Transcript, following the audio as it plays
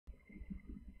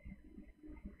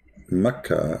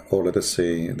Mecca, or let us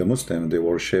say the Muslims, they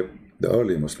worship, the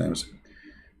early Muslims,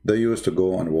 they used to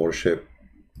go and worship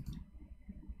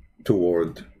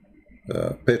toward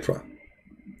Petra.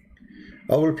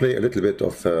 I will play a little bit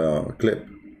of a clip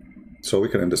so we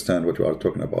can understand what we are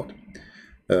talking about.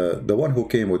 The one who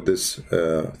came with this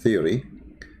theory,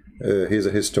 he's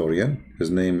a historian. His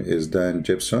name is Dan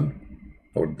Gibson,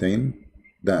 or Dan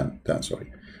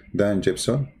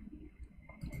Gibson.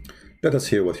 Let us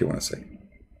hear what you want to say.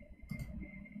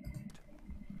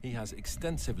 He has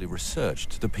extensively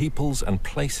researched the peoples and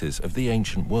places of the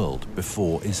ancient world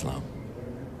before Islam.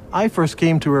 I first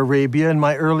came to Arabia in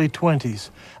my early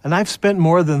 20s, and I've spent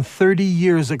more than 30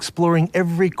 years exploring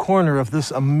every corner of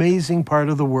this amazing part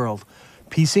of the world,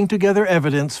 piecing together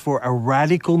evidence for a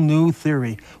radical new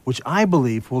theory, which I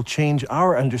believe will change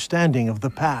our understanding of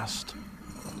the past.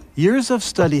 Years of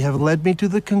study have led me to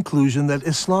the conclusion that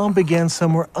Islam began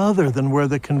somewhere other than where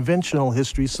the conventional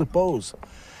histories suppose,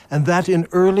 and that in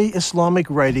early Islamic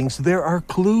writings there are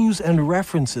clues and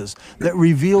references that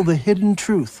reveal the hidden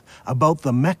truth about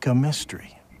the Mecca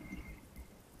mystery.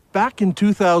 Back in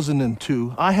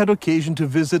 2002, I had occasion to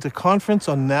visit a conference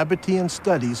on Nabatean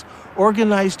studies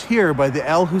organized here by the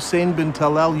Al Hussein bin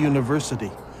Talal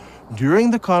University.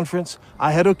 During the conference,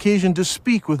 I had occasion to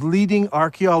speak with leading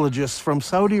archaeologists from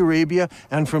Saudi Arabia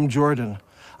and from Jordan.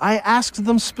 I asked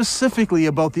them specifically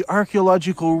about the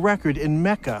archaeological record in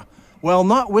Mecca. While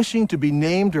not wishing to be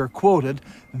named or quoted,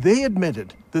 they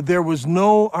admitted that there was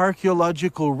no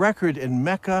archaeological record in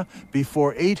Mecca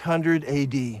before 800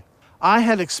 AD. I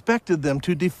had expected them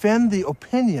to defend the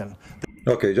opinion.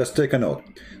 Okay, just take a note.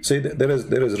 See, there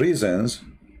is reasons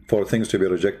for things to be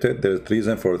rejected. There is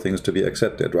reason for things to be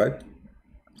accepted, right?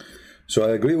 So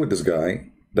I agree with this guy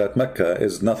that Mecca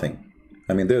is nothing.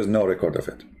 I mean, there is no record of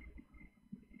it.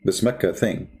 This Mecca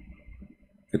thing,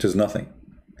 it is nothing.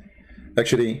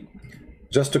 Actually,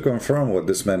 just to confirm what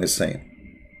this man is saying,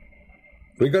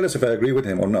 regardless if I agree with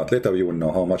him or not, later you will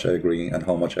know how much I agree and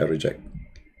how much I reject.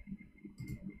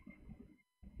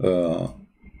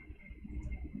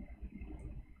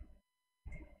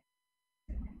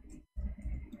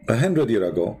 100 years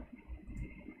ago,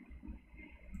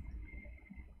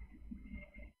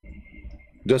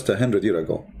 just 100 years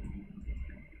ago,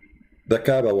 the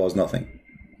Kaaba was nothing.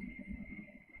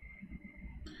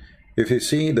 If you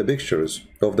see the pictures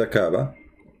of the Kaaba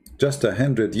just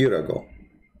 100 years ago,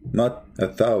 not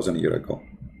 1,000 years ago,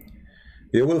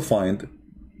 you will find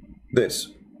this.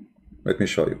 Let me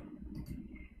show you.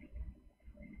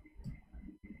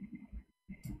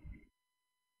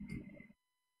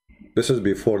 This is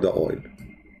before the oil.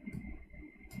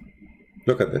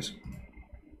 Look at this.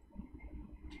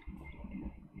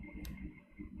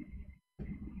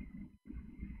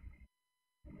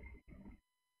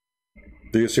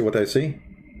 Do you see what I see?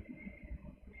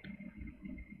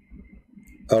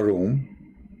 A room.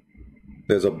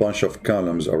 There's a bunch of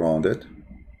columns around it,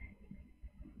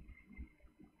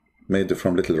 made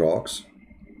from little rocks,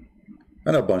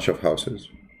 and a bunch of houses.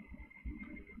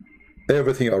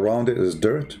 Everything around it is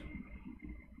dirt.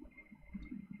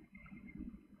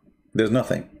 There's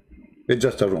nothing. It's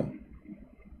just a room.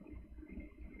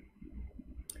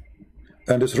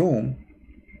 And this room,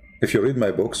 if you read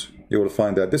my books, you will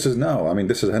find that this is now, I mean,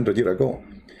 this is 100 years ago.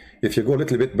 If you go a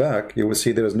little bit back, you will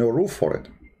see there is no roof for it.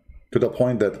 To the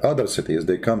point that other cities,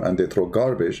 they come and they throw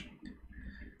garbage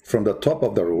from the top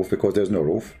of the roof, because there's no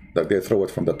roof, like they throw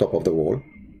it from the top of the wall,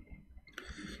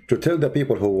 to tell the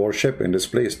people who worship in this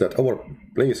place that our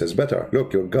place is better.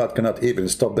 Look, your God cannot even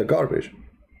stop the garbage.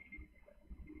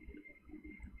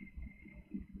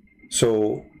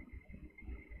 So,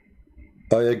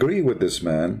 I agree with this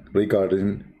man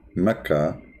regarding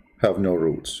Mecca have no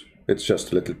roots. It's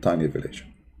just a little tiny village.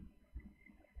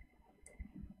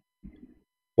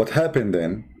 What happened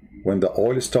then, when the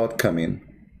oil started coming,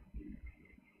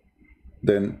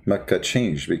 then Mecca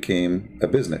changed, became a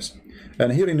business.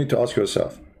 And here you need to ask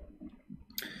yourself,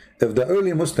 if the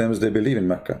early Muslims, they believe in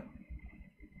Mecca,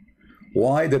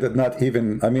 why did it not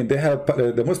even, I mean, they have,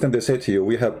 the Muslims, they say to you,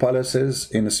 we have palaces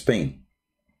in Spain.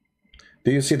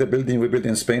 Do you see the building we built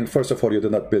in Spain? First of all, you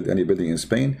did not build any building in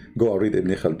Spain. Go and read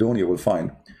Ibn Khaldun, you will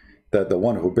find that the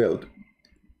one who built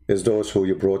is those who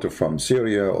you brought from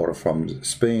Syria or from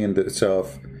Spain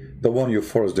itself, the one you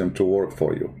forced them to work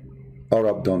for you.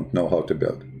 Arab don't know how to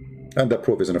build. And the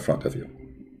proof is in front of you.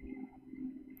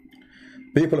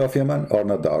 People of Yemen are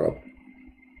not the Arab.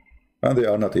 And they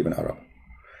are not even Arab.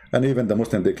 And even the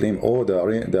Muslim, they claim, oh, the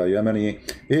Yemeni,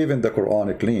 even the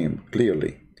Quran claim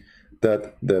clearly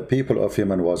that the people of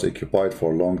Yemen was occupied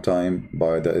for a long time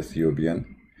by the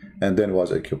Ethiopian, and then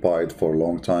was occupied for a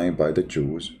long time by the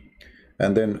Jews,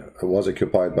 and then was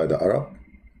occupied by the Arab.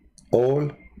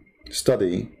 All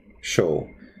study show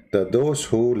that those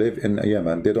who live in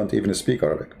Yemen, they don't even speak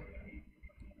Arabic.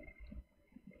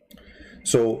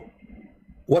 So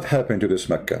what happened to this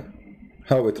Mecca?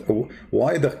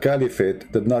 Why the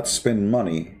Caliphate did not spend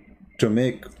money to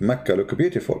make Mecca look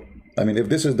beautiful? I mean, if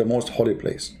this is the most holy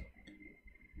place,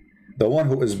 the one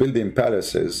who is building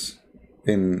palaces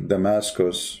in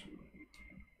Damascus,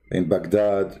 in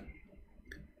Baghdad,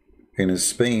 in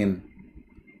Spain,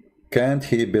 can't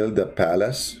he build a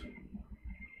palace?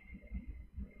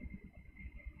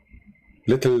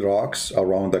 Little rocks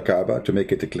around the Kaaba to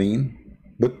make it clean,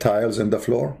 put tiles in the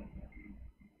floor.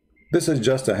 This is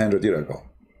just 100 years ago.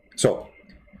 So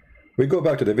we go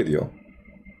back to the video.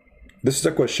 This is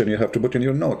a question you have to put in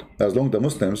your note. As long as the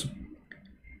Muslims,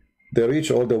 they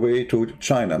reach all the way to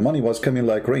China, money was coming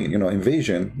like rain. You know,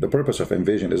 invasion, the purpose of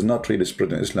invasion is not really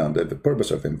spreading Islam. The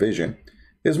purpose of invasion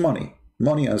is money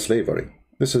and slavery.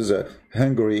 This is a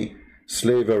Hungary,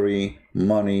 slavery,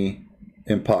 money,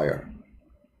 empire.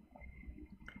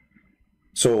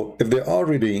 So if they are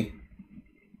really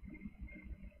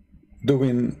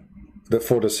doing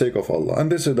for the sake of Allah,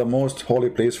 and this is the most holy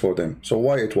place for them, so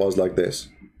why it was like this?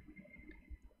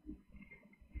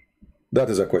 That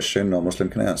is a question no Muslim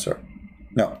can answer.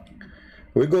 Now,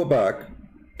 we go back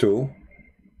to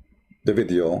the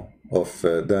video of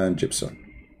Dan Gibson.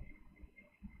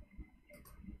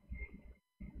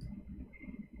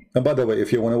 And by the way,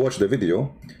 if you want to watch the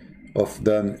video of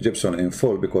Dan Gibson in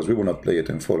full, because we will not play it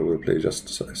in full, we will play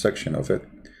just a section of it,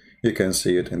 you can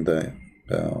see it in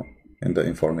the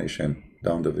information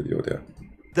down the video there.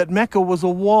 That Mecca was a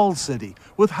walled city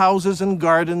with houses and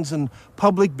gardens and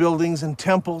public buildings and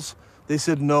temples. They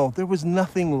said no, there was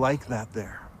nothing like that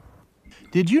there.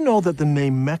 Did you know that the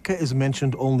name Mecca is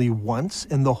mentioned only once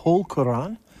in the whole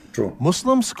Quran? True.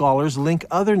 Muslim scholars link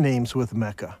other names with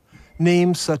Mecca.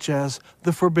 Names such as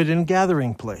the Forbidden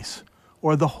Gathering Place,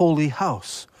 or the Holy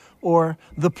House, or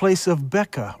the Place of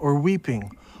Becca, or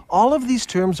Weeping. All of these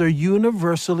terms are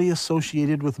universally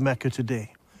associated with Mecca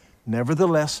today.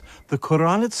 Nevertheless, the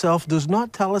Quran itself does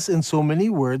not tell us in so many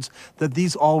words that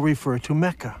these all refer to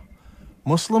Mecca.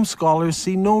 Muslim scholars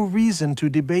see no reason to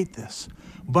debate this.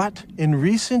 But in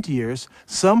recent years,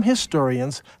 some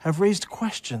historians have raised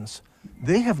questions.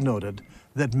 They have noted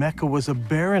that Mecca was a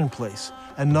barren place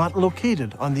and not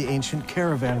located on the ancient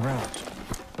caravan route.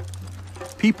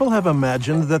 People have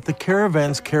imagined that the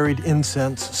caravans carried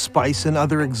incense, spice, and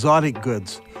other exotic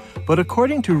goods. But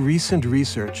according to recent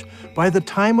research, by the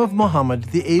time of Muhammad,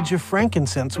 the age of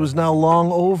frankincense was now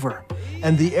long over,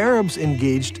 and the Arabs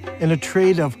engaged in a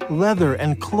trade of leather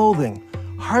and clothing,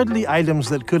 hardly items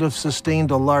that could have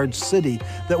sustained a large city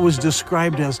that was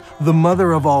described as the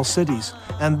mother of all cities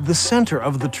and the center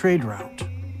of the trade route.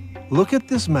 Look at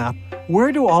this map.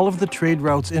 Where do all of the trade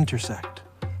routes intersect?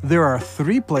 There are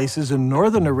 3 places in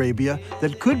northern Arabia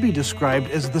that could be described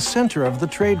as the center of the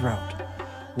trade route.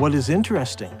 What is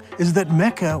interesting is that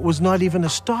Mecca was not even a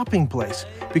stopping place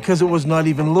because it was not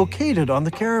even located on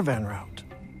the caravan route.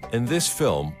 In this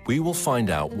film, we will find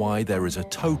out why there is a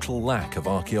total lack of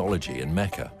archaeology in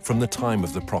Mecca from the time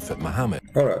of the Prophet Muhammad.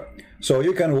 All right, so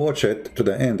you can watch it to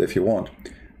the end if you want.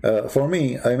 For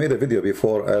me, I made a video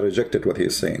before I rejected what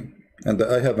he's saying, and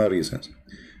I have my reasons.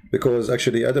 Because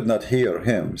actually I did not hear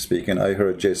him speaking, I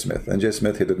heard J. Smith, and J.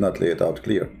 Smith, he did not lay it out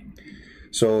clear.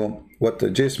 So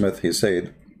what J. Smith, he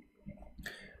said,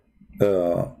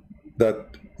 that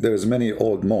there is many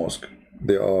old mosques,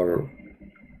 they are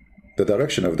the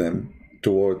direction of them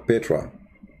toward Petra,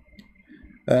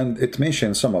 and it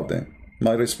mentioned some of them.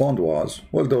 My response was,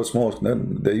 well, those mosques,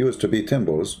 they used to be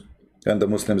temples and the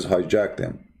Muslims hijacked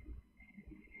them,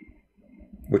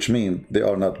 which means they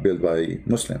are not built by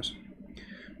Muslims.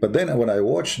 But then when I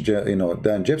watched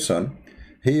Dan Gibson,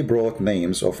 he brought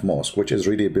names of mosques which is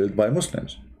really built by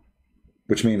Muslims,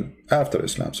 which mean after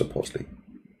Islam supposedly,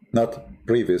 not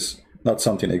previous, not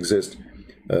something exists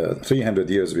 300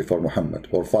 years before Muhammad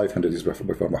or 500 years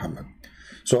before Muhammad.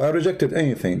 So I rejected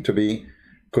anything to be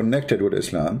connected with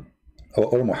Islam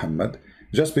or Muhammad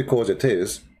just because it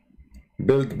is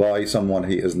built by someone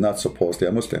he is not supposedly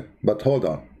a Muslim. But hold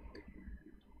on.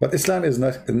 But Islam is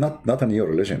not a new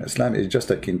religion. Islam is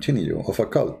just a continuum of a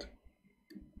cult.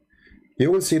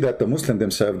 You will see that the Muslims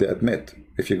themselves, they admit,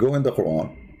 if you go in the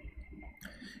Quran,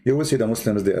 you will see the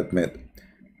Muslims, they admit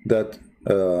that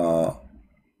the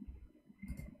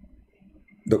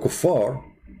kuffar,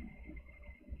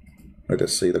 let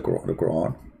us see the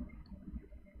Quran,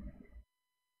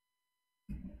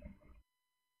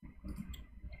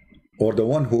 or the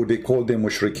one who they call them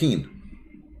mushrikeen,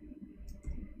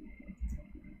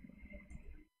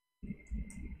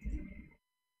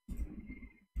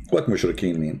 What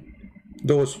mushrikeen mean?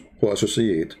 Those who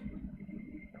associate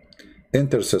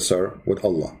intercessor with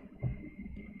Allah.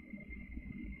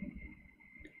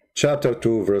 Chapter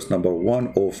 2, verse number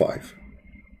 105.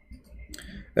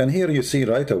 And here you see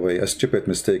right away a stupid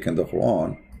mistake in the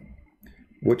Quran,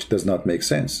 which does not make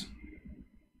sense.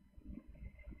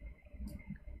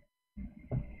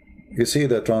 You see,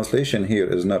 the translation here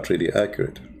is not really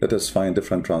accurate. Let us find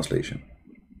different translation.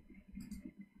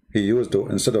 He used,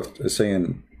 instead of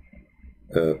saying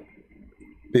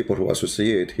people who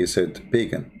associate, he said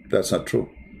pagan. That's not true.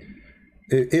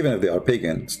 Even if they are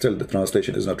pagan, still the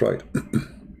translation is not right.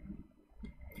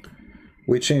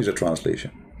 We change the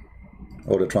translation,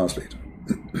 or the translator.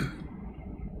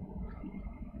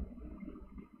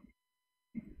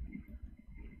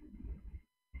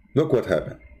 Look what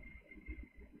happened.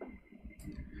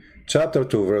 Chapter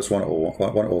 2, verse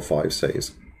 105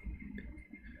 says,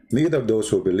 neither those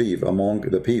who believe among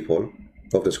the people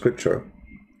of the scripture,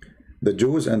 the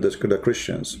Jews and the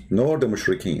Christians, nor the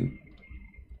mushrikeen,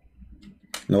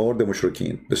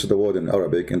 this is the word in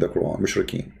Arabic in the Quran,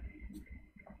 mushrikeen,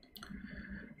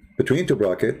 between two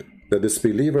brackets, the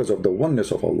disbelievers of the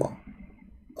oneness of Allah,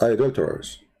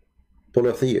 idolaters,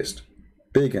 polytheists,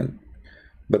 pagan.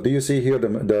 But do you see here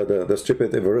the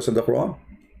stupid verse in the Quran?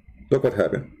 Look what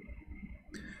happened.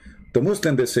 The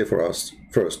Muslims, they say for us,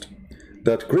 first,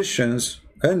 that Christians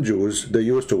and Jews, they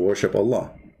used to worship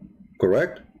Allah.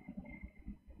 Correct?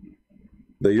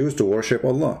 They used to worship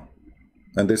Allah.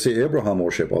 And they say Abraham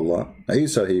worship Allah.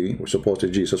 Isa, he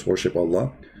supported Jesus worship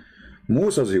Allah.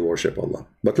 Moses, he worship Allah.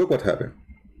 But look what happened.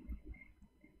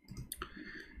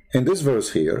 In this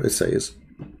verse here, it says,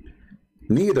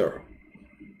 neither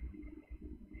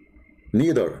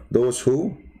those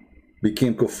who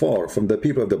became kuffar from the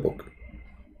people of the book.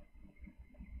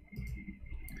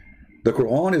 The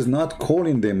Quran is not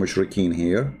calling them mushrikeen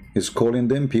here, it's calling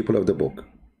them people of the book.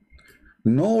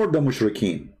 Nor the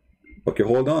mushrikeen. Okay,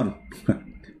 hold on.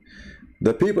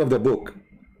 The people of the book,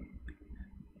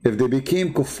 if they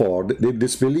became kuffar, they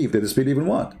disbelieve. They disbelieve in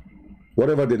what?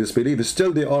 Whatever they disbelieve,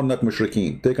 still they are not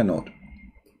mushrikeen. Take a note.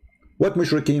 What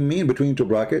mushrikeen mean, between two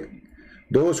brackets?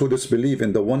 Those who disbelieve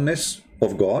in the oneness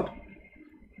of God,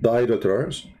 the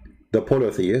idolaters, the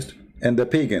polytheist, and the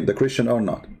pagan. The Christian are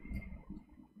not.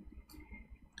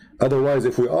 Otherwise,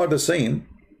 if we are the same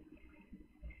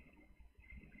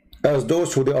as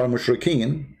those who they are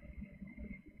mushrikeen,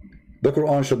 the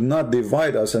Quran should not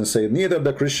divide us and say neither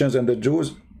the Christians and the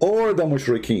Jews or the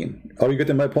mushrikeen. Are you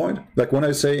getting my point? Like when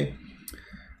I say,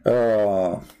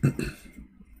 let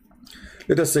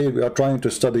us say we are trying to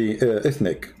study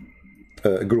ethnic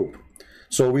group.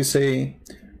 So we say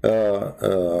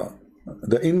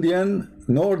the Indian,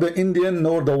 nor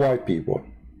the white people.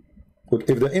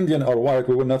 If the Indian are white,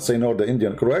 we will not say nor the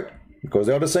Indian, correct? Because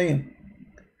they are the same.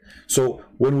 So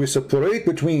when we separate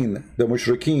between the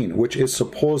mushrikeen, which is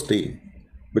supposedly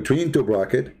between two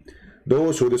brackets,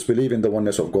 those who disbelieve in the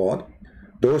oneness of God,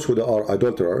 those who are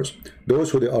idolaters,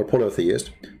 those who are polytheists,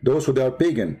 those who are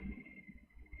pagan,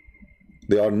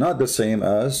 they are not the same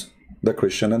as the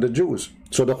Christian and the Jews.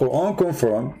 So the Quran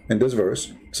confirms in this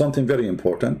verse something very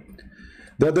important,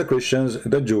 that the Christians,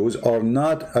 the Jews are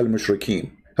not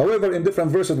al-mushrikeen. However, in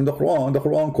different verses in the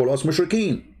Quran calls us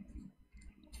mushrikeen.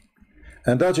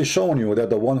 And that is showing you that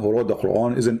the one who wrote the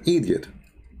Quran is an idiot,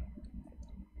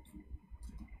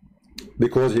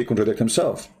 because he contradicts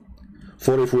himself.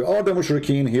 For if we are the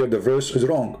mushrikeen, here the verse is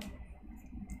wrong.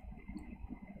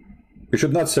 You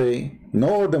should not say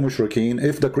nor the mushrikeen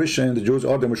if the Christian and the Jews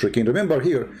are the mushrikeen. Remember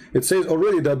here, it says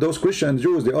already that those Christian and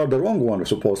Jews, they are the wrong one,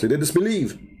 supposedly. They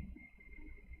disbelieve.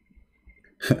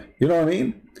 You know what I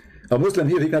mean? A Muslim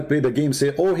here, he can't play the game,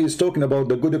 say, oh, he's talking about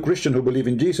the good Christian who believe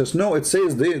in Jesus. No, it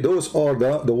says those are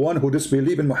the one who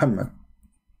disbelieve in Muhammad.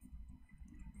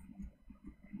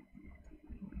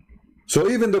 So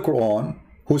even the Quran,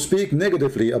 who speak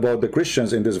negatively about the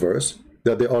Christians in this verse,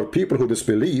 that they are people who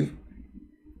disbelieve,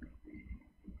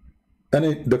 and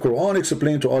the Quran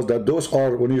explained to us that those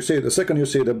are, when you say, the second you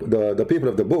say the people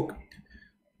of the book,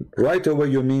 right away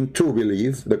you mean to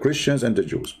believe, the Christians and the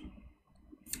Jews.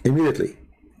 Immediately.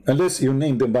 Unless you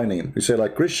name them by name. You say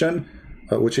like Christian,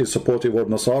 which is supportive word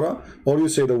Nasara, or you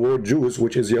say the word Jews,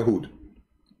 which is Yahud.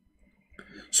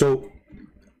 So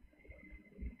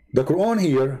the Quran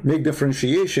here make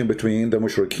differentiation between the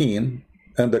mushrikeen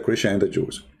and the Christian and the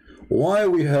Jews. Why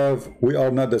we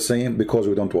are not the same? Because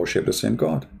we don't worship the same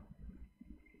God.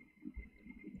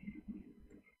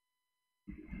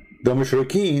 The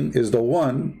mushrikeen is the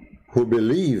one who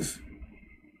believe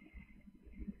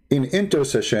in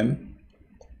intercession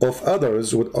of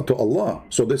others to Allah.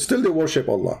 So they worship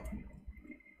Allah.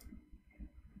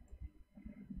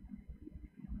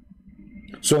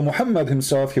 So Muhammad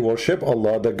himself, he worshiped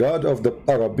Allah, the God of the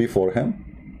Arab before him,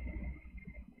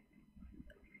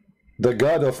 the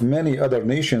God of many other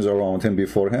nations around him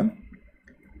before him.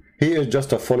 He is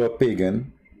just a follow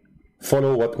pagan,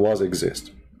 follow what was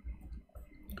exist.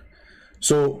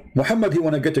 So Muhammad, he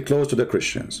want to get close to the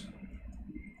Christians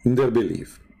in their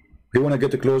belief. He want to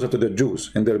get closer to the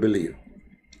Jews in their belief.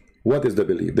 What is the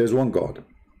belief? There's one God.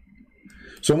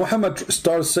 So Muhammad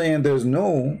starts saying there's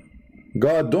no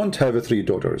God, don't have 3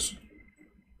 daughters.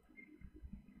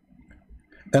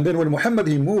 And then when Muhammad,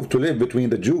 he moved to live between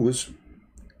the Jews,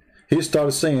 he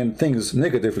starts saying things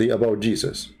negatively about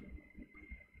Jesus.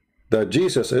 That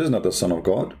Jesus is not the Son of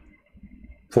God,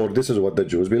 for this is what the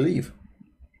Jews believe.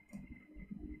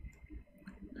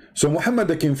 So Muhammad,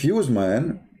 the confused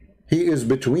man, he is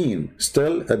between.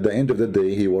 Still, at the end of the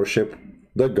day, he worship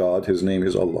the God, his name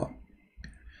is Allah,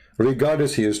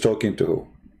 regardless he is talking to who.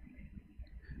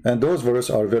 And those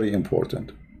verses are very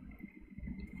important.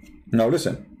 Now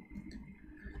listen,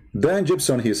 Dan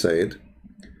Gibson, he said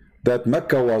that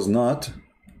Mecca was not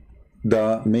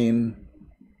the main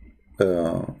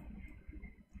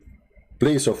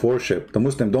place of worship. The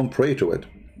Muslims don't pray to it.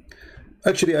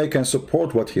 Actually, I can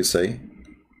support what he say.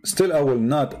 Still, I will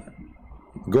not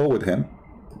go with him,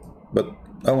 but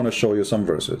I want to show you some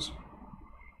verses.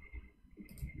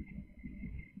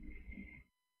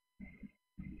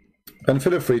 And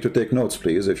feel free to take notes,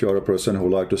 please, if you are a person who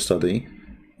like to study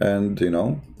and, you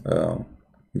know,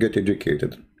 get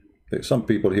educated. Some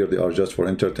people here, they are just for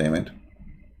entertainment.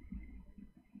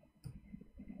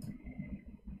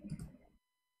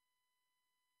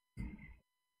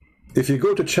 If you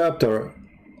go to chapter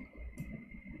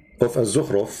of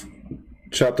Az-Zukhruf,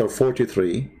 chapter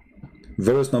 43,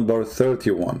 verse number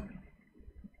 31,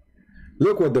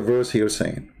 look what the verse here is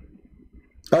saying.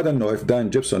 I don't know if Dan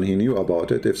Gibson, he knew about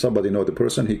it. If somebody know the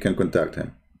person, he can contact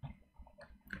him.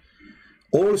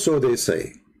 Also they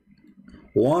say,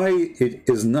 why it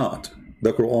is not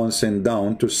the Quran sent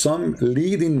down to some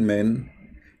leading men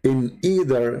in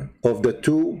either of the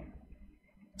 2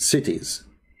 cities?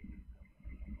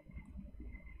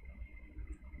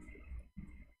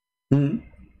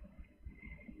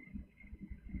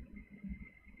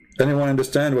 Anyone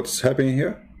understand what's happening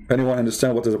here? Anyone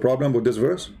understand what is the problem with this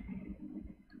verse?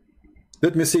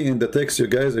 Let me see in the text, you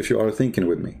guys, if you are thinking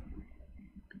with me.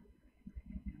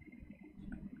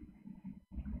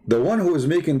 The one who is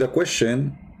making the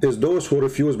question is those who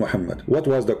refuse Muhammad. What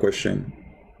was the question?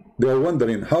 They are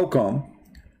wondering how come,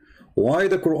 why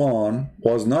the Quran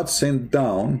was not sent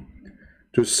down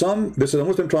to some, this is a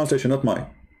Muslim translation, not mine.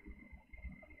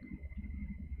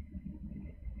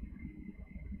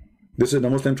 This is the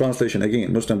Muslim translation.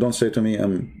 Again, Muslim, don't say to me,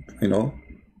 you know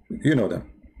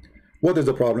them. What is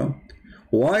the problem?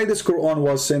 Why this Quran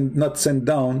was not sent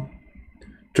down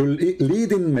to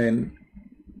leading men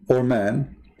or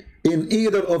man in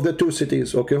either of the 2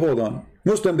 cities? Okay, hold on.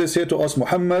 Muslim, they say to us,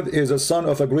 Muhammad is a son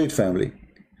of a great family.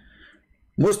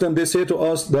 Muslim, they say to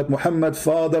us that Muhammad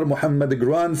father, Muhammad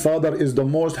grandfather is the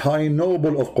most high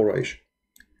noble of Quraysh.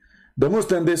 The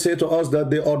Muslim, they say to us that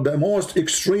they are the most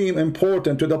extreme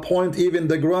important, to the point even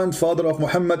the grandfather of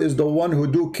Muhammad is the one who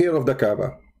do care of the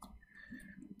Kaaba.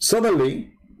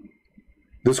 Suddenly,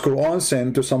 this Quran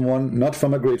sent to someone not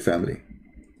from a great family.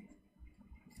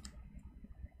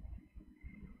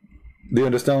 Do you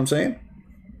understand what I'm saying?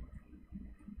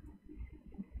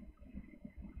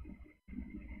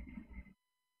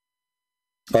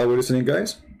 Are we listening,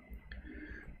 guys?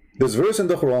 This verse in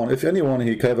the Quran, if anyone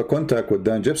he have a contact with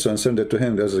Dan Gibson, send it to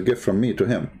him as a gift from me to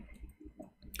him.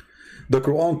 The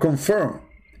Quran confirmed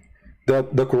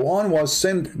that the Quran was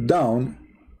sent down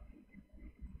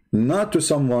not to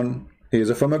someone he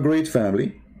is from a great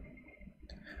family,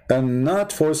 and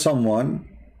not for someone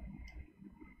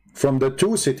from the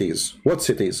 2 cities. What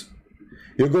cities?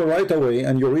 You go right away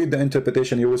and you read the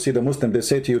interpretation, you will see the Muslim, they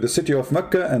say to you the city of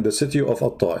Mecca and the city of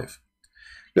At-Taif.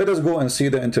 Let us go and see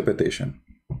the interpretation,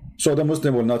 so the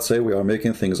Muslim will not say we are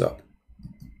making things up.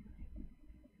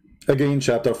 Again,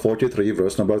 chapter 43,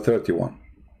 verse number 31.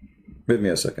 Give me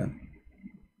a second.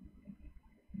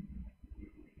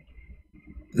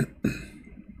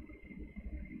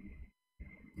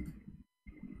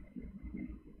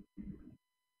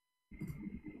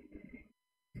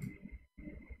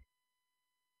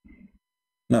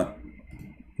 No,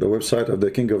 the website of the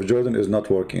King of Jordan is not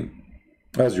working,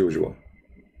 as usual.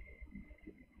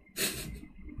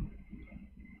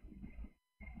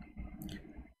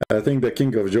 I think the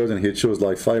King of Jordan, he chose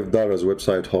like $5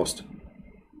 website host.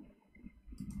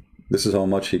 This is how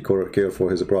much he cared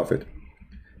for his prophet.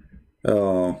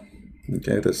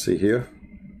 Okay, let's see here.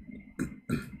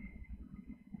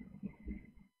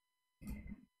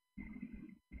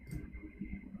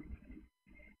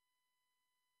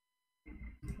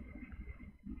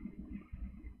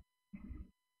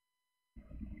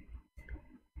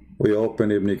 We open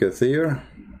Ibn Kathir.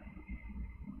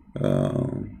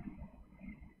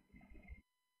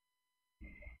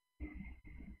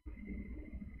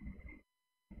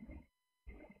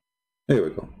 Here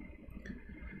we go.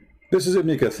 This is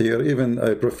Ibn Kathir. Even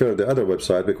I prefer the other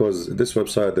website because this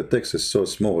website, the text is so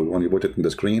small. When you put it on the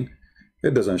screen,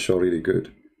 it doesn't show really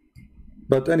good.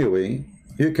 But anyway,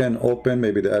 you can open,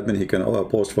 maybe the admin, he can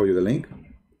post for you the link.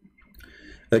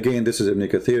 Again, this is Ibn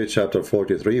Kathir, chapter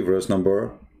 43, verse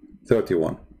number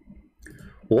 31.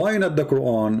 Why not the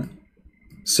Quran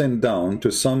sent down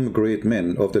to some great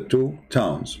men of the two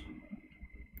towns?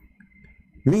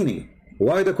 Meaning,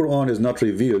 why the Quran is not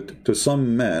revealed to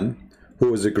some man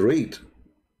who is great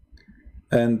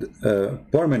and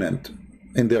permanent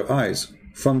in their eyes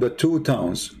from the two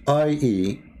towns,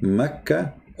 i.e.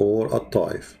 Mecca or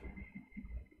At-Taif.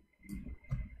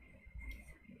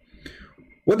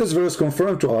 What does verse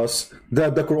confirm to us?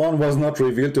 That the Quran was not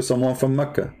revealed to someone from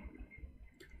Mecca,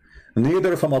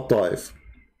 neither from At-Taif.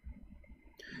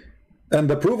 And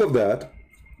the proof of that,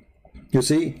 you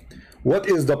see, what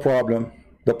is the problem?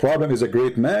 The problem is a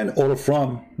great man or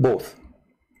from both.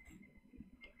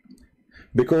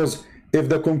 Because if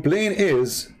the complaint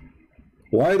is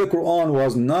why the Quran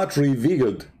was not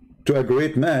revealed to a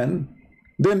great man,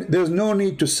 then there's no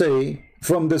need to say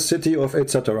from the city of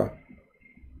etc.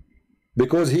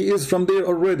 Because he is from there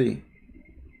already.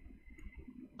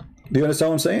 Do you understand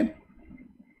what I'm saying?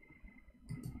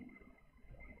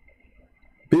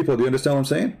 People, do you understand what I'm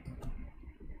saying?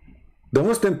 The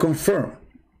Muslim confirm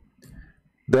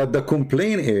that the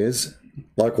complaint is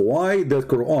like why the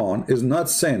Quran is not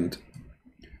sent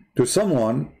to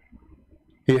someone.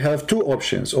 He have two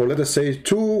options, or let us say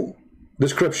two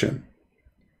description.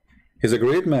 He's a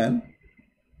great man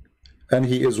and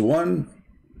he is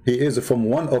from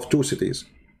one of two cities,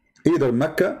 either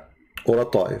Mecca or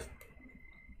At-Taif.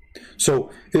 So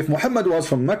if Muhammad was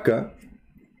from Mecca,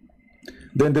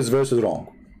 then this verse is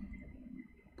wrong,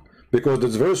 because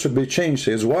this verse should be changed.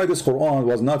 Is why this Quran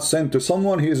was not sent to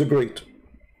someone he is great.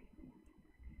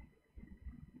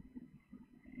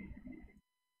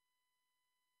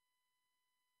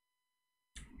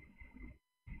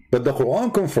 But the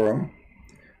Quran confirms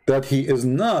that he is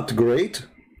not great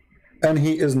and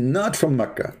he is not from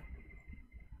Mecca.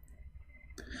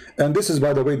 And this is,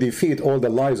 by the way, defeat all the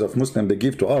lies of Muslims they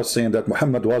give to us, saying that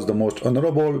Muhammad was the most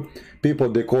honorable people.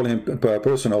 They call him a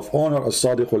person of honor,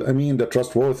 as-Sadiq al-Amin, the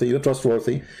trustworthy,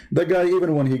 The guy,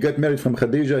 even when he got married from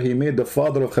Khadija, he made the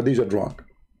father of Khadija drunk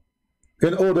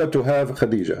in order to have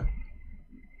Khadija.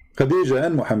 Khadija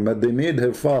and Muhammad, they made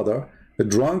her father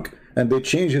drunk, and they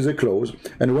changed his clothes.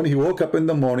 And when he woke up in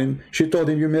the morning, she told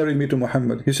him, "You married me to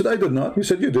Muhammad." He said, "I did not." He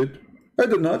said, "You did." "I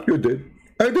did not." "You did."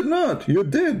 "I did not." "You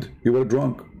did. You were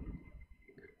drunk."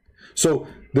 So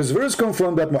this verse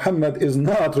confirmed that Muhammad is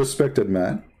not respected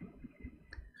man,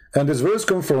 and this verse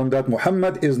confirmed that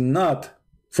Muhammad is not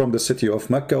from the city of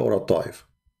Mecca or At-Taif.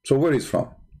 So where is from?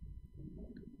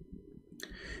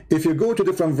 If you go to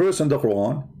different verse in the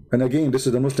Quran, and again this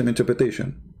is the Muslim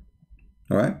interpretation,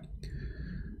 all right?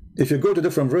 If you go to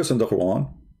different verse in the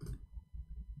Quran,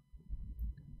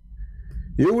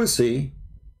 you will see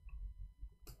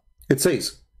it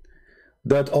says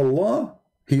that Allah,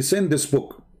 he sent this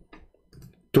book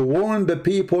to warn the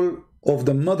people of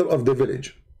the mother of the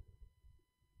village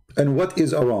and what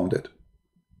is around it.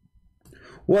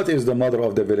 What is the mother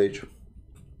of the village?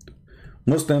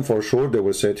 Muslim, for sure, they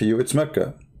will say to you it's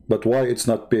Mecca. But why it's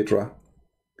not Petra?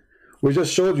 We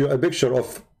just showed you a picture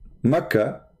of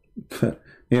Mecca.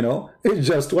 You know, it's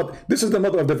just what? This is the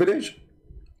mother of the village.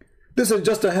 This is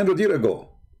just 100 years ago.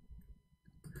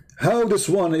 How this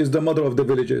one is the mother of the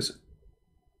villages?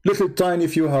 Little tiny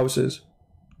few houses.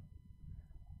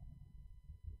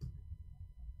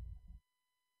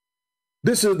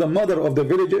 This is the mother of the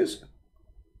villages.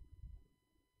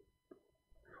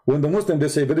 When the Muslims, they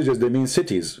say villages, they mean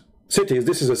cities. Cities,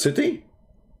 this is a city?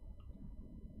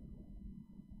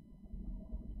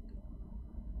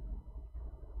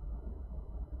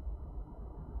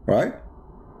 Right?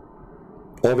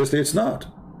 Obviously it's not.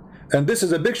 And this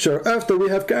is a picture after we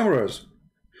have cameras.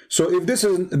 So if this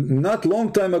is not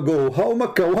long time ago, how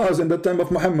Mecca was in the time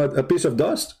of Muhammad? A piece of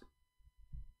dust?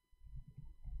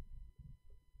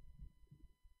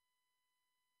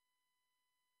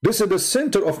 This is the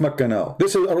center of Mecca now.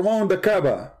 This is around the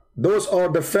Kaaba. Those are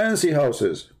the fancy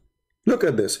houses. Look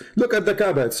at this. Look at the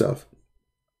Kaaba itself.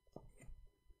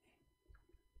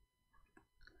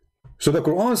 So the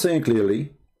Quran is saying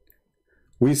clearly,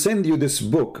 we send you this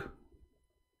book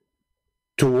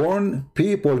to warn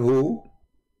people who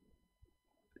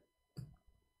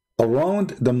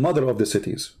around the mother of the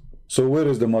cities. So where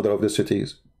is the mother of the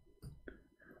cities?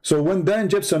 So when Dan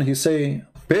Gibson, he say,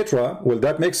 Petra, well,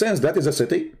 that makes sense. That is a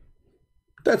city.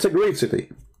 That's a great city.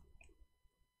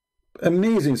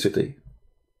 Amazing city.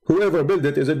 Whoever built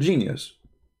it is a genius.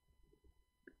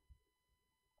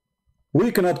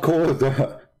 We cannot call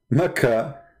the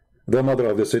Mecca the mother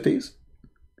of the cities.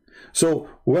 So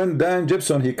when Dan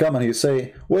Gibson, he come and he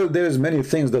say, well, there's many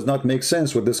things does not make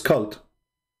sense with this cult,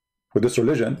 with this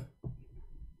religion,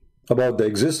 about the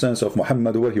existence of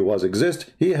Muhammad, where he was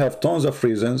exist, he have tons of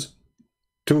reasons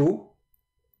to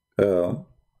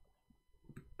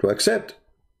accept.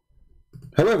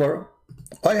 However,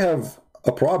 I have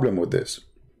a problem with this.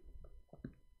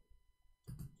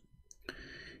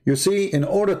 You see, in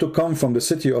order to come from the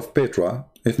city of Petra,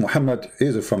 if Muhammad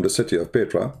is from the city of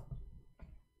Petra,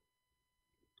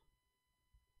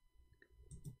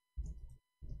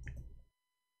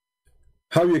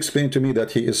 how you explain to me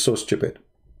that he is so stupid?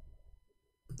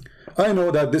 I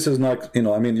know that this is not,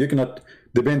 I mean, you cannot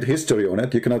depend history on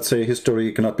it. You cannot say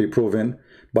history cannot be proven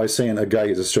by saying a guy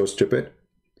is so stupid.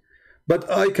 But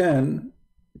I can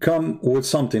come with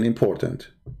something important.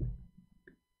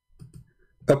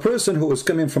 A person who is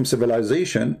coming from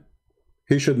civilization,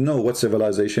 he should know what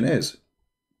civilization is.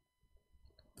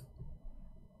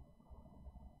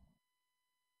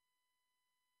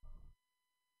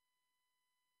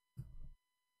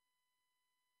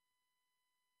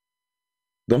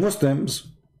 The Muslims,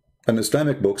 an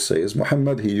Islamic book says,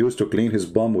 Muhammad, he used to clean his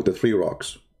bum with the 3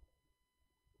 rocks.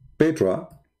 Petra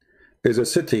is a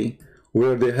city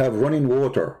where they have running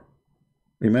water.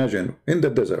 Imagine, in the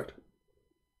desert,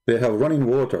 they have running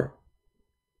water.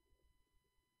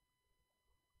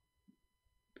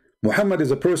 Muhammad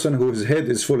is a person whose head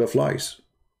is full of lies.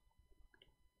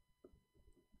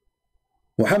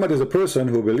 Muhammad is a person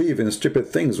who believes in stupid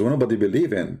things who nobody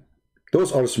believes in.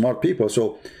 Those are smart people.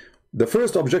 So the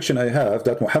first objection I have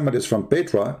that Muhammad is from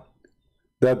Petra,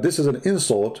 that this is an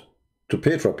insult to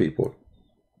Petra people.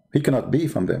 He cannot be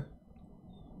from them.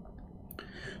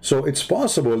 So it's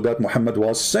possible that Muhammad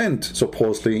was sent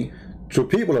supposedly to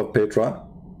people of Petra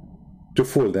to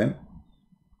fool them,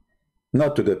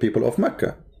 not to the people of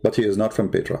Mecca, but he is not from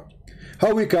Petra.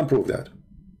 How we can prove that?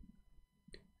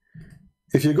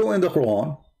 If you go in the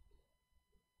Quran,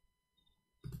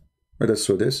 let us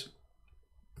do this.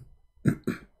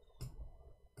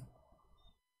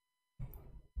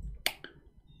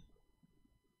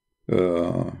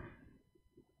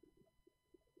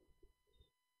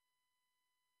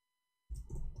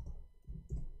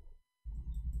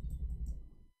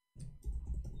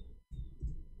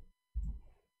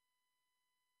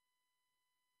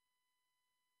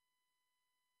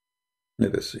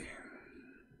 Let us see.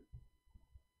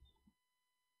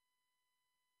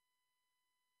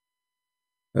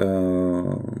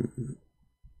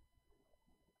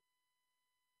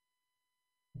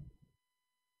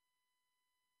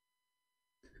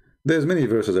 There's many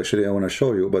verses actually I want to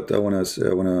show you, but I want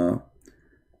to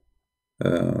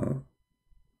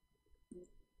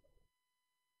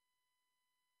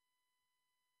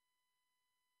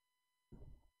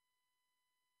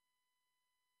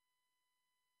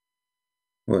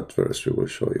what verse we will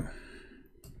show you.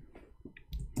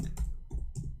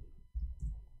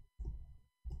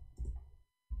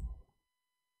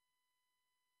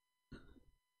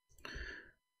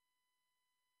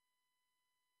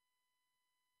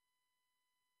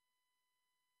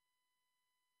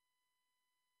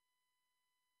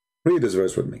 Read this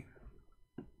verse with me.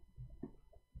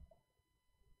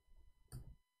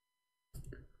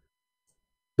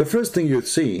 The first thing you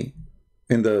see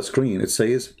in the screen, it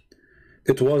says,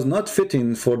 it was not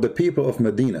fitting for the people of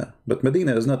Medina. But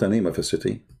Medina is not a name of a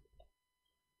city.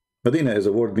 Medina is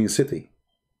a word means city.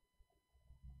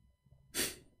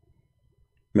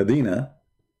 Medina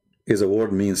is a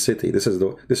word means city. This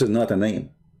is not a name.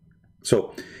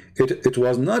 So it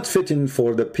was not fitting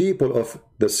for the people of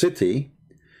the city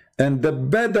and the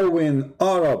Bedouin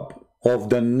Arab of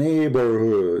the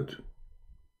neighborhood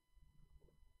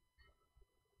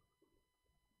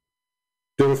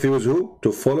to refuse who?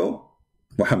 To follow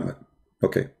Muhammad.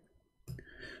 Okay.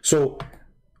 So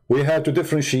we have to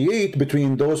differentiate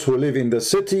between those who live in the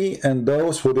city and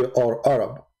those who are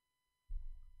Arab.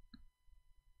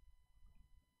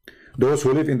 Those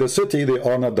who live in the city, they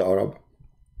are not the Arab.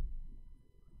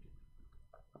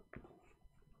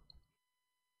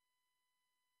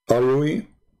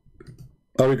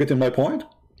 Are we getting my point?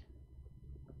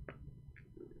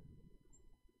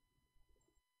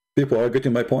 People are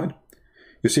getting my point?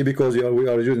 You see, because we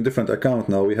are using different account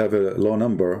now, we have a low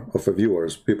number of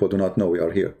viewers. People do not know we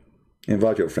are here.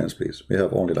 Invite your friends, please. We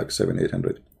have only like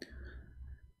 700-800.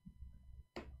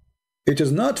 It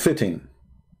is not fitting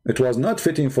It was not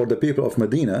fitting for the people of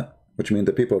Medina, which means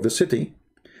the people of the city,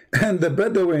 and the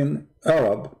Bedouin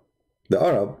Arab, the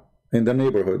Arab in the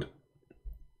neighborhood.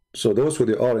 So those who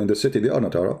they are in the city, they are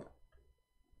not Arab.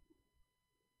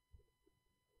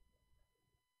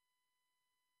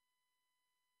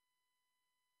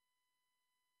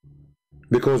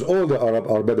 Because all the Arab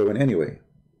are Bedouin anyway.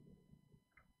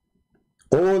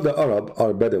 All the Arab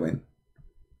are Bedouin.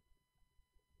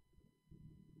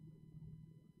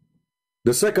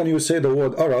 The second you say the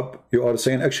word Arab, you are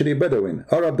saying actually Bedouin.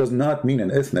 Arab does not mean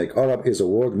an ethnic. Arab is a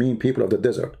word meaning people of the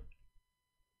desert.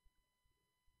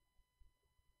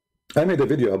 I made a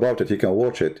video about it, you can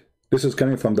watch it. This is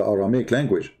coming from the Aramaic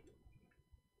language.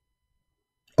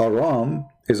 Aram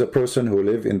is a person who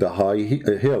lives in the high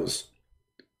hills.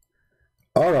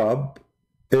 Arab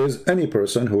is any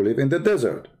person who lives in the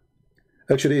desert.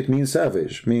 Actually, it means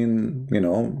savage,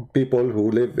 people who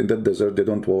live in the desert, they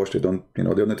don't wash, they don't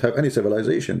have any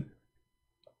civilization.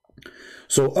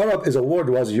 So Arab is a word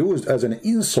was used as an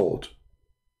insult.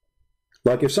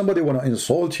 Like if somebody want to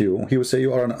insult you, he would say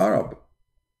you are an Arab.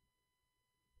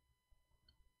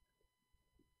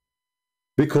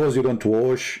 Because you don't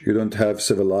wash, you don't have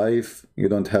civil life, you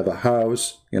don't have a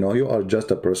house, you are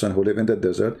just a person who live in the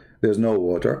desert, there's no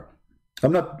water.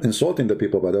 I'm not insulting the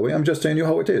people, by the way, I'm just telling you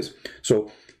how it is.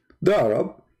 So, the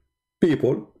Arab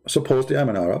people, supposedly I'm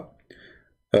an Arab,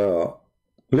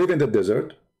 live in the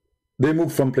desert, they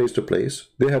move from place to place,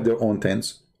 they have their own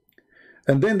tents,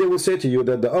 and then they will say to you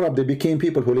that the Arab, they became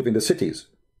people who live in the cities.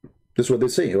 This is what they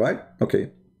say, right?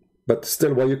 Okay. But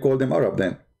still, why you call them Arab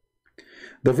then?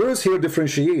 The verse here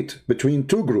differentiate between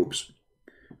two groups.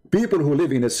 People who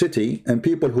live in a city and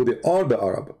people who they are the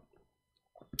Arab.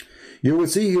 You will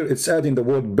see here it's adding the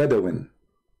word Bedouin.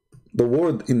 The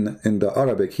word in the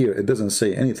Arabic here, it doesn't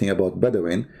say anything about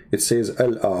Bedouin. It says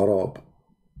Al-A'rab.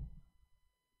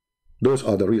 Those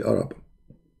are the real Arab.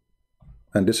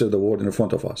 And this is the word in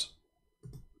front of us.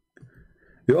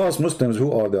 You ask Muslims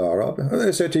who are the Arab.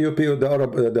 They say to you, the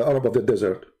Arab of the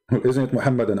desert. Isn't it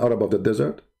Muhammad an Arab of the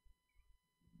desert?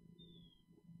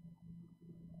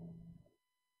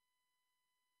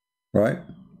 Right?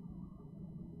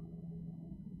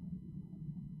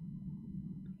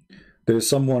 There is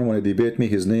someone want to debate me.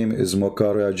 His name is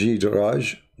Mokaraji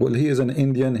Raj. Well, he is an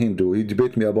Indian Hindu. He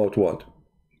debate me about what?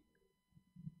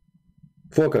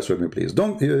 Focus with me, please.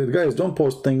 Guys, don't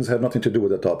post things that have nothing to do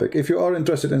with the topic. If you are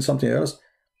interested in something else,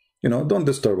 don't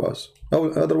disturb us.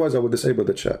 Otherwise, I will disable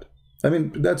the chat. I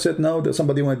mean, that's it now. That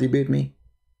somebody want to debate me?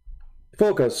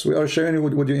 Focus. We are sharing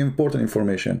with you important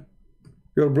information.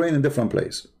 Your brain in a different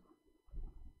place.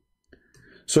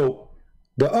 So,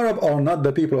 the Arab are not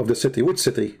the people of the city. Which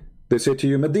city? They say to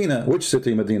you, Medina. Which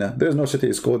city, Medina? There is no city,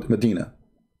 it's called Medina.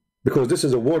 Because this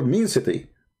is a word means city.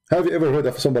 Have you ever heard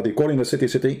of somebody calling a city,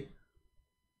 city?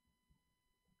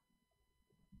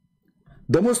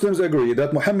 The Muslims agree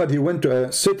that Muhammad, he went to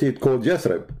a city called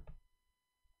Yathrib.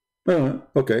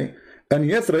 Okay. And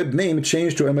Yathrib name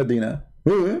changed to a Medina.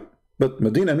 But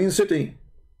Medina means city.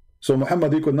 So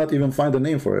Muhammad, he could not even find a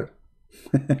name for it.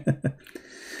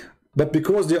 But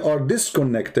because they are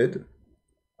disconnected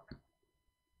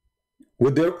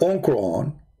with their own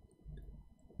Quran,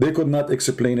 they could not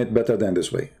explain it better than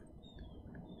this way.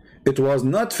 It was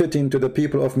not fitting to the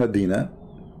people of Medina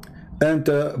and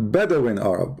Bedouin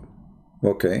Arab.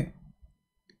 Okay.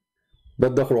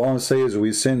 But the Quran says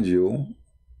we send you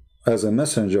as a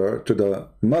messenger to the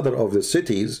mother of the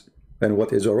cities and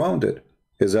what is around it.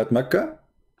 Is that Mecca?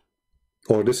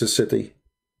 Or this is city?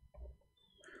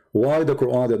 Why the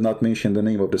Quran did not mention the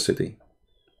name of the city?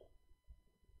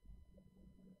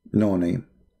 No name.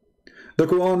 The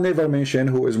Quran never mentioned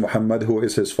who is Muhammad, who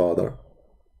is his father,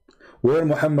 where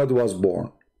Muhammad was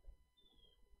born,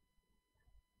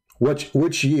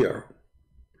 which year.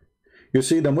 You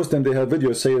see, the Muslim, they have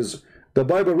video says the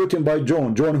Bible written by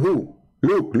John. John who?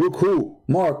 Luke who?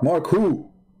 Mark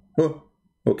who? Oh,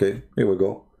 okay, here we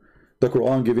go. The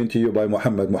Quran given to you by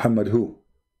Muhammad who?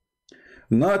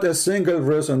 Not a single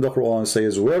verse in the Quran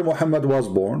says where Muhammad was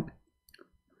born,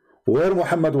 where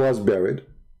Muhammad was buried,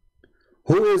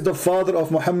 who is the father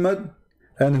of Muhammad,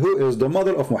 and who is the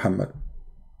mother of Muhammad.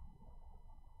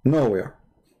 Nowhere.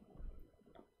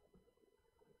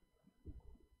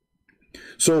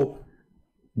 So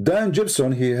Dan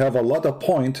Gibson, he have a lot of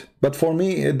point, but for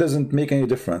me it doesn't make any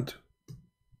difference.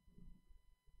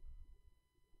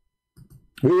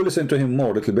 We will listen to him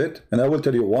more a little bit, and I will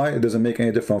tell you why it doesn't make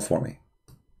any difference for me.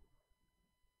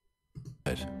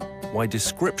 Why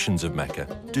descriptions of Mecca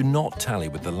do not tally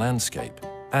with the landscape,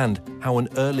 and how an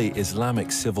early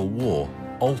Islamic civil war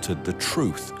altered the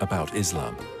truth about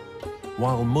Islam.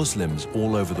 while Muslims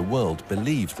all over the world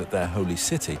believed that their holy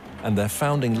city and their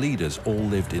founding leaders all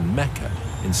lived in Mecca,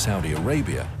 in Saudi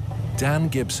Arabia, Dan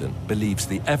Gibson believes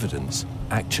the evidence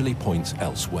actually points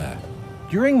elsewhere.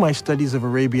 During my studies of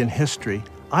Arabian history,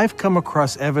 I've come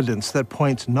across evidence that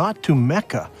points not to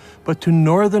Mecca, but to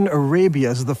northern Arabia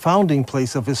as the founding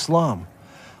place of Islam.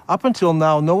 Up until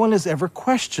now, no one has ever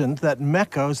questioned that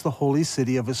Mecca is the holy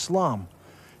city of Islam.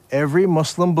 Every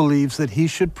Muslim believes that he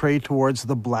should pray towards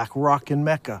the Black Rock in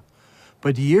Mecca.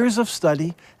 But years of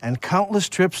study and countless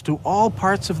trips to all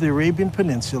parts of the Arabian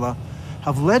Peninsula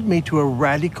have led me to a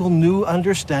radical new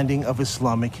understanding of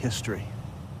Islamic history.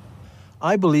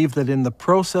 I believe that in the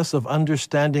process of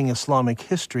understanding Islamic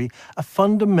history, a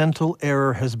fundamental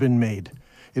error has been made.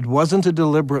 It wasn't a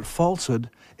deliberate falsehood,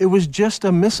 it was just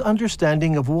a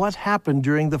misunderstanding of what happened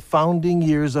during the founding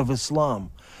years of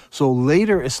Islam. So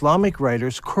later Islamic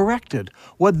writers corrected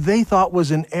what they thought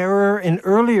was an error in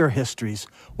earlier histories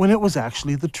when it was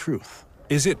actually the truth.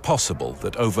 Is it possible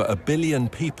that over 1 billion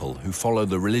people who follow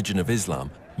the religion of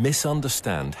Islam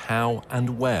misunderstand how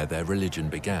and where their religion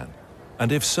began?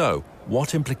 And if so,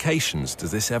 what implications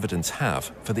does this evidence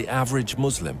have for the average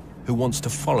Muslim who wants to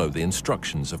follow the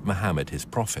instructions of Muhammad, his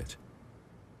prophet?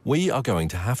 We are going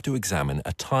to have to examine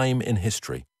a time in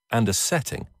history and a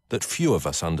setting that few of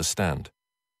us understand.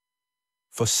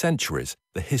 For centuries,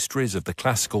 the histories of the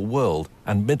classical world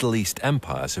and Middle East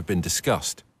empires have been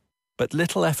discussed, but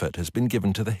little effort has been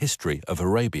given to the history of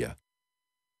Arabia.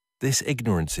 This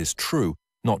ignorance is true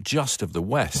not just of the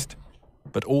West,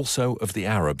 but also of the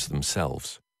Arabs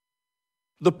themselves.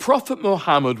 The Prophet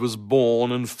Muhammad was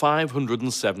born in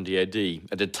 570 AD,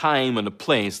 at a time and a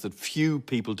place that few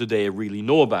people today really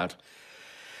know about.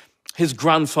 His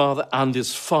grandfather and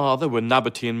his father were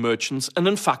Nabatean merchants, and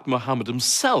in fact Muhammad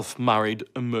himself married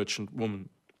a merchant woman.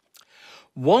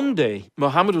 One day,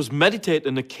 Muhammad was meditating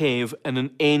in a cave and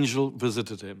an angel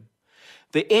visited him.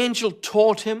 The angel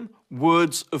taught him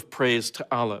words of praise to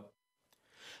Allah.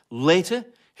 Later,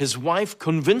 his wife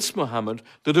convinced Muhammad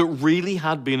that it really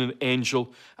had been an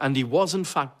angel and he was in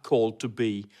fact called to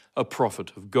be a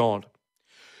prophet of God.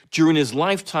 During his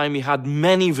lifetime, he had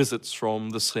many visits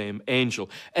from the same angel,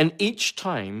 and each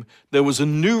time there was a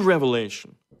new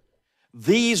revelation.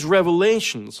 These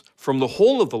revelations from the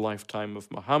whole of the lifetime of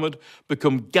Muhammad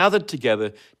become gathered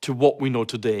together to what we know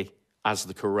today as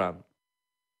the Quran.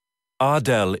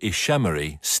 Adel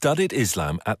Ishamari studied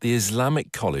Islam at the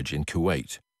Islamic College in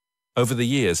Kuwait. Over the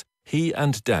years, he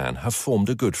and Dan have formed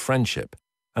a good friendship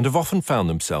and have often found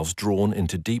themselves drawn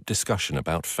into deep discussion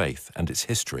about faith and its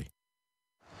history.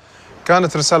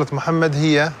 كانت رسالة محمد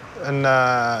هي أن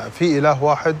في إله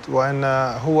واحد وأن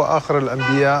هو آخر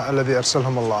الأنبياء الذي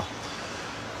أرسلهم الله.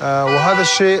 وهذا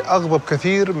الشيء أغضب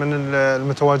كثير من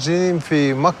المتواجدين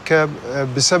في مكة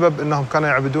بسبب أنهم كانوا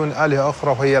يعبدون آلهة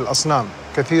أخرى وهي الأصنام.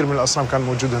 كثير من الأصنام كان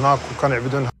موجود هناك وكانوا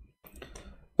يعبدونها.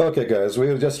 Okay guys,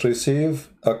 we'll just receive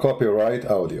a copyright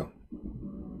audio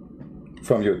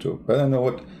from YouTube. I don't know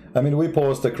what, I mean we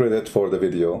post the credit for the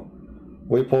video.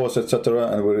 We post etc.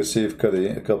 and we receive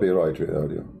copyright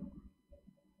audio.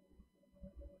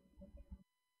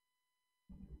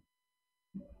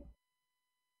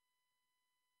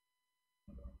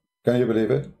 Can you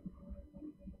believe it?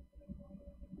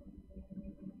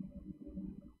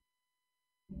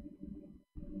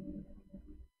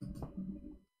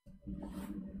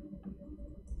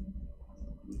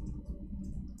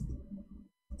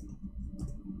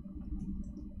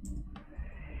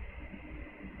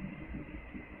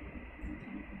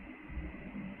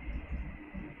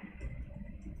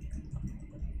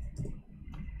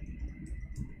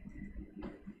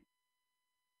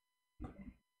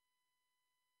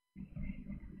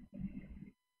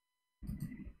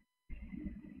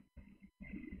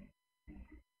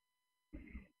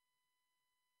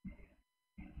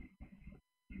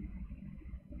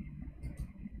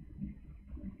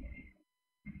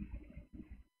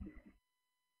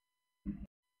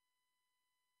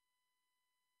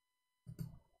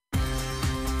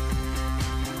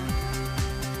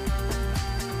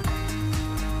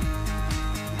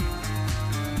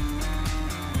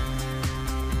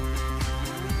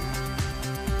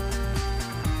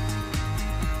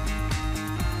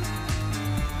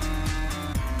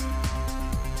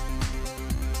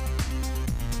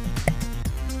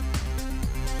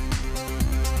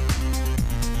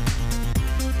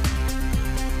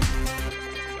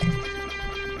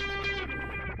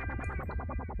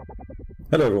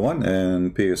 Hello everyone,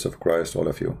 and peace of Christ all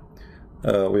of you.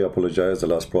 We apologize the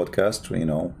last broadcast,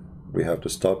 we have to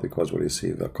stop because we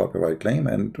received a copyright claim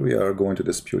and we are going to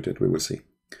dispute it. We will see.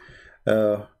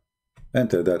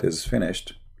 Enter that is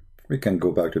finished. We can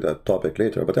go back to that topic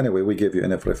later. But anyway, we give you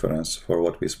enough reference for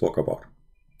what we spoke about.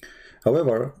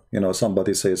 However,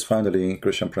 somebody says, finally,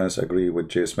 Christian Prince agree with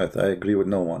J. Smith. I agree with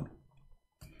no one.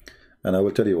 And I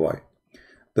will tell you why.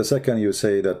 The second you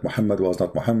say that Muhammad was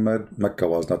not Muhammad, Mecca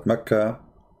was not Mecca,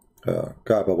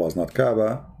 Kaaba was not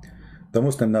Kaaba, the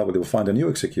Muslim now will find a new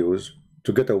excuse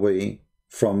to get away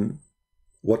from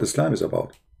what Islam is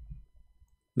about.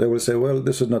 They will say, well,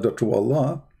 this is not the true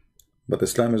Allah, but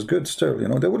Islam is good still.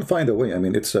 They will find a way. I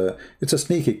mean, it's a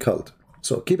sneaky cult.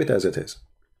 So keep it as it is.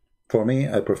 For me,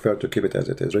 I prefer to keep it as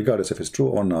it is, regardless if it's true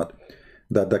or not,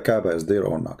 that the Kaaba is there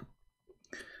or not.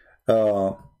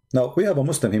 Now, we have a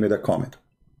Muslim, he made a comment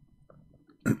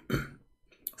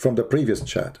from the previous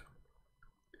chat.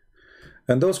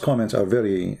 And those comments are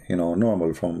very,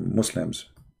 normal from Muslims.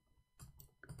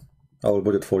 I will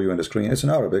put it for you on the screen. It's in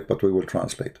Arabic, but we will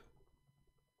translate.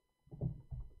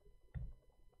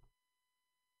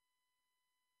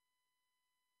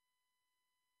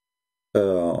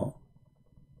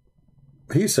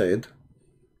 He said,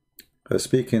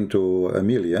 speaking to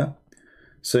Amelia,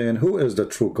 saying, who is the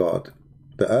true God?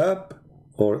 The Ab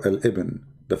or Al-Ibn?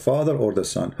 The father or the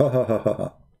son? Ha ha ha ha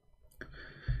ha.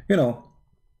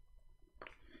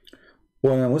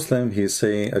 When a Muslim, he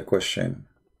say a question,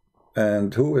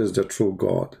 and who is the true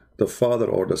God? The father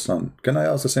or the son? Can I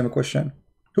ask the same question?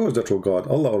 Who is the true God?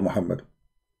 Allah or Muhammad?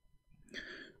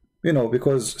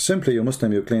 Because simply you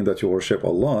Muslim, you claim that you worship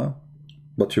Allah,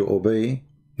 but you obey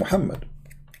Muhammad.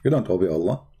 You don't obey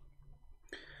Allah.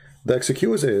 The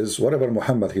excuse is whatever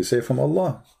Muhammad he say from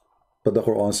Allah. But the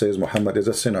Quran says Muhammad is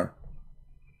a sinner.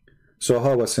 So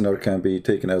how a sinner can be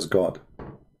taken as God?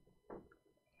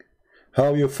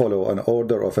 How you follow an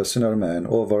order of a sinner man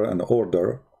over an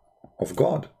order of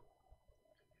God?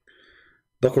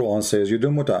 The Quran says you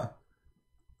do muta.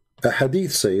 A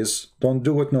hadith says don't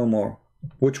do it no more.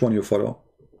 Which one you follow?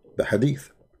 The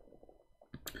hadith.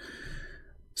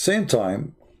 Same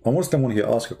time, a Muslim, when he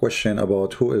asks a question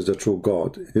about who is the true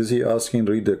God, is he asking,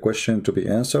 read the question to be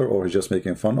answered, or he's just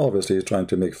making fun? Obviously, he's trying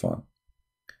to make fun.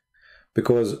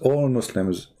 Because all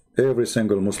Muslims, every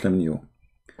single Muslim knew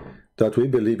that we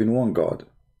believe in one God.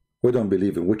 We don't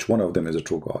believe in which one of them is a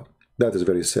true God. That is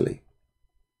very silly.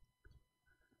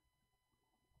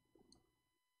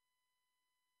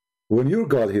 When your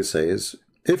God, he says,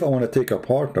 if I want to take a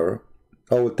partner,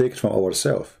 I will take it from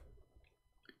ourselves.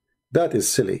 That is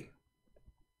silly.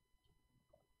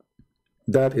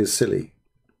 That is silly.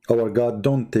 Our God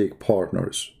don't take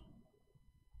partners.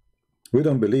 We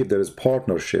don't believe there is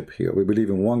partnership here. We believe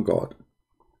in one God.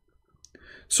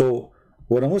 So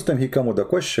when a Muslim he come with a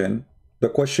question, the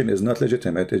question is not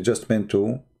legitimate. It's just meant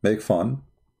to make fun.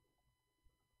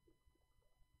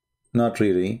 Not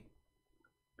really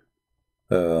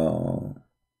to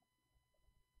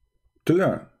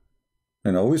learn.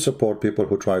 We support people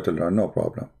who try to learn, no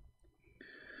problem.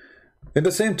 At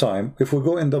the same time, if we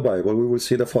go in the Bible, we will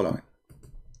see the following.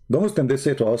 The Muslim, they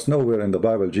say to us, nowhere in the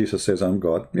Bible Jesus says, I'm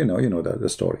God. You know that, the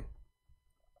story.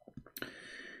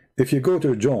 If you go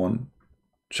to John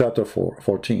chapter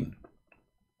 14,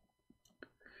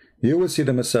 you will see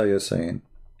the Messiah saying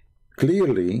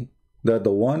clearly that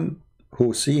the one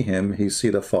who see him, he see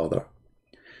the Father.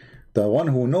 The one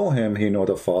who know him, he know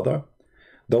the Father.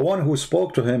 The one who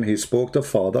spoke to him, he spoke the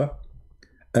Father.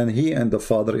 And he and the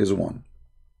Father is one.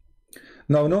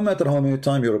 Now, no matter how many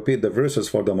times you repeat the verses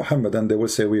for the Muhammadan, they will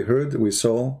say, we heard, we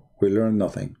saw, we learned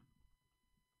nothing.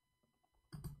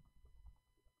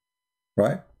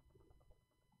 Right?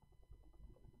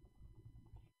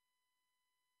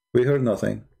 We heard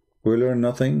nothing. We learned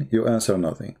nothing. You answer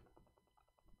nothing.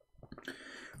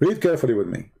 Read carefully with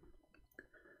me.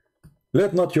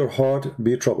 Let not your heart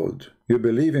be troubled. You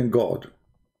believe in God.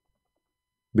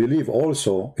 Believe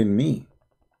also in me.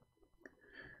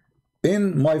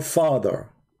 In my Father's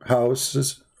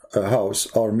house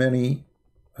are many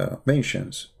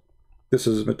mansions. This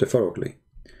is metaphorically.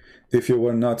 If you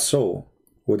were not so,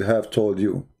 would have told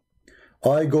you.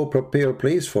 I go prepare a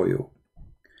place for you.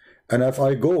 And if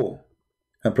I go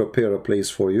and prepare a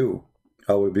place for you,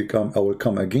 I will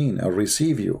come again and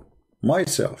receive you,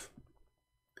 myself.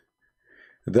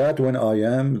 That when I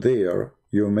am there,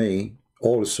 you may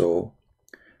also,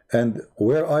 and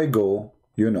where I go,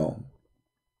 you know.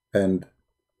 And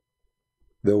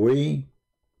the way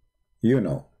you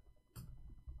know.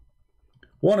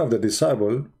 One of the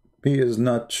disciples, he is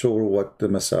not sure what the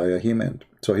Messiah he meant.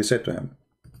 So he said to him,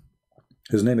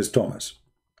 his name is Thomas,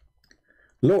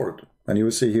 Lord. And you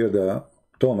will see here the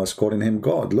Thomas calling him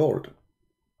God, Lord.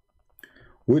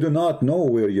 We do not know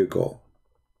where you go.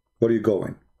 Where are you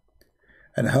going?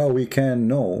 And how we can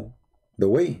know the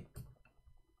way.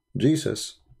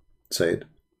 Jesus said,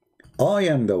 I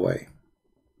am the way,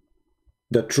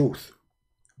 the truth,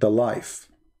 the life.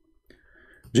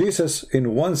 Jesus,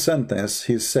 in one sentence,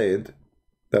 he said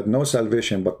that no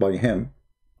salvation but by him.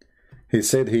 He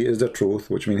said he is the truth,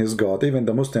 which means he's God. Even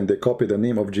the Muslim, they copy the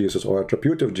name of Jesus or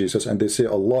attribute of Jesus, and they say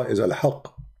Allah is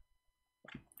al-Haq.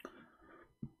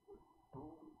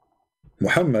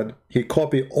 Muhammad, he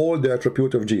copied all the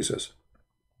attribute of Jesus,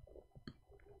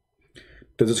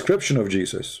 the description of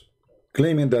Jesus,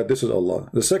 claiming that this is Allah.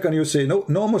 The second you say,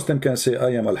 no Muslim can say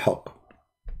I am al-Haq.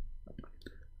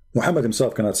 Muhammad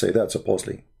himself cannot say that,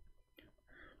 supposedly.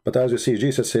 But as you see,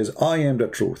 Jesus says, I am the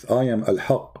truth, I am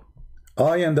al-Haq,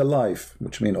 I am the life,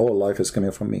 which means all life is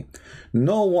coming from me.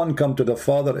 No one come to the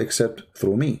Father except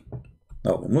through me.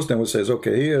 Now, Muslim who says,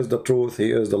 okay, he is the truth,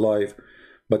 he is the life,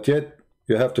 but yet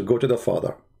you have to go to the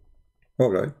Father. All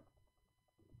right.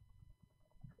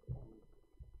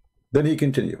 Then he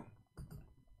continue.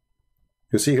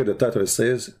 You see here the title, it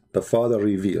says, the Father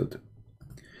revealed.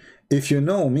 If you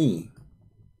know me,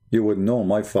 you would know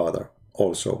my Father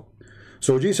also.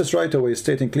 So Jesus right away is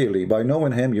stating clearly, by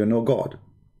knowing him, you know God.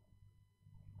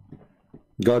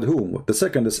 God whom? The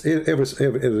second is,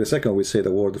 every second we say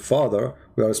the word Father,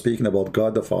 we are speaking about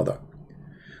God the Father.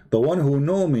 The one who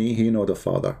know me, he know the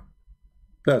Father.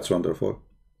 That's wonderful.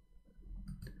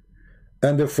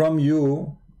 And from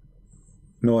you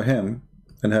know him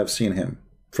and have seen him.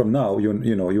 From now, you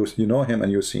know him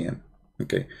and you see him.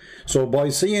 Okay. So by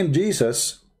seeing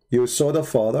Jesus, you saw the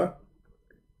Father.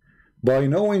 By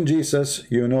knowing Jesus,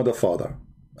 you know the Father.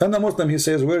 And the Muslim, he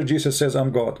says, where Jesus says,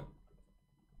 I'm God.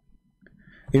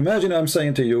 Imagine I'm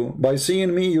saying to you, by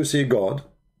seeing me, you see God.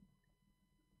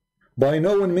 By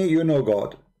knowing me, you know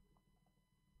God.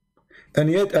 And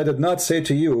yet I did not say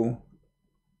to you,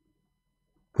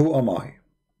 who am I?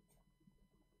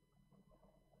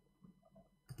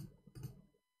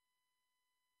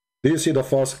 Do you see the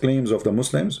false claims of the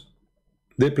Muslims?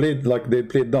 They played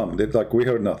dumb. They like we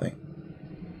heard nothing.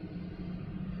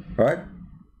 Right?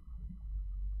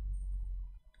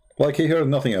 Like he heard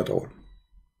nothing at all.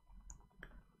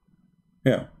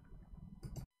 Yeah.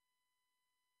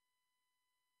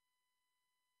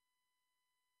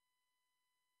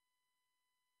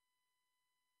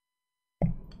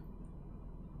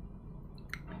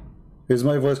 Is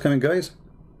my voice coming, guys?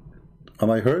 Am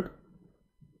I heard?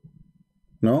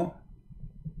 No?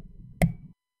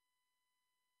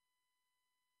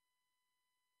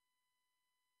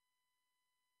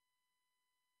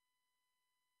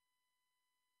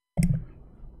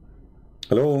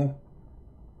 Hello?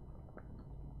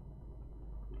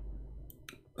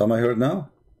 Am I heard now?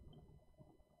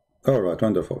 All right,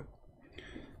 wonderful.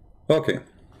 Okay.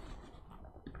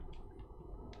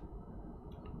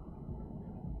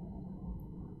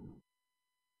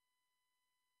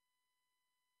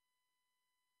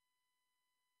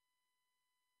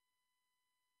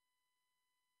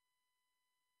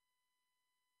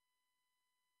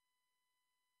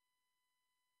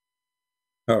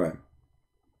 All right.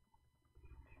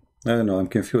 I don't know, I'm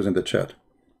confused in the chat.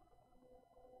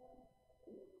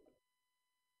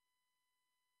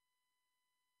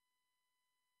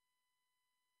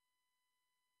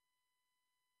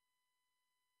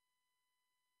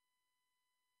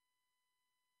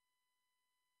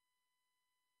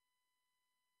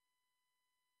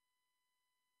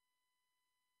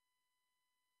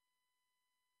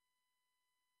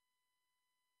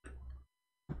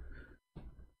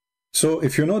 So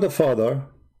if you know the Father,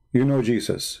 you know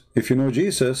Jesus. If you know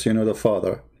Jesus, you know the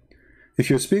Father. If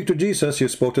you speak to Jesus, you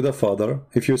spoke to the Father.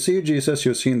 If you see Jesus,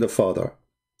 you've seen the Father.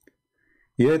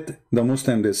 Yet the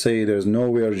Muslim, they say there's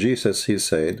nowhere Jesus, he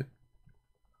said,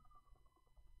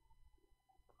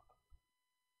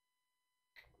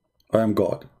 I am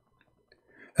God.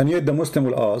 And yet the Muslim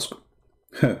will ask,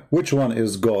 which one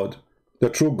is God, the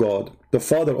true God, the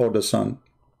Father or the Son?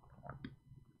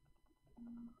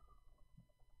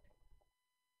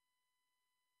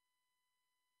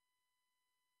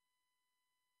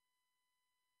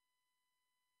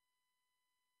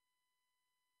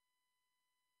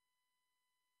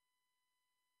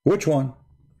 Which one?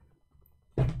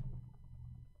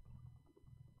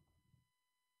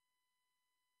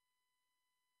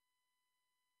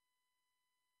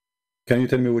 Can you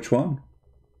tell me which one?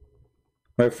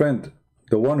 My friend,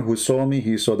 the one who saw me,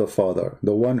 he saw the Father.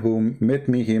 The one who met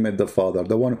me, he met the Father.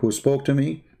 The one who spoke to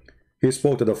me, he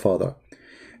spoke to the Father.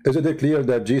 Isn't it clear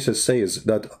that Jesus says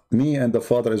that me and the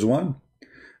Father is one?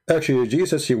 Actually,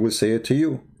 Jesus, he will say it to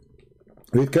you.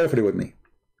 Read carefully with me.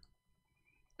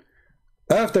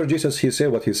 After Jesus, he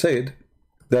said what he said,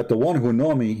 that the one who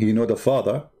know me, he know the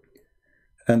Father,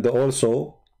 and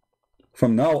also,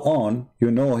 from now on,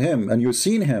 you know him and you've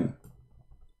seen him.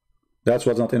 That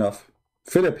was not enough.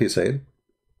 Philip, he said.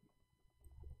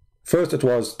 First it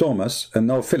was Thomas, and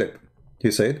now Philip.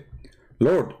 He said,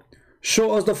 Lord,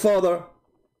 show us the Father,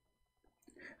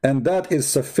 and that is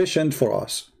sufficient for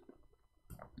us.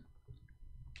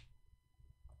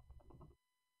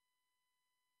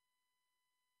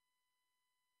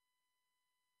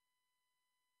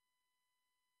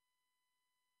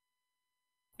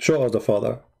 Show us the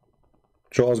Father.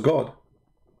 Show us God.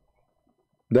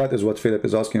 That is what Philip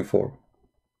is asking for.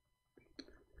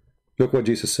 Look what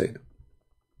Jesus said.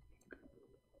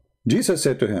 Jesus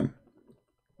said to him,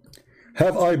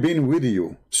 have I been with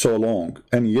you so long,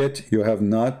 and yet you have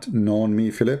not known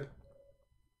me, Philip?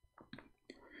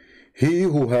 He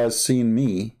who has seen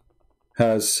me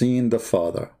has seen the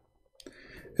Father.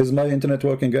 Is my internet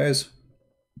working, guys?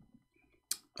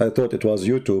 I thought it was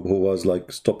YouTube who was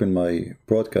like stopping my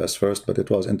broadcast first, but it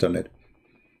was internet.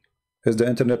 Is the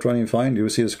internet running fine? Do you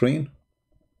see the screen?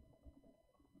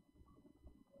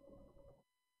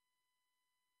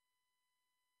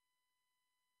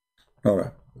 All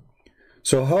right.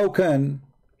 So how can,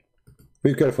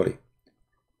 read carefully,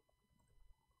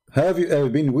 have you ever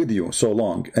been with you so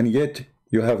long, and yet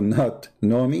you have not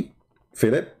known me,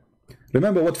 Philip?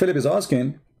 Remember what Philip is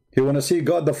asking. He want to see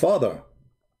God the Father.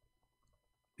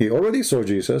 He already saw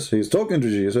Jesus. He's talking to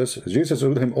Jesus. Jesus is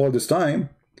with him all this time.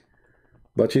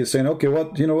 But he's saying, okay,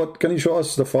 what, you know what, can you show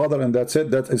us the Father? And that's it.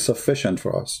 That is sufficient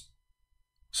for us.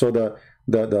 So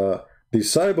the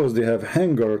disciples, they have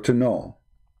hunger to know.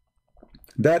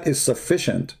 That is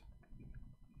sufficient.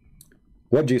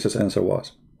 What Jesus' answer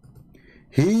was,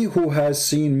 he who has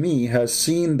seen me has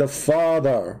seen the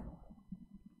Father.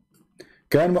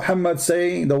 Can Muhammad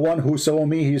say, the one who saw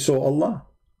me, he saw Allah?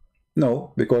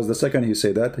 No, because the second he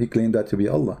said that, he claimed that to be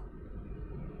Allah.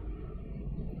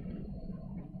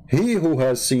 He who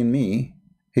has seen me,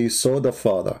 he saw the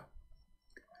Father.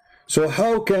 So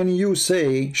how can you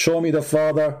say, show me the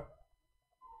Father?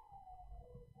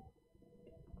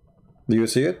 Do you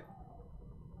see it?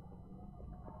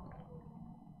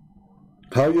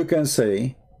 How you can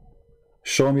say,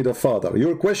 show me the Father?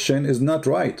 Your question is not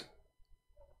right.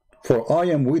 For I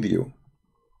am with you.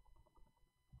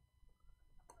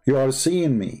 You are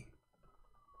seeing me.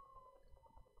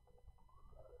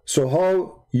 So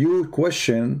how you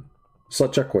question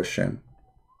such a question?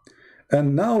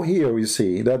 And now here we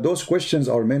see that those questions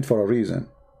are meant for a reason.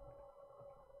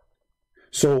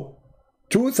 So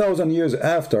 2,000 years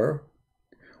after,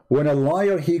 when a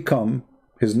liar he come,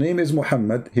 his name is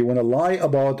Muhammad, he want to lie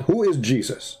about who is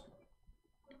Jesus.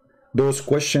 Those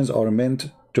questions are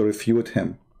meant to refute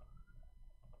him.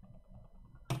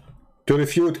 To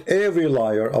refute every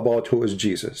liar about who is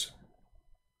Jesus.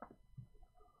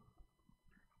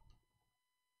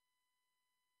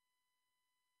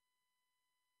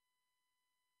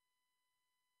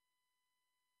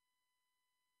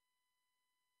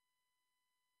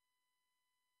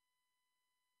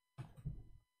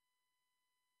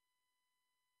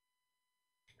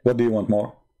 What do you want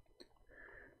more?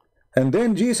 And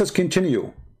then Jesus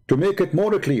continue to make it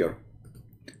more clear.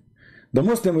 The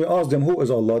Muslim, we ask them, who is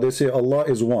Allah? They say Allah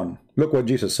is one. Look what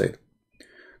Jesus said.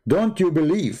 Don't you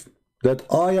believe that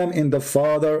I am in the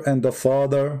Father and the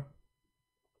Father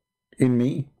in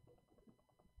me?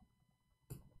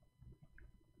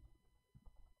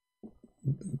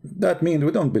 That means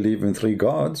we don't believe in three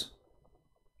gods.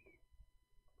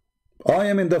 I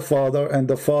am in the Father and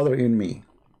the Father in me.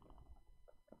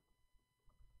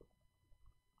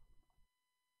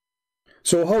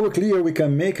 So how clear we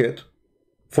can make it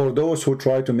for those who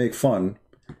try to make fun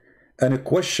and a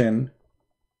question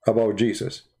about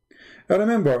Jesus. And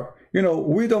remember, you know,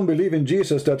 we don't believe in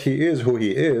Jesus that he is who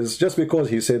he is just because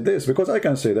he said this, because I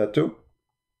can say that too.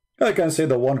 I can say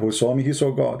the one who saw me, he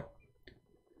saw God.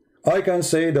 I can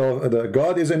say the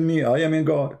God is in me, I am in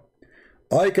God.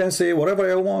 I can say whatever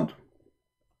I want.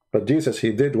 But Jesus,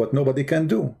 he did what nobody can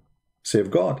do, save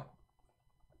God.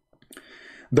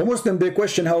 The Muslim, they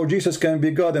question how Jesus can be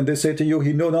God, and they say to you,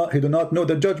 he do not know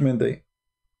the judgment day,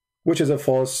 which is a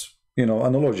false, you know,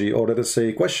 analogy, or let us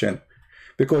say question.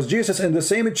 Because Jesus, in the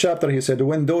same chapter, he said,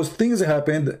 when those things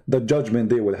happened, the judgment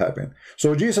day will happen.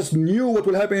 So Jesus knew what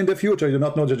will happen in the future. He did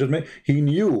not know the judgment. He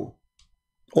knew,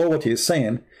 or what he is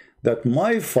saying, that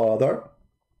my Father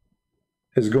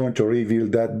is going to reveal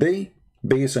that day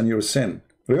based on your sin.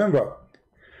 Remember,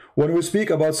 when we speak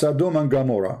about Sodom and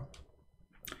Gomorrah,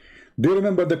 do you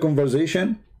remember the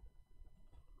conversation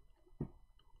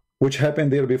which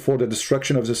happened there before the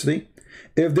destruction of the city?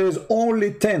 If there's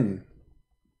only 10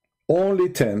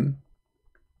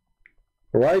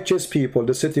 righteous people,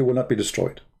 the city will not be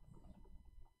destroyed.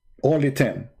 Only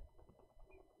 10.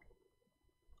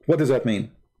 What does that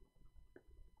mean?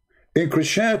 In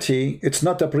Christianity, it's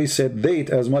not a preset date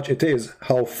as much it is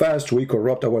how fast we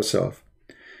corrupt ourselves.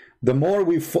 The more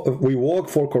we walk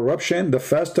for corruption, the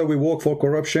faster we walk for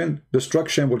corruption,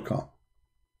 destruction will come.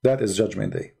 That is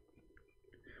Judgment Day.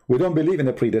 We don't believe in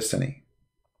a predestiny.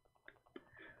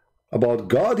 About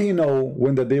God, He know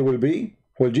when the day will be.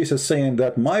 Well, Jesus saying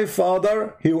that my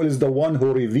Father, He is the one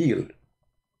who revealed.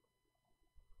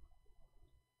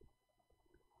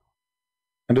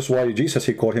 And that's why Jesus,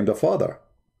 He called Him the Father.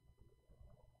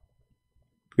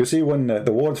 You see, when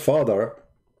the word Father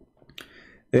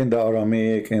in the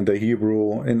Aramaic, in the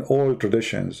Hebrew, in all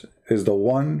traditions, is the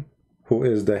one who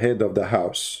is the head of the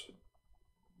house.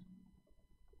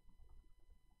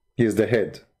 He is the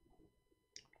head.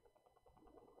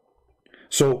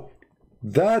 So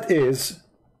that is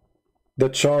the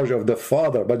charge of the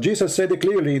Father. But Jesus said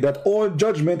clearly that all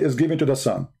judgment is given to the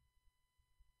Son.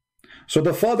 So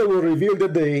the Father will reveal the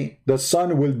day, the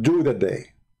Son will do the day.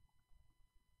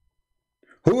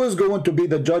 Who is going to be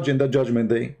the judge in the Judgment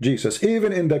Day? Jesus.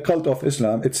 Even in the cult of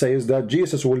Islam, it says that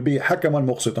Jesus will be hakaman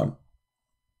muqsitan.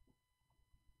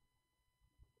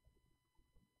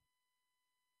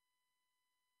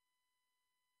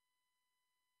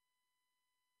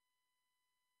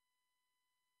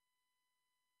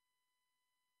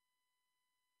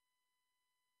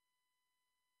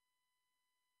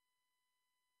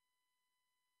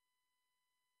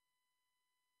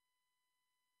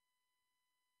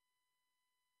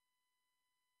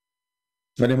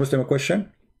 Any Muslim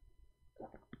question?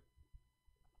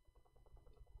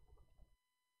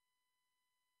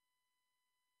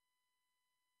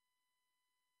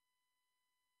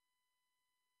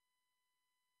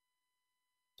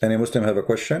 Any Muslim have a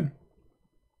question?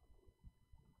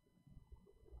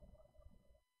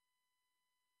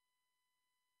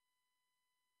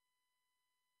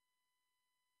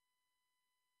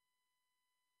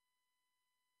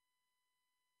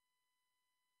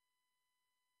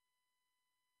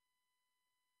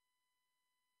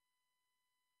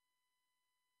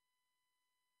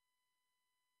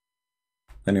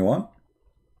 Anyone?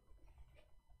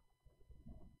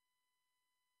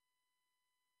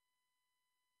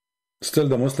 Still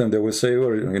the Muslim, they will say,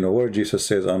 where Jesus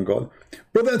says, I'm God.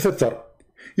 Brother and sister,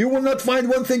 you will not find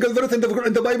one single verse in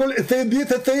the Bible. It said,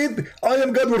 Jesus said, I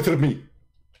am God, worship me.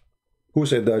 Who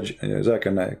said that?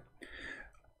 Zakir Naik.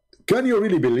 Can you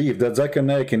really believe that Zakir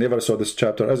Naik never saw this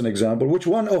chapter as an example? Which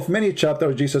one of many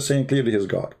chapters Jesus saying clearly He's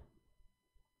God?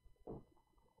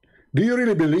 Do you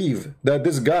really believe that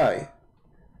this guy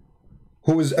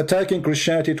who is attacking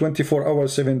Christianity 24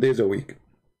 hours, 7 days a week,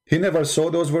 he never saw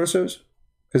those verses?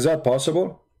 Is that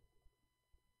possible?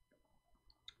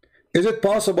 Is it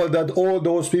possible that all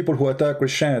those people who attack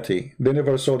Christianity, they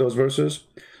never saw those verses?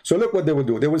 So look what they will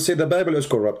do. They will say the Bible is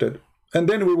corrupted. And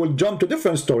then we will jump to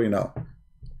different story now.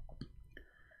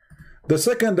 The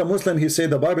second the Muslim, he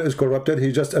said the Bible is corrupted,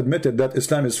 he just admitted that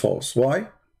Islam is false. Why?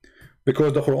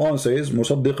 Because the Quran says,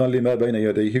 مُصَدِّقًا لِمَا بَيْنَ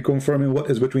يَدَيْهِ, he confirming what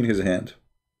is between his hand.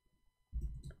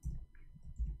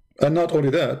 And not only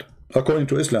that, according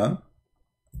to Islam,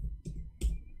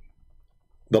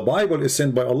 the Bible is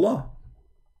sent by Allah.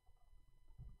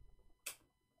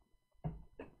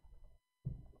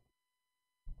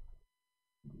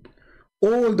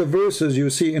 All the verses you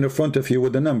see in front of you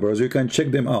with the numbers, you can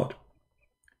check them out.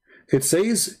 It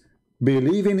says,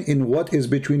 believing in what is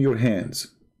between your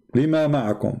hands. لِمَا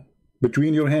مَعَكُمْ,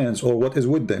 between your hands, or what is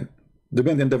with them,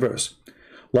 depending on the verse.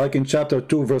 Like in chapter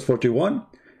 2, verse 41,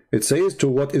 it says, to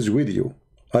what is with you.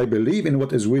 I believe in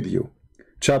what is with you.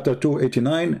 Chapter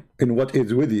 289, in what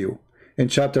is with you. In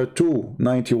chapter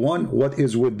 291, what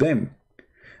is with them.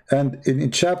 And in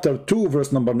chapter 2,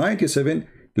 verse number 97,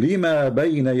 لِمَا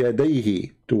بَيْنَ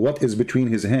يَدَيْهِ, to what is between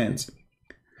his hands.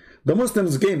 The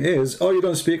Muslims' game is, oh, you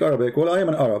don't speak Arabic. Well, I am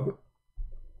an Arab.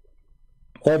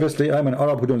 Obviously, I'm an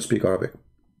Arab who don't speak Arabic.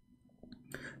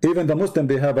 Even the Muslim,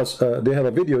 they have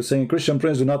a video saying Christian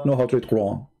friends do not know how to read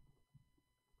Quran.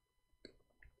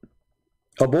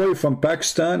 A boy from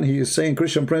Pakistan, he is saying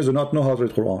Christian friends do not know how to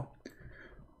read Quran.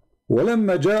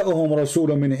 وَلَمَّا جَاءَهُمْ رَسُولٌ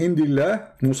مِّنْ عِنْدِ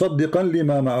اللَّهِ مُصَدِّقًا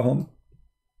لِمَا مَعَهُمْ,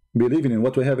 believing in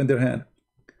what we have in their hand.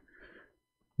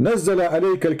 نزل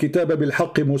عليك الكتاب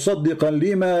بالحق مصدقا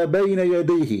لما بين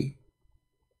يديه.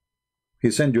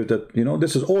 He sent you that,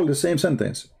 this is all the same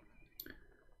sentence.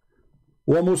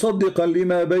 ومصدقا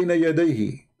لما بين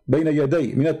يديه بين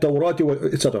يدي من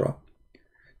التوراة etc.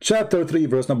 Chapter 3,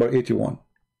 verse number 81.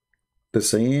 The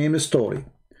same story.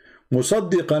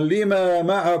 مصدقا لما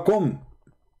معكم.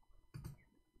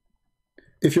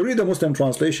 If you read the Muslim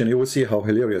translation, you will see how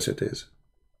hilarious it is.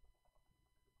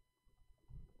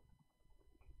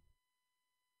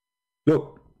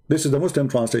 Look, This is the Muslim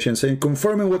translation saying,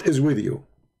 confirming what is with you.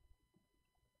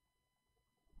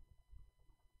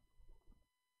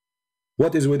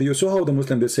 What is with you? So how the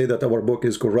Muslim, they say that our book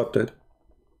is corrupted?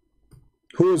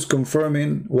 Who is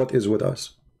confirming what is with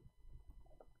us?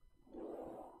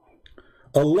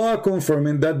 Allah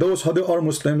confirming that those who are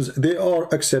Muslims, they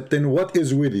are accepting what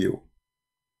is with you.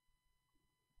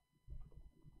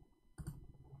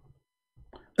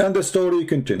 And the story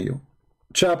continue.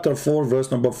 Chapter 4 verse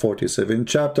number 47,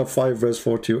 chapter 5 verse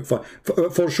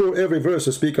 45. For sure every verse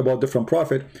speak about different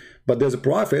prophet, but there's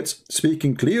prophets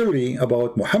speaking clearly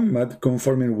about Muhammad,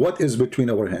 confirming what is between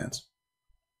our hands.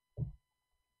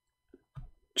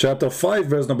 Chapter 5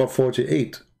 verse number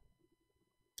 48,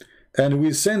 and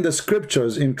we send the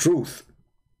scriptures in truth,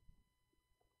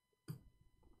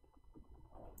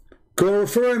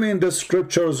 confirming the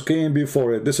scriptures came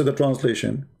before it. This is the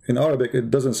translation. In Arabic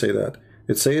it doesn't say that.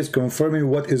 It says confirming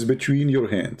what is between your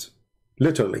hands,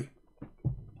 literally.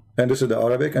 And this is the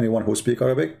Arabic. Anyone who speaks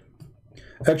Arabic,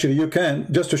 actually you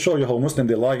can, just to show you how Muslim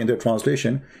they lie in their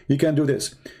translation, you can do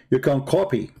this. You can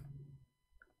copy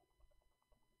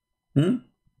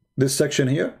this section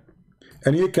here,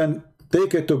 and you can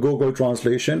take it to Google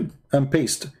translation and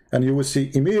paste, and you will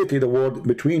see immediately the word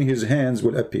between his hands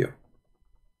will appear.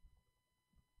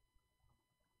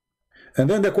 And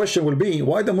then the question will be,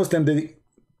 why the Muslim they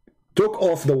took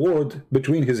off the word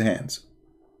between his hands?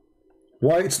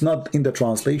 Why it's not in the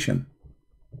translation?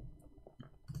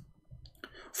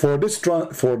 For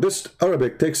this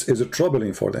Arabic text is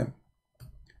troubling for them,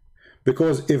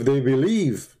 because if they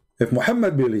believe, if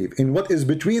Muhammad believe in what is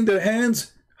between their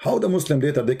hands, how the Muslim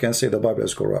later they can say the Bible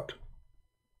is corrupt?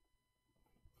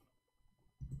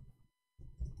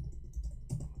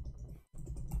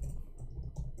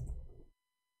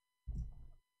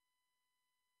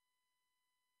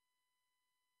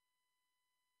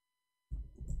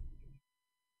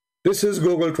 This is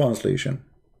Google translation.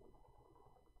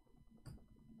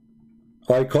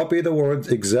 I copy the words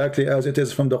exactly as it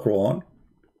is from the Quran.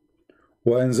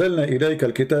 وأنزلنا إليك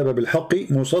الكتاب بالحق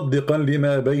مصدقا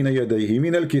لما بين يديه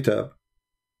من الكتاب.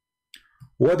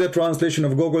 What the translation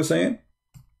of Google saying?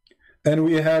 And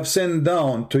we have sent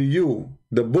down to you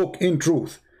the book in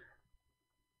truth,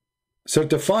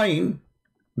 certifying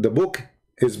the book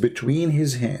is between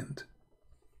his hand.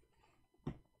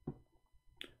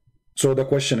 So the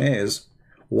question is,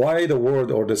 why the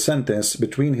word or the sentence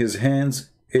between his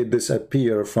hands it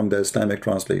disappear from the Islamic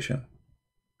translation?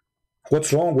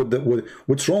 What's wrong with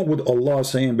what's wrong with Allah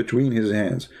saying between his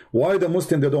hands? Why the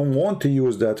Muslim they don't want to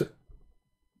use that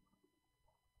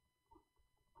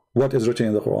what is written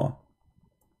in the Quran?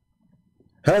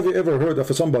 Have you ever heard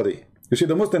of somebody? You see,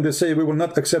 the Muslim they say we will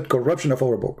not accept corruption of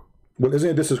our book. Well,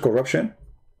 isn't this is corruption?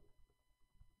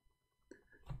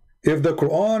 If the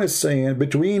Quran is saying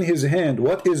between his hand,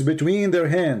 what is between their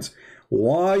hands?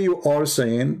 Why you are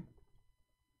saying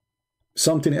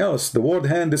something else? The word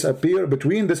hand disappear,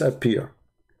 between disappear.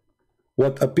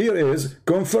 What appear is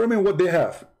confirming what they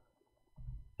have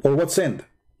or what's sent.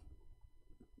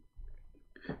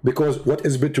 Because what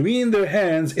is between their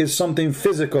hands is something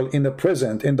physical in the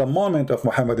present, in the moment of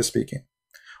Muhammad is speaking.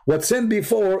 What's sent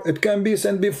before, it can be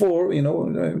sent before, you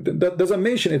know, that doesn't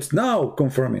mention it's now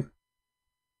confirming.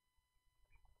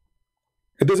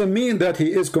 It doesn't mean that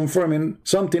he is confirming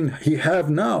something he have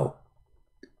now.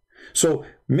 So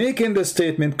making the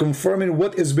statement confirming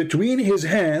what is between his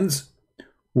hands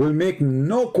will make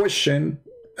no question,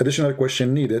 additional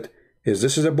question needed. Is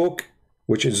this is a book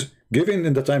which is given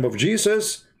in the time of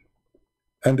Jesus,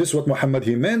 and this is what Muhammad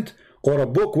he meant, or a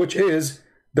book which is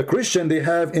the Christian they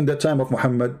have in the time of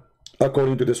Muhammad?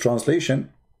 According to this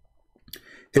translation,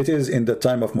 it is in the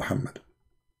time of Muhammad.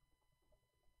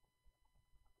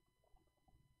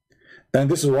 And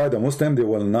this is why the Muslim they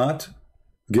will not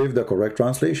give the correct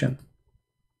translation.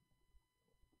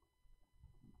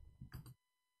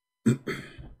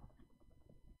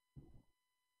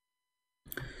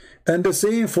 And the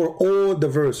same for all the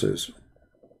verses.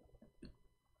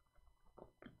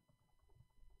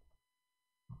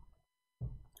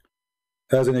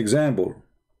 As an example,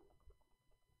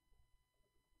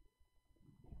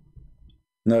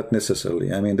 not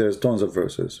necessarily. I mean, there's tons of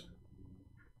verses.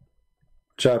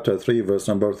 Chapter 3, verse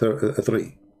number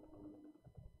 3.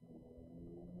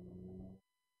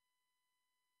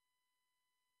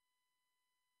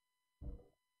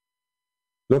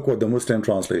 Look what the Muslim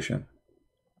translation.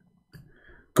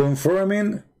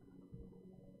 Confirming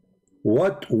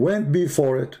what went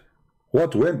before it.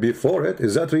 What went before it?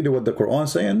 Is that really what the Quran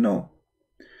is saying? No.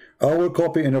 I will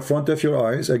copy in the front of your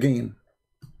eyes again.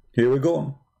 Here we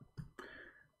go.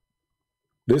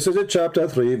 This is it, chapter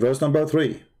 3, verse number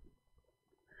 3.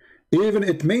 Even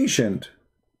it mentioned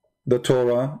the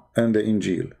Torah and the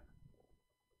Injil.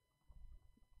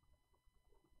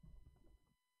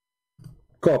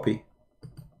 Copy.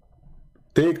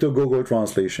 Take the Google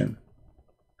translation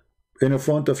in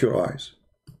front of your eyes.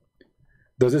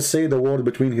 Does it say the word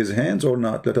between his hands or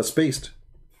not? Let us paste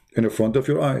in front of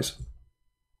your eyes.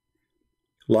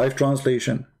 Live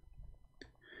translation.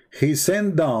 He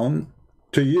sent down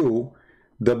to you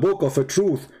the book of a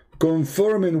truth,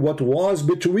 confirming what was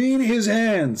between his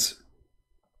hands.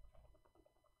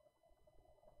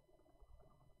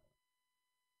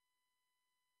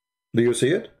 Do you see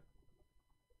it?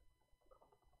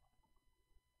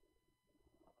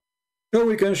 No,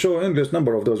 we can show endless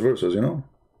number of those verses, you know.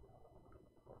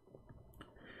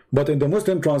 But in the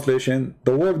Muslim translation,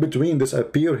 the word between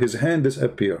disappear, his hand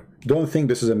disappear. Don't think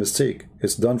this is a mistake.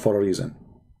 It's done for a reason.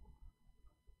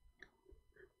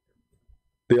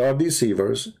 They are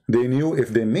deceivers. They knew if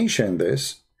they mention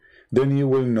this, then you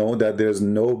will know that there's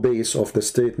no base of the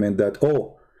statement that,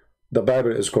 oh, the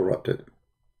Bible is corrupted.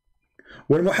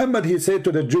 When Muhammad, he said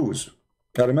to the Jews,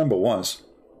 I remember once,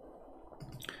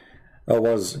 I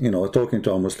was, talking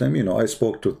to a Muslim, I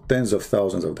spoke to tens of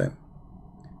thousands of them.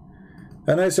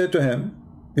 And I said to him,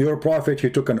 your prophet, he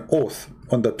took an oath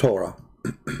on the Torah.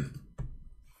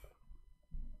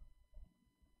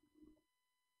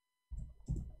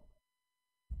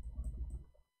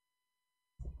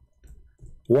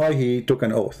 Why he took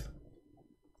an oath?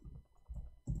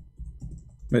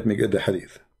 Let me get the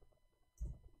hadith.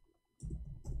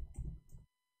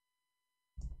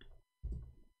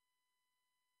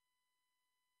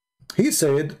 He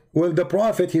said, well, the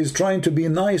prophet, he's trying to be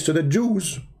nice to the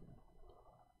Jews.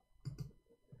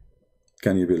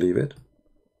 Can you believe it?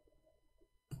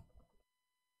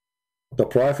 The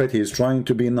prophet, he is trying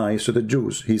to be nice to the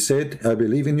Jews. He said, I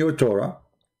believe in your Torah.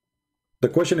 The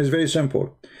question is very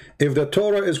simple. If the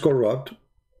Torah is corrupt,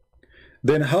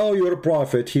 then how your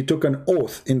prophet, he took an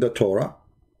oath in the Torah,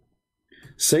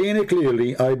 saying it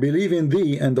clearly, I believe in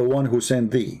thee and the one who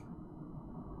sent thee.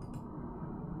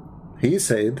 He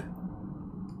said,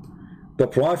 the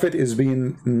prophet is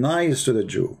being nice to the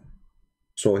Jew.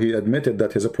 So he admitted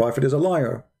that his prophet is a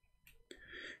liar.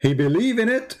 He believed in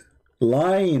it,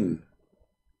 lying,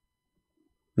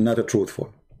 not a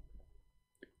truthful.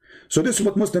 So this is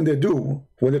what Muslims they do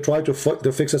when they try to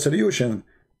fix a solution.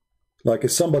 Like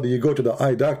if somebody, you go to the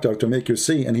eye doctor to make you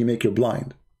see and he make you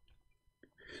blind.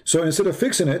 So instead of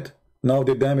fixing it, now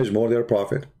they damage more their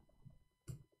prophet.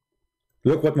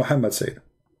 Look what Muhammad said.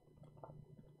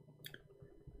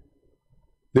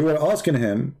 They were asking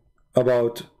him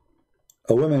about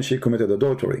a woman, she committed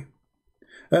adultery.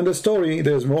 And the story,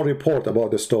 there's more report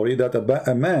about the story that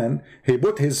a man, he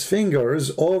put his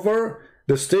fingers over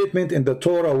the statement in the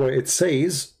Torah where it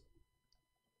says,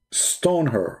 stone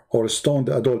her or stone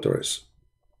the adulteress.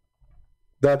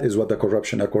 That is what the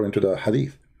corruption according to the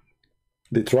hadith.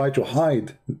 They try to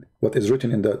hide what is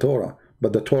written in the Torah,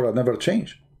 but the Torah never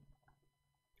changed.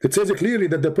 It says clearly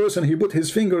that the person, he put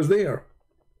his fingers there.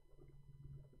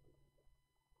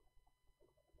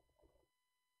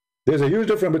 There's a huge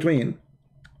difference between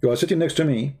you are sitting next to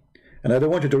me and I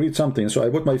don't want you to read something, so I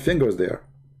put my fingers there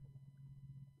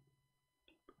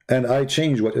and I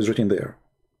change what is written there.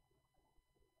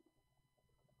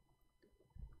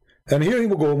 And here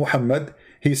we go, Muhammad,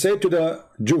 he said to the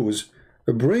Jews,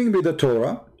 bring me the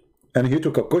Torah, and he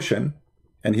took a cushion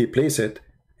and he placed it.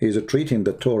 He's treating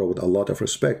the Torah with a lot of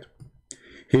respect.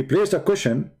 He placed a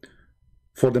cushion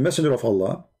for the messenger of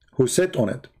Allah who sat on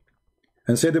it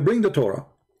and said, bring the Torah.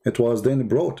 It was then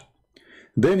brought.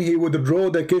 Then he would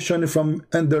draw the cushion from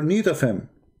underneath of him.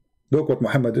 Look what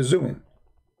Muhammad is doing.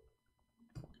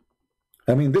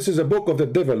 I mean, this is a book of the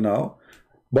devil now,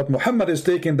 but Muhammad is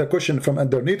taking the cushion from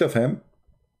underneath of him,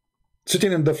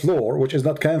 sitting in the floor, which is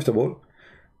not comfortable,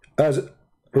 as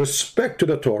respect to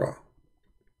the Torah.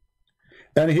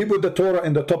 And he put the Torah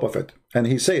in the top of it. And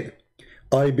he said,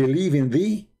 I believe in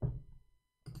thee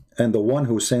and the one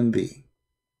who sent thee.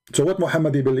 So what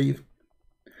Muhammad he believed?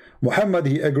 Muhammad,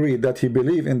 he agreed that he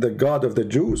believed in the God of the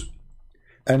Jews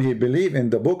and he believed in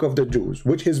the book of the Jews,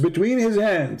 which is between his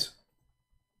hands.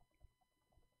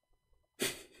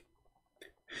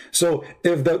 So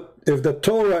if the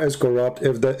Torah is corrupt,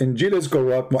 if the Injil is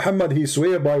corrupt, Muhammad, he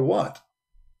swear by what?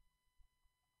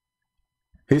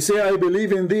 He say, I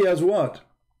believe in thee as what?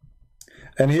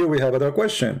 And here we have another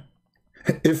question.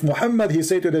 If Muhammad, he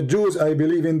say to the Jews, I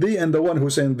believe in thee and the one who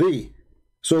sent thee,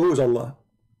 so who is Allah?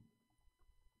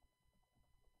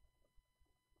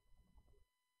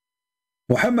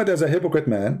 Muhammad, as a hypocrite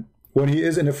man, when he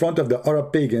is in front of the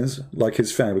Arab pagans, like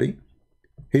his family,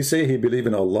 He say he believe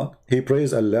in Allah. He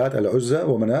praise Allat, Al-Uzza,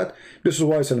 wa Manat. This is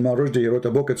why Salman Rushdie wrote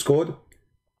a book. It's called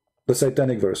The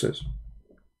Satanic Verses.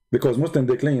 Because Muslims,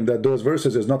 they claim that those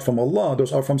verses is not from Allah.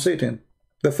 Those are from Satan.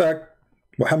 The fact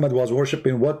Muhammad was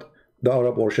worshipping what the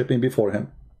Arab worshipping before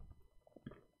him.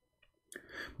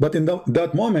 But in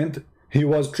that moment, he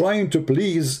was trying to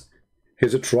please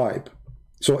his tribe.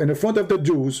 So in the front of the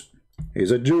Jews,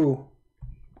 he's a Jew.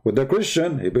 With the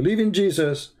Christian, he believe in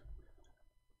Jesus.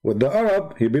 With the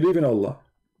Arab, he believe in Allah.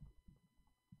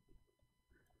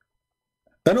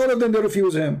 And all of them, they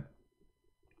refuse him.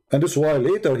 And this is why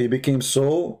later he became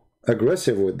so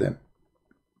aggressive with them.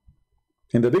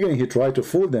 In the beginning, he tried to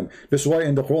fool them. This is why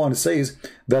in the Quran it says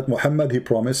that Muhammad, he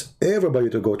promised everybody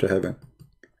to go to heaven.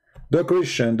 The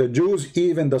Christian, the Jews,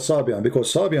 even the Sabian,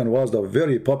 because Sabian was the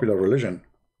very popular religion.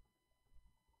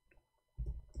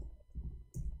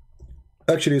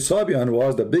 Actually, Sabian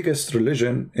was the biggest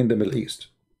religion in the Middle East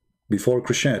before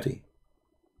Christianity.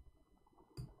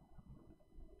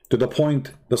 To the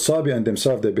point, the Sabian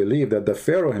themselves, they believe that the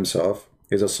Pharaoh himself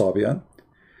is a Sabian.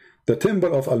 The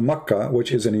temple of Al-Mecca,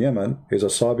 which is in Yemen, is a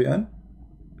Sabian,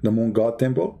 the moon god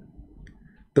temple.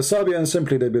 The Sabian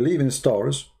simply, they believe in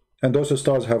stars, and those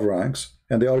stars have ranks,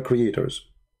 and they are creators.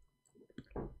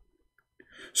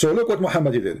 So look what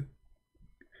Muhammad did.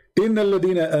 إن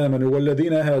الذين آمنوا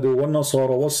والذين هادوا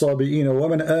والنصارى والصابئين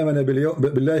ومن آمن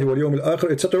بالله واليوم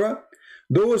الآخر etc.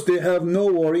 Those, they have no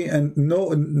worry and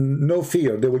no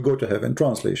fear. They will go to heaven.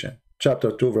 Translation,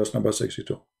 chapter 2, verse number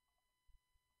 62.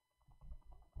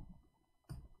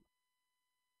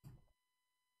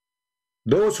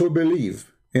 Those who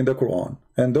believe in the Quran,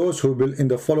 and those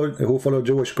who follow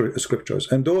Jewish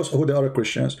scriptures, and those who they are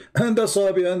Christians, and the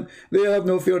Sabian, they have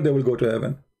no fear. They will go to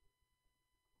heaven.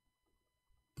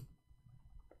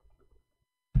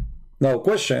 Now,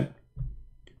 question.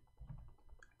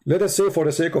 Let us say, for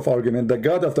the sake of argument, the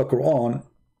God of the Quran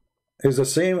is the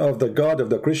same of the God of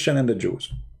the Christian and the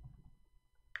Jews.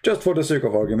 Just for the sake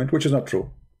of argument, which is not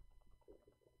true.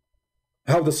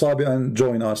 How the Sabian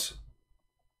join us?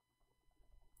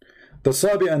 The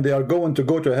Sabian, they are going to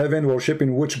go to heaven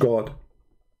worshipping which God?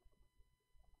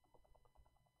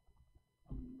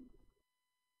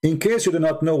 In case you do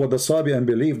not know what the Sabian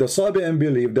believe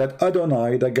that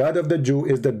Adonai, the God of the Jew,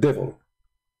 is the devil.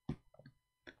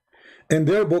 In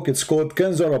their book, it's called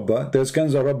Kanza Rabba. There's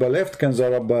Kanza Rabba left,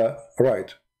 Kanza Rabba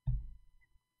right.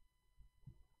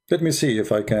 Let me see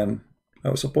if I can.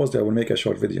 I suppose I will make a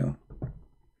short video.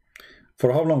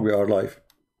 For how long we are live?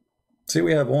 See,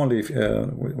 we have only,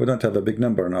 we don't have a big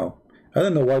number now. I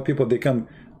don't know why people, they come,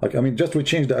 like, I mean, just we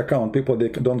change the account, people, they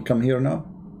don't come here now.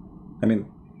 I mean,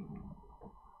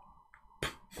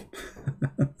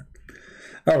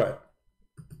 all right.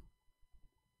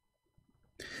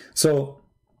 So,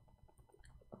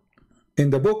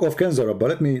 in the book of Kanza Rabba,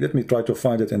 let me try to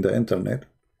find it in the internet.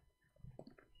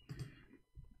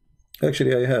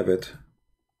 Actually, I have it.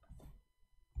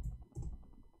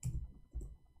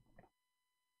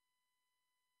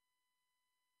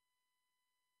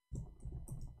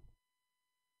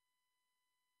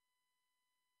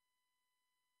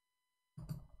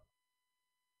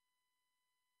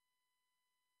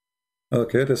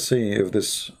 Okay, let's see if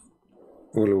this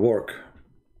will work.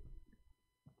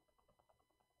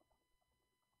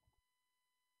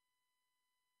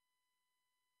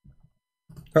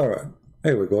 All right,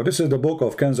 here we go. This is the book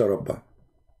of Kanza Rabba.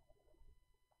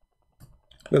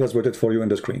 Let us put it for you in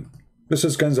the screen. This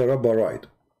is Kanza Rabba right.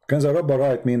 Kanza Rabba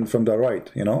right means from the right,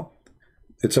 you know.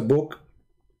 It's a book,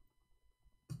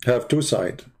 have two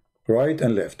sides, right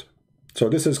and left. So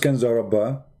this is Kanza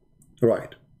Rabba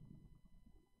right.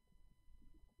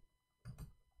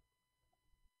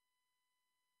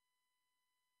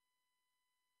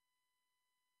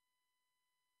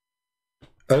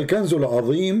 الكنز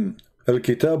العظيم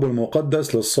الكتاب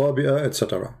المقدس للصابئة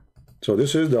etc. So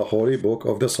this is the holy book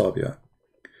of the Sabi'a.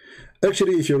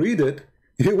 Actually, if you read it,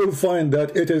 you will find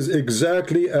that it is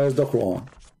exactly as the Quran.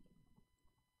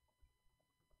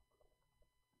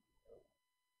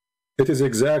 It is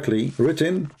exactly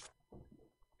written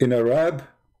in Arab,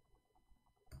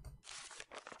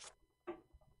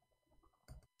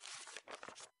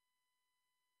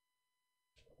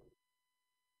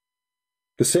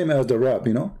 the same as the Arab,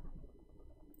 you know.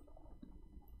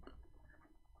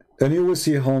 And you will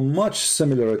see how much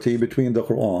similarity between the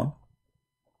Quran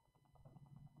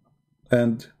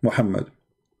and Muhammad.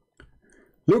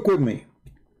 Look with me.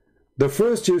 The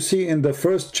first you see in the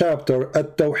first chapter,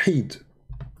 At-Tawheed.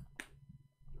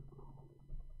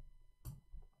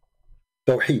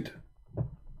 Tawheed.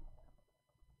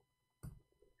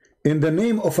 In the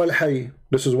name of Al-Hayy,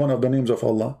 this is one of the names of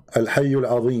Allah, Al-Hayy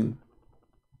Al-Azim.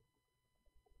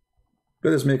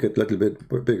 Let us make it a little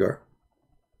bit bigger.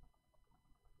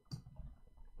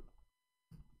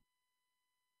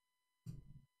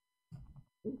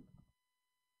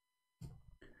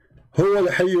 هو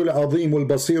الحي العظيم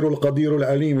البصير القدير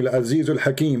العليم العزيز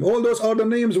الحكيم. All those are the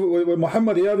names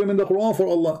Muhammad, he have them in the Quran for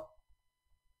Allah.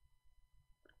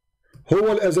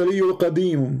 هو الأزلي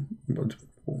القديم.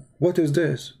 What is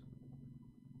this?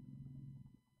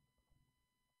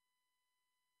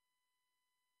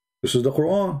 This is the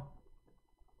Quran.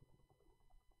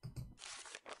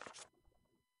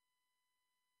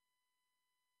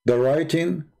 The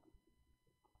writing,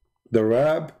 the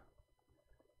rab,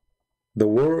 the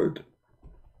word.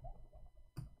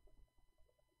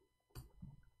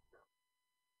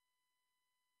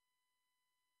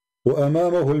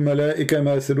 وأمامه الملائكة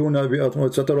ماثلون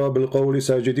بأطمئنة بالقول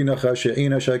ساجدين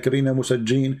خاشعين شاكرين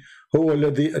مسجين. هو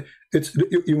الذي,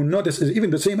 you notice is even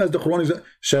the same as the Quran is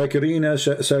شاكرين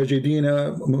ساجدين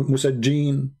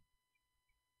مسجين.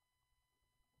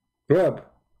 Rab,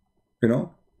 you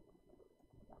know.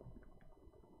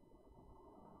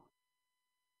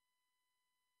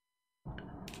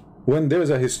 When there's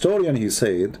a historian, he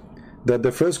said that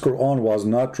the first Quran was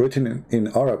not written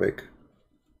in Arabic.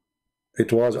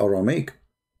 It was Aramaic.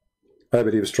 I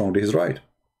believe strongly he's right.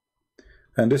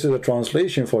 And this is a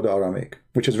translation for the Aramaic,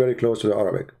 which is very close to the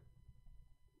Arabic.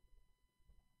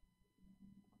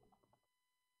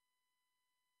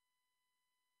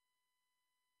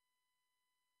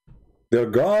 Their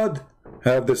God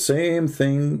have the same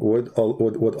thing with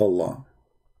Allah.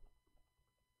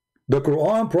 The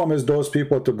Quran promised those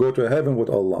people to go to heaven with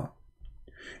Allah.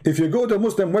 If you go to a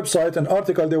Muslim website, an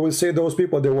article, they will say those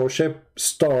people, they worship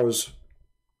stars.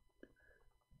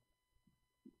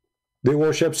 They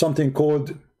worship something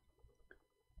called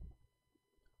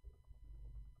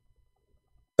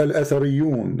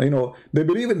Al-Athariyun. You know, they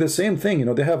believe in the same thing. You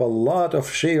know, they have a lot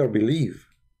of share belief.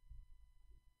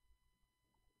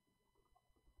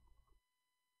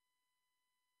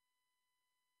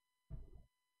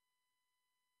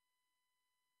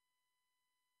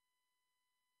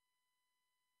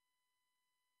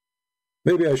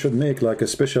 Maybe I should make like a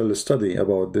special study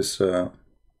about this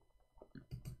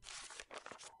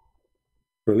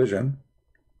religion,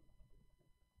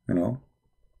 you know,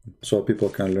 so people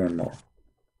can learn more.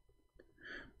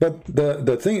 But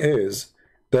the thing is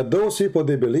that those people,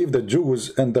 they believe the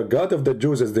Jews and the God of the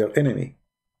Jews is their enemy.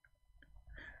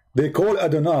 They call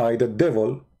Adonai the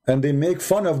devil, and they make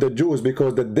fun of the Jews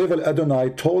because the devil Adonai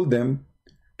told them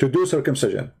to do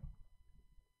circumcision.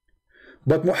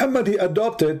 But Muhammad, he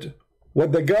adopted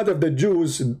what the God of the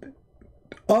Jews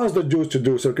asked the Jews to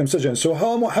do, circumcision. So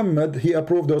how Muhammad, he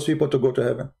approved those people to go to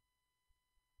heaven?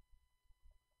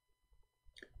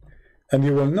 And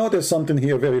you will notice something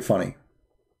here very funny.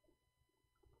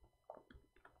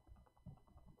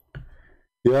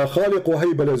 يا خالق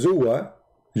هيبة لزوة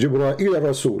جبرائيل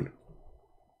الرسول.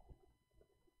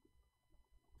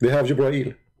 They have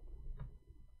Jibreel.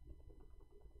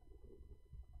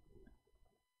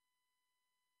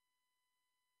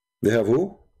 They have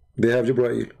who? They have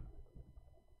Jibreel.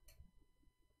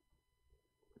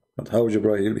 But how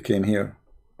Jibreel became here?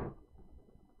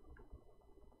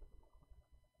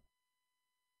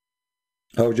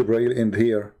 How Jibreel end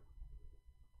here?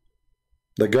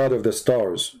 The God of the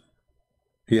stars.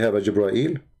 He have a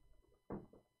Jibreel?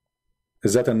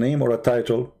 Is that a name or a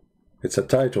title? It's a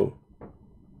title.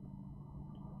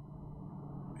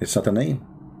 It's not a name.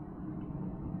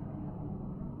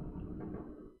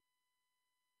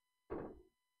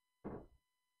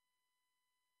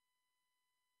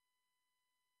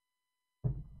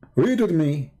 Read with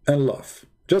me and laugh,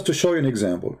 just to show you an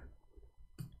example.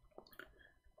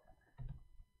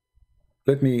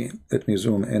 Let me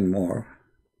zoom in more.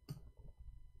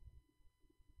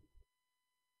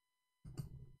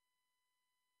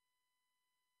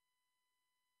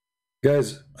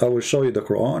 Guys, I will show you the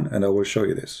Quran and I will show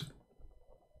you this.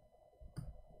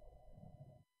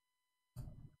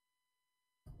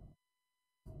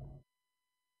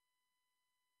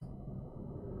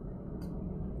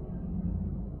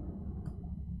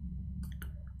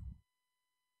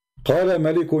 قال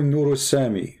ملك النور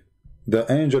السامي,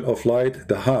 the angel of light,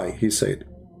 the high, he said,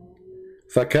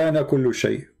 فكان كل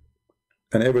شيء,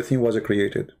 and everything was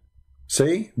created.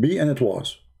 Say, be, and it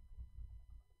was.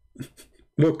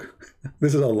 Look,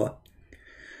 this is Allah.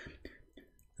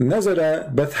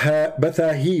 نزل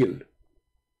بثاهيل.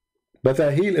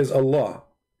 Bathahil is Allah,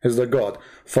 is the God.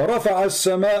 فرفع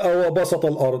السماء وبسط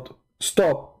الأرض.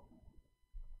 Stop.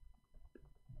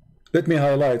 Let me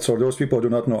highlight so those people who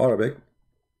do not know Arabic.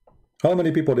 How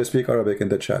many people they speak Arabic in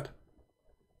the chat?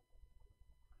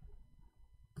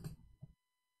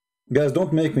 Guys,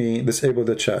 don't make me disable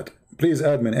the chat. Please,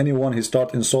 admin, anyone he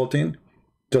start insulting,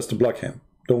 just block him.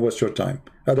 Don't waste your time.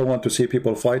 I don't want to see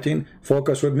people fighting.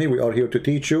 Focus with me. We are here to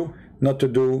teach you, not to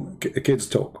do kids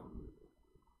talk.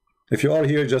 If you are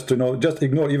here just to know, just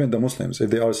ignore even the Muslims if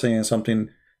they are saying something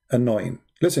annoying.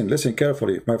 Listen, listen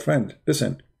carefully, my friend.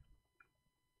 Listen.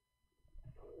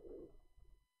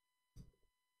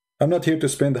 I'm not here to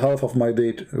spend half of my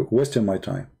day wasting my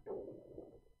time.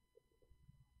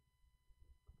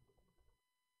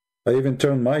 I even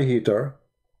turned my heater,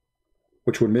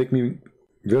 which will make me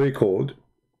very cold,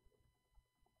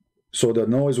 so the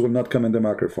noise will not come in the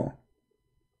microphone.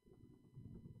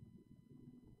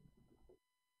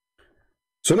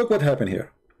 So look what happened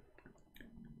here.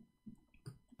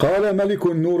 قال ملك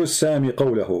النور السامي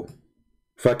قوله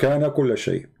فكان كل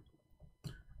شيء.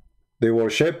 They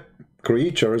worship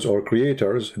creatures or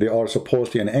creators. They are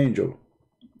supposedly an angel.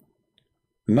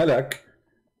 Malak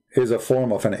is a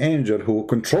form of an angel who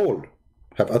control,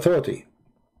 have authority.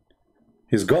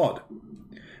 He's God.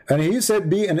 And he said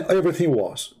be, and everything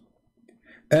was.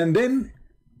 And then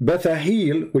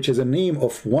Bathahil, which is a name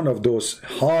of one of those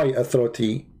high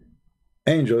authority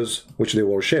angels which they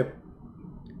worship,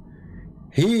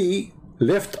 he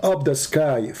lift up the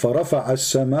sky فرفع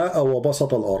السماء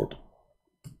وبسط الأرض.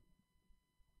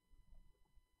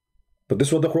 But this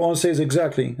is what the Quran says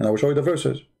exactly, and I will show you the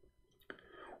verses.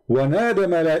 وَنَادَ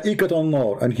مَلَائِكَةَ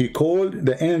النَّارِ, and he called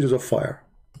the angels of fire.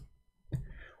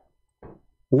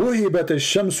 وُهِبَتِ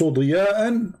الشَّمْسُ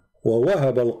ضِيَاءً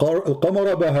وَوَهَبَ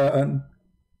الْقَمَرَ بَهَاءً.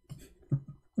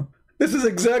 This is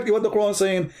exactly what the Quran is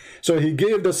saying. So he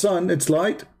gave the sun its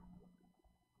light,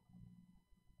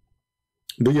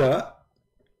 diya,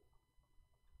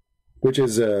 which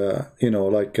is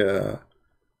like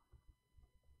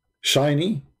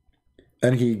shiny,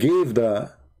 and he gave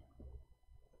the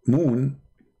moon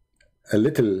a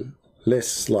little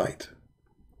less light.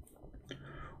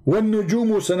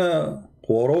 وَالنُّجُومُ سَنَا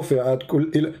وَرُفِعَتْ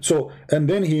كُلْ. So, and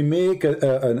then he make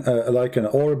like an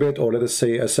orbit, or let us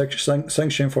say a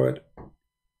sanction for it.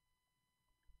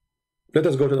 Let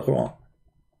us go to the Quran.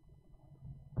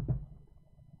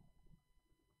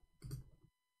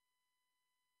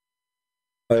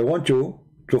 I want you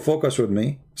to focus with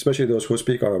me, especially those who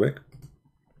speak Arabic.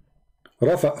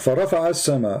 فَرَفَعَ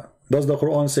السَّمَاء. Does the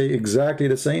Quran say exactly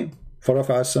the same? فَرَفَعَ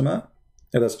السَّمَاء.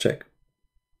 Let us check.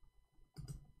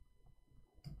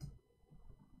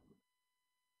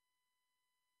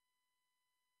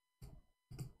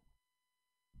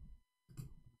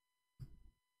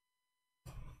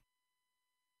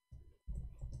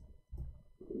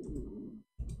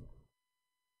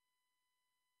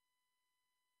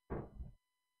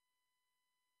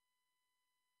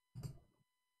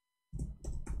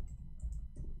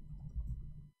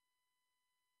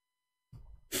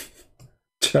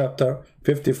 Chapter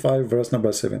 55, verse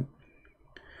number 7.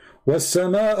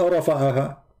 وَالسَّمَاءَ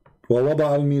رَفَعَهَا وَوَضَعَ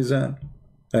الْمِيزَانَ.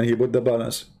 And he put the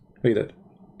balance. Read it.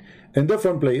 In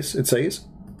different place, it says,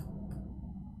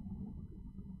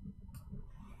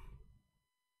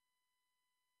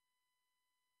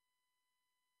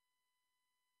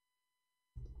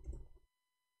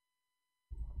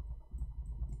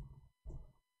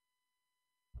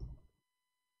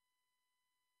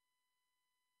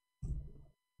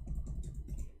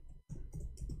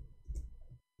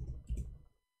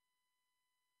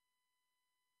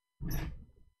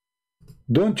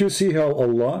 don't you see how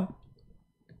Allah,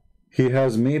 He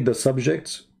has made the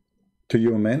subjects to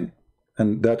you men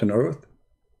and that on earth?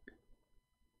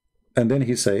 And then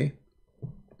He say,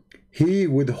 He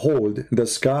withhold the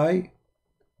sky,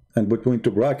 and between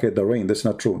two bracket the rain. That's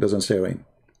not true, doesn't say rain,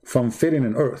 from falling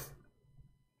on earth.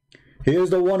 He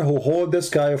is the one who hold the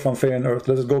sky from falling on earth.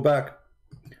 Let us go back.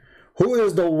 Who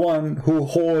is the one who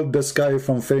hold the sky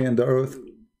from falling on the earth?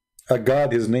 A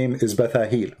God, his name is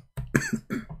Bathahil.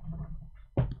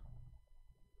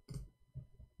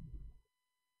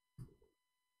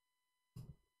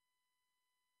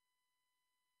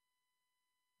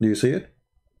 Do you see it?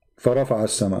 فَرَفَعَ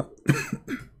السَّمَاء.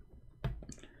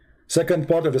 Second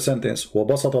part of the sentence,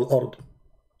 وَبَسَطَ الْأَرْض.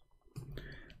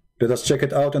 Let us check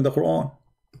it out in the Quran.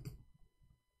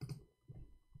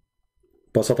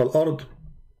 بَسَطَ الْأَرْض.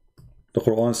 The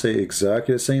Quran say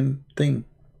exactly the same thing.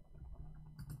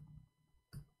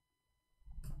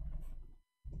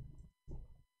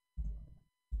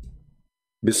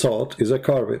 Bisat is a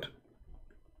carpet.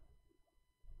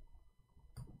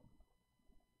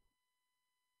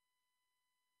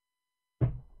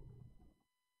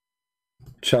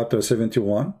 Chapter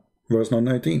 71, verse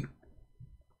 19.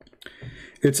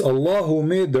 It's Allah who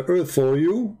made the earth for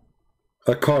you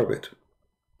a carpet.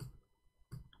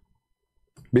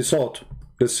 Bisat,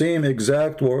 the same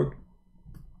exact word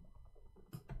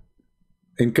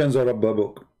in Kanza Rabba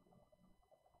book.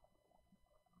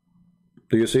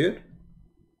 Do you see it?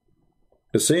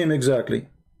 The same exactly.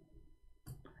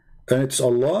 And it's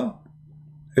Allah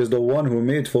is the one who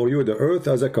made for you the earth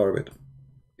as a carpet.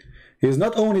 He is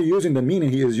not only using the meaning,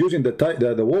 he is using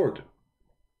the word.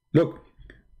 Look.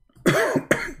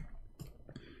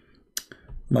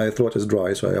 My throat is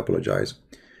dry, so I apologize.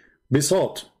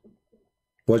 بساط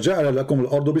وجعل لكم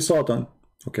الأرض بساطا.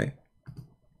 Okay.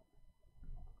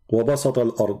 وبسط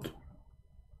الأرض.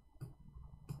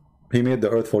 He made the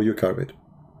earth for you carpet.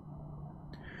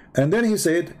 And then he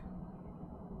said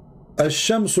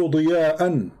الشمس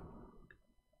ضياء.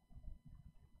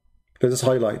 Let us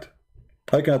highlight.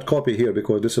 I cannot copy here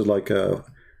because this is like a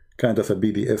kind of a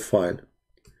PDF file.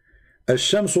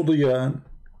 الشمس ضياء.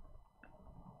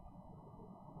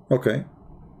 Okay.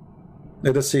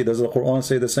 Let us see. Does the Quran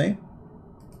say the same?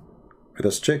 Let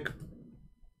us check.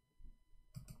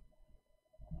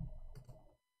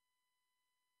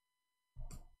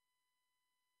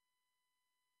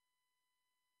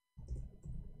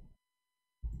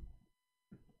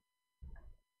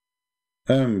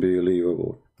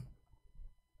 Unbelievable.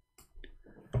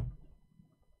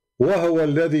 وهو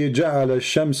الذي جعل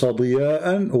الشمس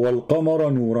ضياء والقمر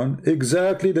نورا.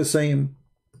 Exactly the same.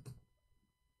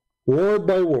 Word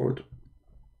by word.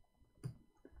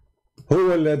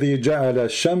 هو الذي جعل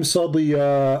الشمس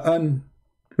ضياء.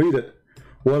 Read it.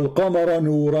 والقمر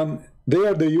نورا.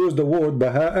 There they use the word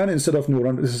بهاء instead of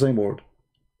نورا. It's the same word.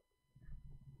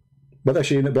 But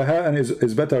actually بهاء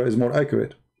is better, is more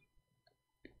accurate.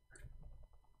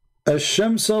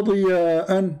 الشمس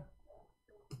ضياء.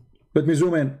 Let me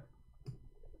zoom in.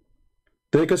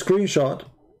 Take a screenshot.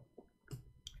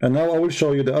 And now I will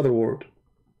show you the other word.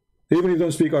 Even if you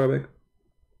don't speak Arabic.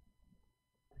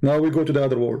 Now we go to the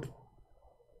other word.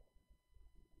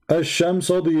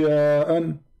 الشمس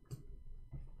ضياء.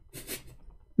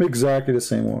 Exactly the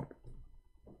same word.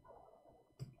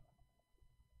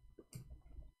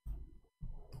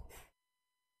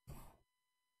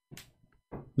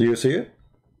 Do you see it?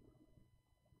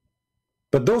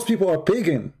 But those people are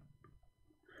pagan.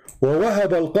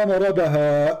 وَوَهَبَ الْقَمَرَ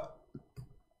بَهَاء.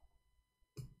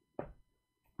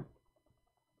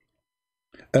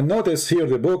 And notice here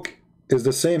the book is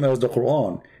the same as the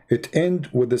Quran. It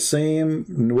ends with the same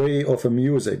way of a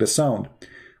music, the sound.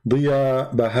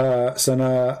 ضِيَا, بَهَا,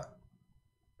 سَنَا.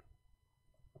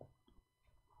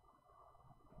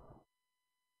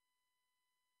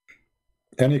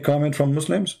 Any comment from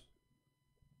Muslims?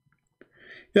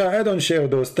 Yeah, I don't share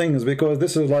those things because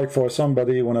this is like for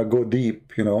somebody who want to go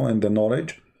deep, you know, in the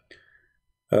knowledge.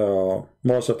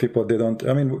 Most of people, they don't,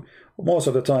 I mean, most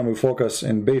of the time we focus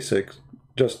in basics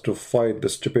just to fight the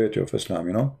stupidity of Islam,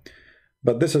 you know.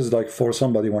 But this is like for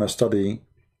somebody who want to study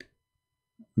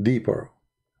deeper.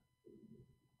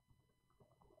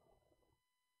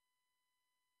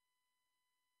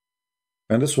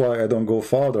 And this is why I don't go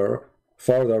farther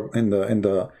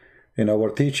in our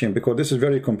teaching, because this is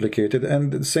very complicated,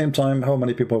 and at the same time, how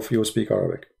many people of you speak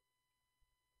Arabic?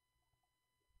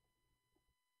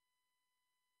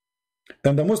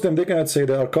 And the Muslim, they cannot say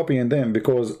they are copying them,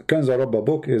 because Kanza Rabba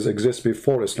book exists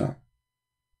before Islam.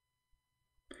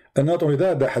 And not only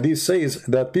that, the hadith says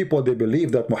that people, they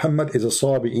believe that Muhammad is a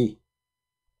Sabi'i.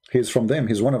 He's from them,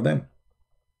 he's one of them.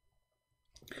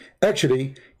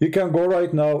 Actually, you can go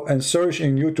right now and search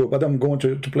in YouTube, but I'm going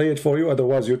to play it for you,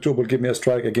 otherwise YouTube will give me a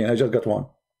strike again. I just got one,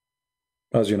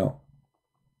 as you know.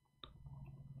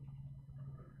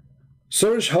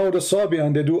 Search how the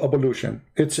Sabian, they do ablution.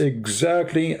 It's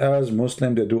exactly as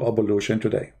Muslim they do ablution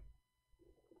today.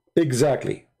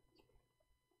 Exactly.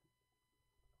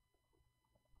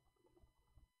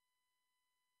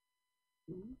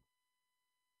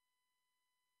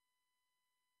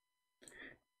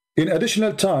 In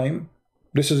additional time,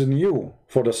 this is new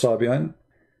for the Sabian,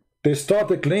 they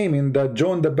started claiming that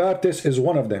John the Baptist is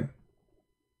one of them.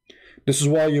 This is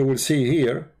why you will see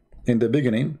here, in the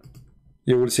beginning,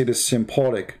 you will see this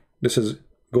symbolic. This is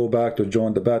go back to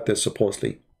John the Baptist,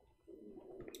 supposedly.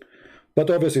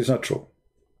 But obviously it's not true.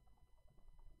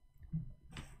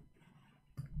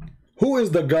 Who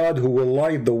is the God who will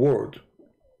light the world?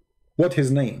 What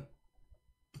his name?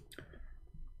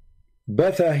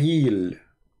 Bathahil.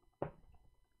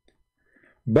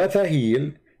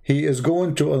 Bathahil, he is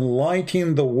going to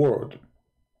enlighten the world.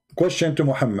 Question to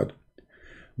Muhammad.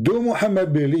 Do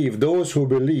Muhammad believe, those who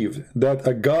believe that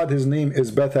a God, his name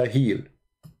is Bathahil,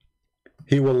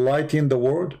 he will lighten the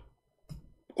world,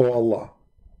 or Allah?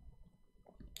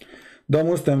 The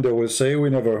Muslim, they will say,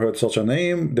 we never heard such a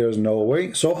name, there's no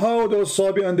way. So how those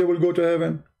Sabian, they will go to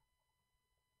heaven?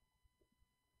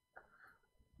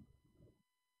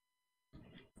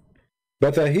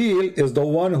 Batahil is the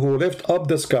one who lifted up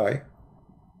the sky.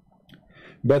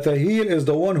 Batahil is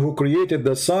the one who created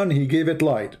the sun, he gave it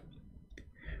light.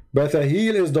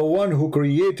 Batahil is the one who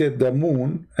created the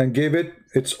moon and gave it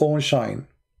its own shine.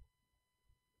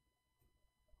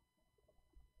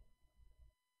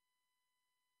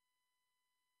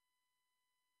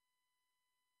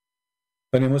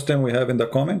 Any Muslim we have in the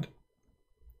comment?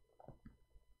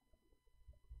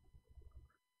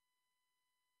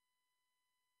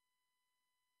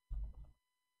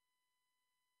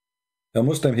 A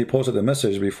Muslim, he posted a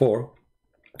message before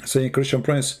saying, Christian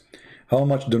Prince, how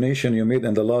much donation you made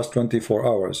in the last 24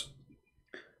 hours?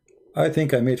 I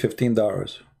think I made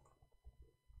 $15.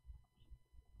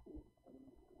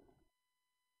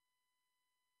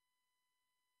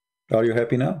 Are you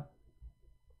happy now?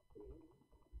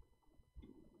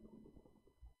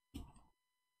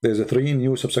 There's 3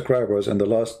 new subscribers in the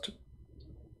last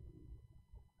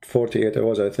 48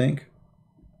 hours, I think.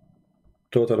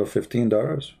 Total of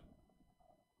 $15.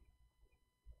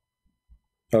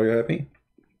 Are you happy?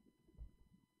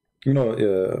 You know,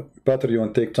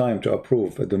 Patreon take time to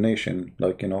approve a donation.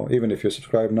 Like, you know, even if you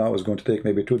subscribe now, it's going to take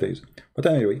maybe 2 days. But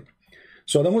anyway,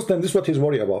 so the Muslim, this is what he's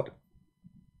worried about.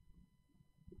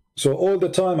 So all the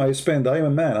time I spend, I am a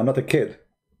man, I'm not a kid.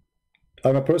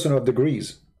 I'm a person of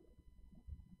degrees.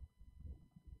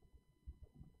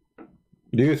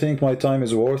 Do you think my time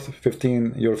is worth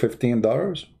your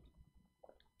 $15?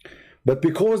 But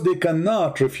because they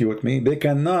cannot refute me, they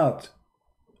cannot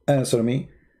answer me,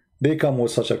 they come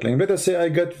with such a claim. Let us say I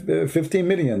got $15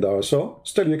 million, so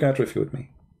still you can't refute me.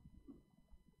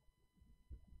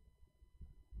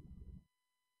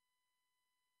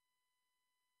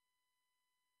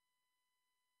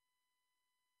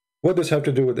 What does have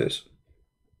to do with this?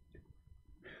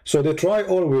 So they try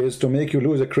always to make you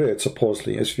lose a credit,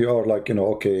 supposedly, if you are like, you know,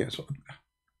 okay. So,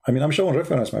 I mean, I'm showing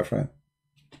reference, my friend.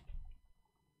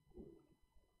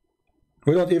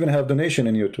 We don't even have donation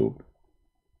in YouTube.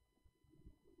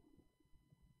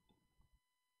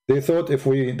 They thought if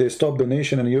they stop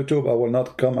donation in YouTube, I will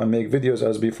not come and make videos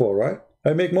as before, right?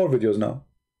 I make more videos now.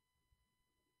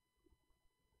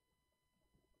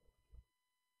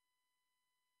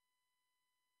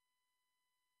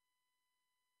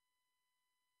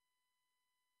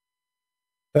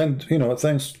 And, you know,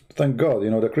 thank God, you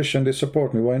know, the Christian, they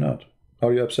support me. Why not?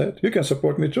 Are you upset? You can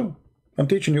support me too. I'm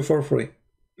teaching you for free.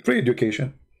 Free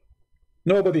education.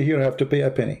 Nobody here have to pay a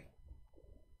penny.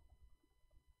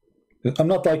 I'm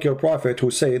not like your prophet who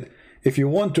said, if you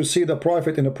want to see the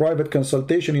prophet in a private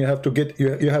consultation, you have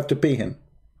to pay him.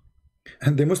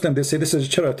 And the Muslim, they say this is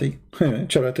charity.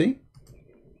 Charity?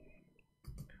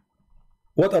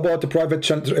 What about the private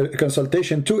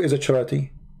consultation too is a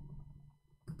charity?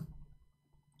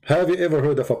 Have you ever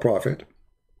heard of a prophet?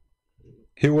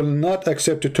 He will not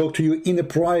accept to talk to you in a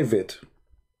private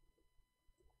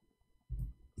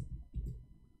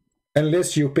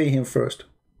unless you pay him first.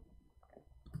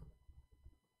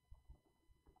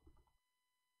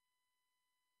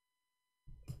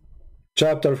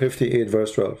 Chapter 58,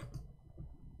 verse 12.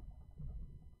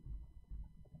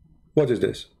 What is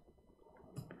this?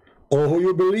 O who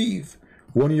you believe,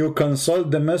 when you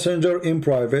consult the messenger in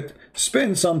private,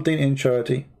 spend something in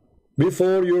charity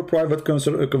before your private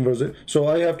conversation. So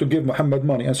I have to give Muhammad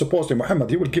money, and supposedly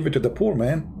Muhammad, he will give it to the poor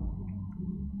man.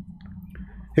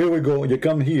 Here we go. You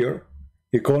come here,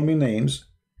 you call me names,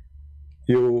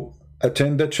 you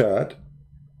attend the chat,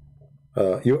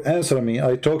 you answer me,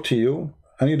 I talk to you,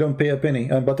 and you don't pay a penny,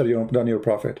 and better than your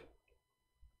prophet.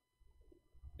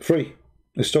 Free.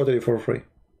 It's totally for free.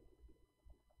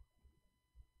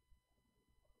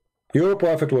 Your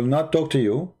prophet will not talk to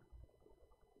you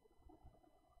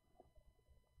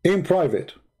in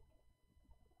private.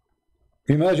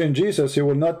 Imagine Jesus, he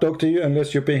will not talk to you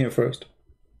unless you pay him first.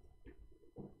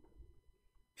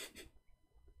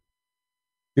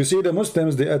 You see, the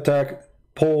Muslims, they attack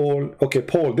Paul. Okay,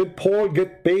 Paul. Did Paul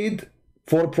get paid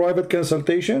for private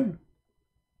consultation?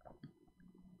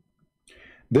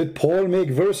 Did Paul make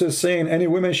verses saying any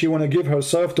woman she want to give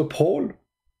herself to Paul?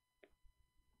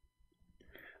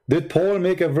 Did Paul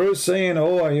make a verse saying,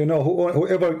 oh, you know,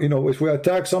 whoever, you know, if we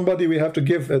attack somebody, we have to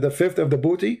give the fifth of the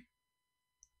booty?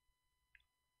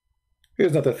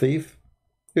 He's not a thief.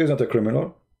 He's not a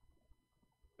criminal.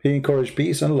 He encouraged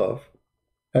peace and love.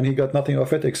 And he got nothing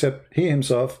of it except he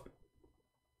himself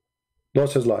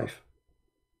lost his life.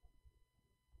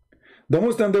 The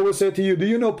Muslim, they will say to you, do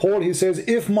you know Paul? He says,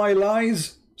 if my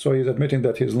lies, so he's admitting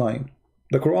that he's lying.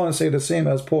 The Quran say the same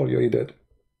as Paul, he did.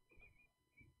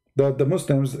 That the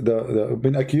Muslims,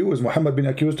 been accused, Muhammad been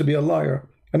accused to be a liar.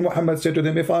 And Muhammad said to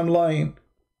them, if I'm lying,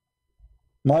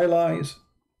 my lies,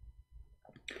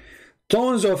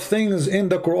 Tons of things in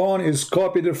the Quran is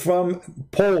copied from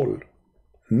Paul,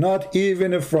 not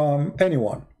even from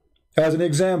anyone. As an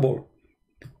example,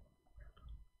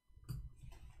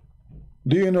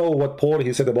 do you know what Paul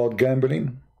he said about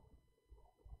gambling?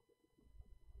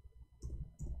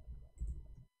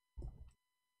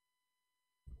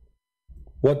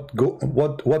 What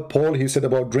Paul he said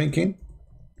about drinking?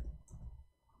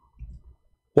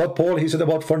 What Paul he said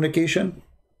about fornication?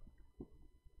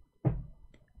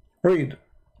 Read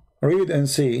and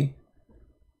see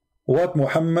what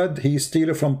Muhammad he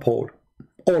steal from Paul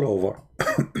all over.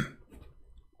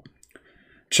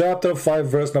 Chapter 5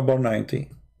 verse number 90.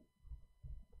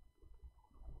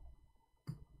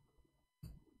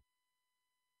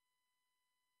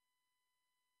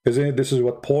 Isn't it this is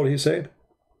what Paul he said?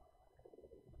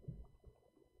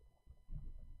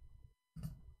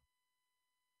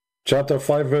 Chapter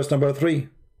 5 verse number 3.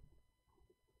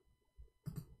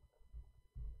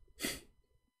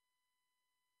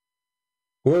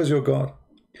 Where is your God?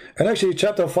 And actually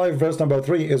chapter 5 verse number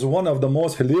 3 is one of the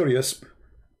most hilarious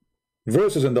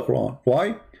verses in the Quran.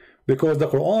 Why? Because the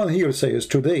Quran here says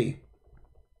today,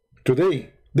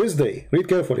 this day, read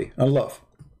carefully and love.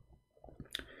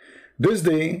 This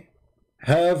day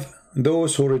have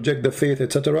those who reject the faith,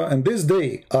 etc. And this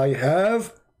day I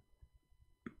have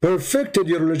perfected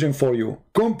your religion for you,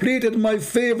 completed my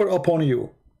favor upon you,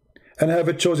 and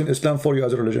have chosen Islam for you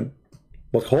as a religion.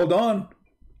 But hold on.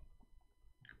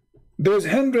 There's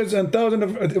hundreds and thousands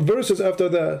of verses after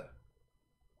that.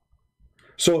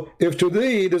 So if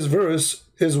today this verse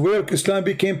is where Islam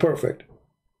became perfect,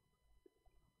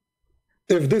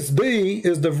 if this day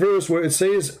is the verse where it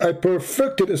says, I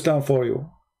perfected Islam for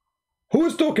you, who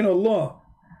is talking? Allah.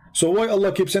 So why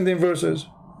Allah keeps sending verses?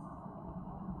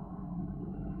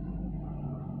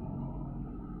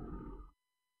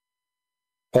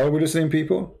 Are we listening,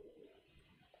 people?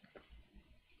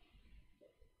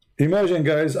 Imagine,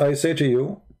 guys, I say to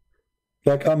you,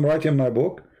 like I'm writing my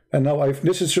book, and now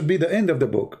this should be the end of the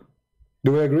book.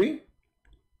 Do we agree?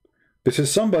 This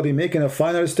is somebody making a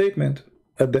final statement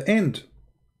at the end.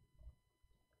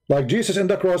 Like Jesus in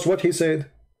the cross, what he said.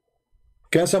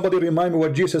 Can somebody remind me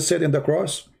what Jesus said in the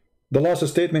cross? The last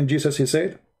statement Jesus he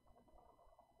said.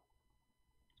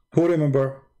 Who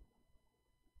remember?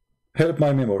 Help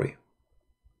my memory.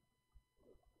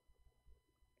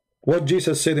 What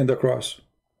Jesus said in the cross.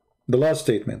 The last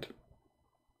statement.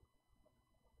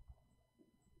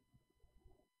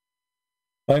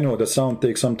 I know the sound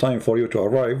takes some time for you to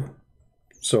arrive.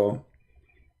 So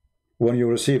when you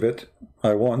receive it,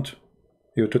 I want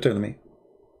you to tell me.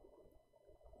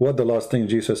 What the last thing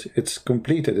Jesus, it's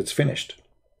completed, it's finished.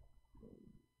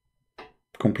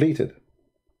 Completed.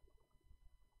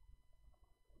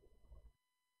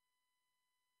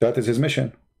 That is his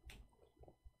mission.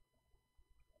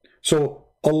 So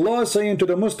Allah is saying to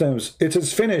the Muslims, it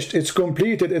is finished, it's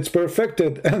completed, it's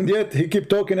perfected, and yet he keep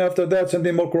talking after that,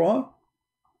 sending more Quran.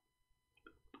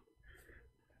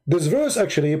 This verse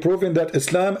actually proving that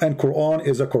Islam and Quran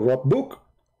is a corrupt book,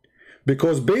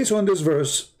 because based on this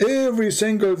verse, every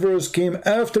single verse came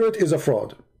after it is a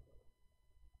fraud.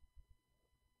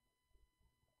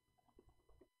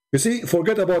 You see,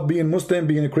 forget about being Muslim,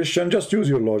 being a Christian, just use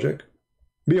your logic.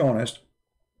 Be honest.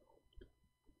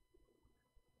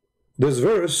 This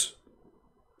verse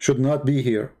should not be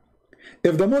here.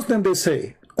 If the Muslim they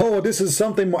say, oh, this is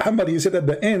something Muhammad he said at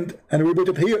the end and we put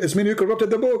it here, it's mean you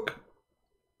corrupted the book.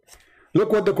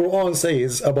 Look what the Quran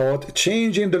says about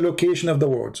changing the location of the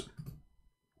words.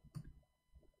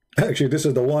 Actually, this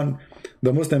is the one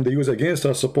the Muslim they use against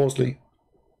us supposedly.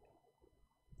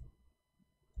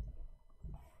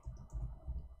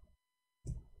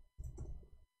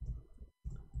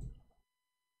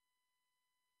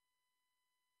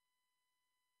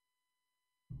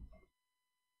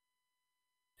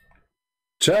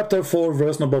 Chapter 4,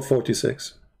 verse number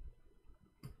 46.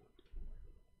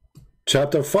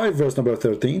 Chapter 5, verse number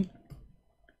 13.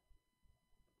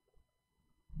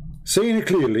 Saying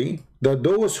clearly that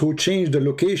those who change the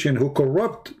location, who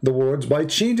corrupt the words by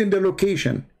changing the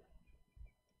location,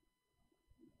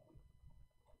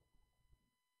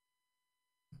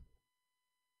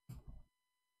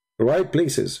 right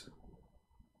places.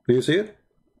 Do you see it?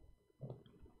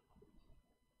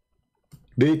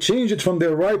 They change it from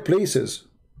their right places.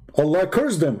 Allah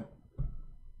cursed them.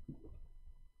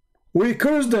 We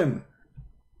cursed them.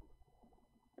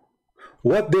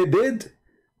 What they did,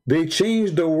 they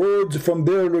changed the words from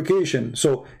their location.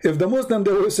 So if the Muslim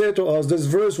they will say to us, this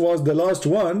verse was the last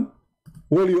one,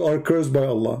 well, you are cursed by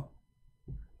Allah.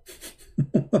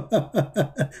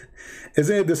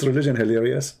 Isn't this religion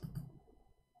hilarious?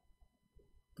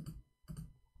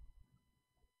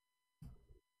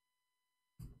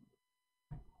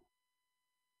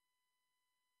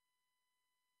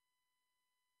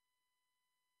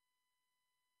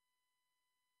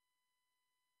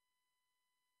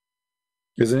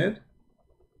 Isn't it?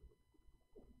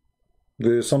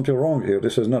 There's something wrong here.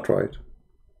 This is not right.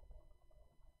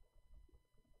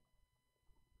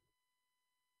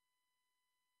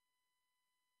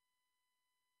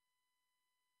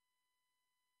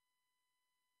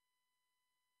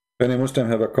 Any Muslim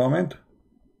have a comment?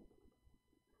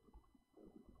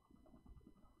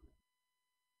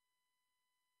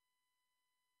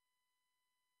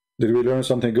 Did we learn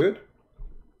something good?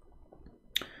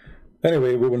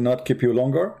 Anyway, we will not keep you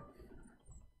longer.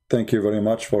 Thank you very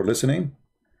much for listening.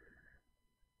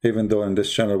 Even though in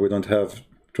this channel we don't have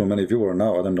too many viewers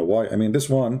now, I don't know why. I mean, this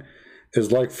one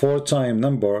is like 4-time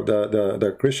number.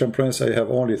 The Christian Prince, I have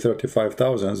only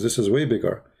 35,000. This is way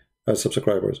bigger as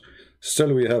subscribers.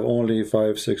 Still, we have only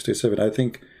 567. I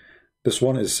think this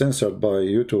one is censored by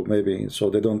YouTube, maybe, so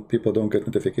people don't get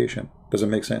notification. Doesn't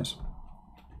make sense,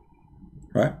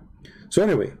 right? So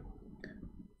anyway,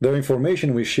 the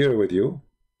information we share with you,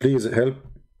 please help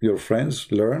your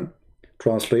friends learn,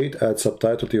 translate, add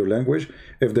subtitle to your language.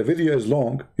 If the video is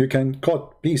long, you can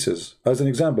cut pieces. As an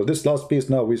example, this last piece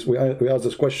now, we ask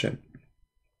this question.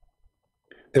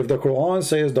 If the Quran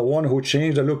says the one who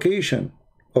changed the location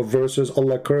of verses,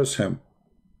 Allah curse him.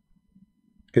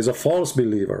 He's a false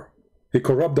believer. He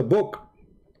corrupt the book.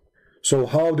 So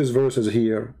how this verse is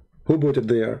here? Who put it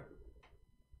there?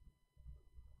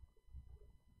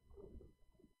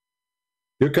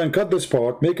 You can cut this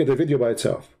part, make it a video by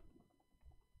itself.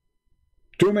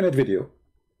 2-minute video.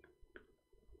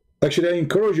 Actually, I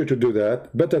encourage you to do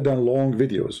that, better than long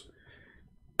videos.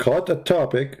 Cut a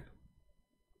topic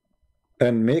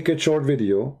and make a short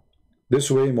video. This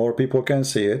way more people can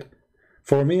see it.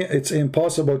 For me, it's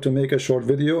impossible to make a short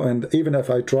video, and even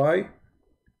if I try,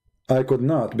 I could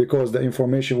not, because the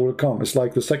information will come. It's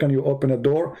like the second you open a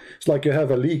door, it's like you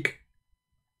have a leak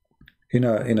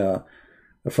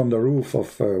from the roof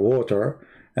of water,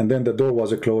 and then the door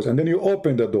was closed, and then you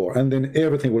open the door, and then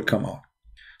everything will come out.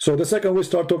 So the second we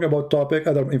start talking about topic,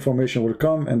 other information will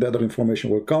come, and the other information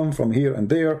will come from here and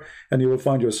there, and you will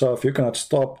find yourself, you cannot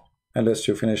stop unless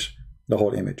you finish the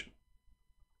whole image.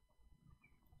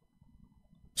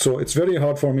 So it's very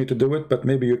hard for me to do it, but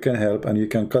maybe you can help, and you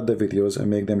can cut the videos and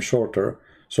make them shorter,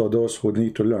 so those who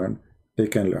need to learn, they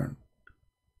can learn.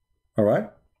 All right?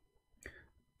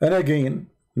 And again,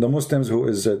 the Muslims who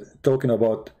is talking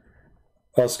about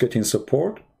us getting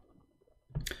support,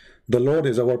 the Lord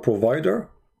is our provider,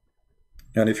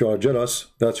 and if you are jealous,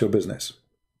 that's your business.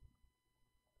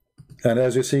 And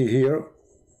as you see here,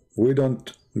 we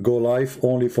don't go live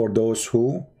only for those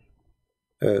who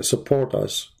support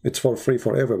us. It's for free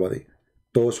for everybody.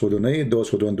 Those who donate, those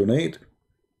who don't donate.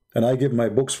 And I give my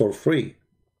books for free.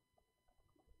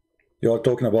 You are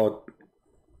talking about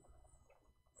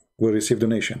we receive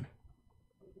donation.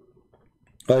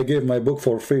 I gave my book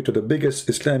for free to the biggest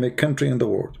Islamic country in the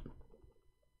world.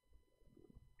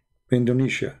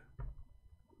 Indonesia.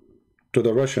 To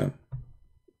the Russian.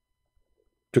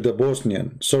 To the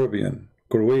Bosnian, Serbian,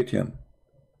 Croatian.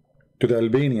 To the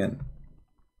Albanian.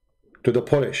 To the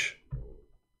Polish.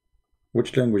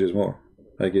 Which language is more?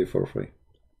 I gave for free.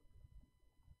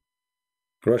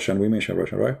 Russian, we mentioned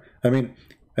Russian, right? I mean,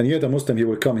 and yet a Muslim, he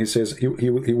will come, he says, he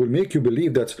will make you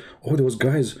believe that, oh, those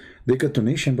guys, they get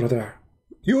donation, brother.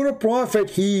 You're a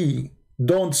prophet.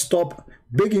 Don't stop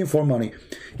begging for money.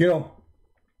 You know,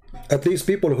 at least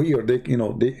people here, they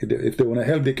if they want to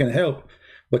help, they can help.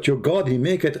 But your God, he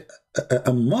make it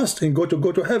a must and go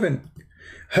to heaven.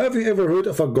 Have you ever heard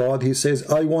of a God, he says,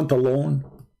 I want a loan?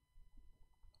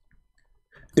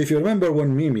 If you remember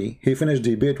when Mimi, he finished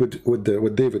debate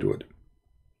with David Wood.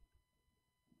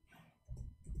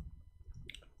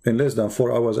 In less than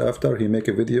 4 hours after, he make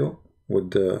a video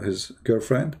with his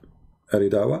girlfriend,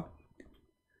 Aridawa,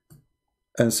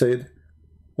 and said,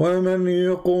 he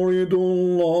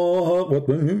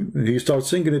starts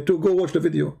singing it too. Go watch the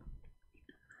video.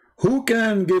 Who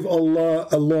can give Allah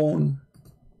a loan?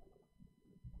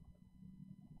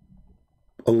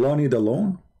 Allah need a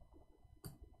loan?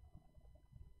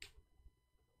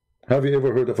 Have you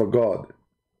ever heard of a God?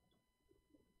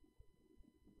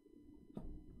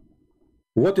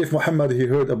 What if Muhammad, he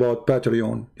heard about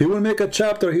Patreon? He will make a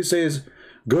chapter, he says,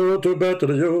 go to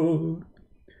Patreon,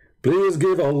 please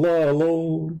give Allah a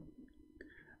loan,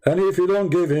 and if you don't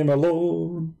give him a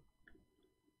loan,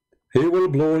 he will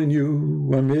blow in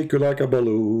you and make you like a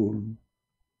balloon.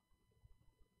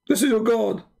 This is your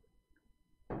God.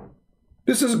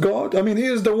 This is God. I mean, he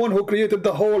is the one who created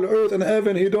the whole earth and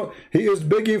heaven. He is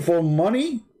begging for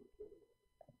money.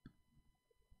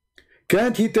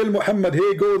 Can't he tell Muhammad,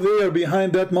 hey, go there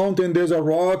behind that mountain, there's a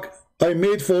rock I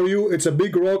made for you, it's a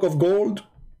big rock of gold?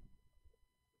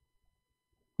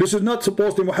 This is not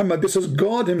supposedly Muhammad. This is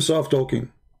God himself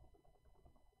talking.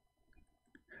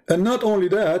 And not only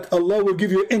that, Allah will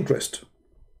give you interest.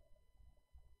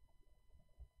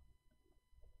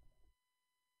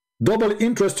 Double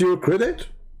interest to your credit.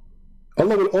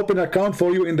 Allah will open an account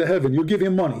for you in the heaven. You give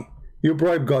him money. You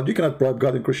bribe God. You cannot bribe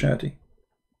God in Christianity.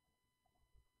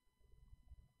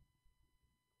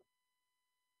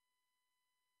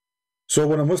 So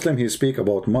when a Muslim he speak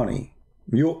about money,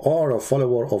 you are a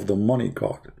follower of the money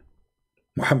God,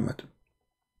 Muhammad.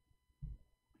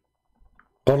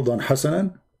 Qardan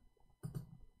Hasanan,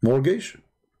 mortgage.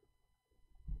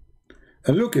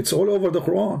 And look, it's all over the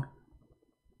Quran.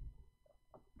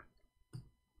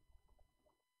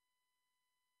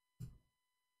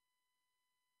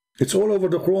 It's all over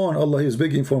the Quran. Allah is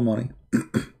begging for money.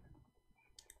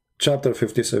 Chapter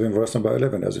 57, verse number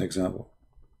 11 as an example.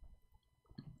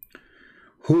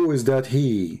 Who is that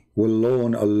he will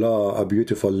loan Allah a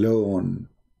beautiful loan?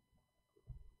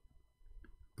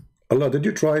 Allah, did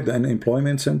you try the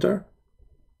unemployment center?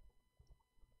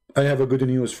 I have a good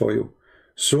news for you.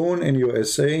 Soon in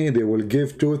USA, they will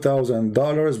give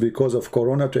 $2,000 because of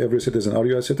Corona to every citizen. Are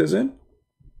you a citizen?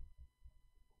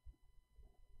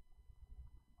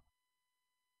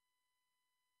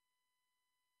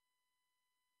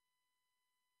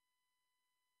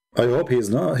 I hope he's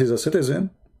not. He's a citizen.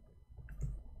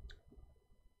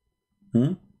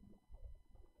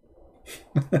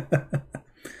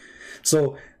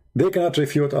 So they cannot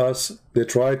refute us. They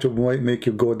try to make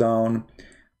you go down.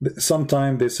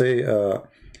 Sometimes they say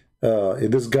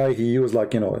this guy, he used,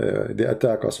 like, you know, they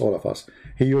attack us, all of us.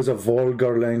 He used a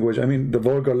vulgar language. I mean, the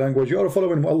vulgar language, you are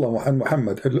following Allah and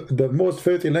Muhammad, the most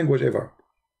filthy language ever.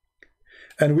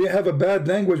 And we have a bad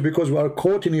language because we are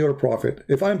quoting your prophet.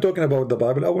 If I'm talking about the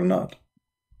Bible, I will not.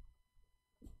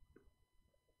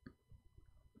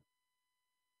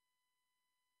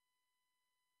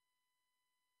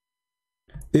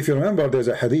 If you remember, there's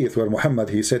a hadith where Muhammad,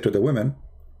 he said to the women,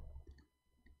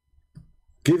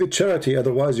 give it charity,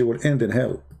 otherwise you will end in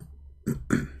hell.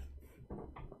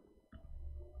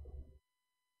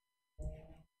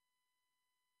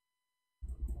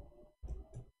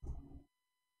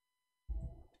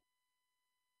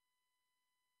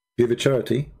 Give it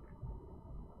charity.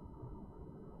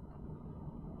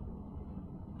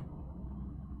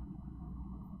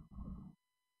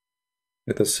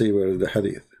 Let us see where is the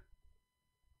hadith.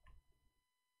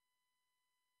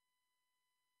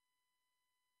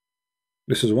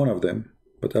 This is one of them,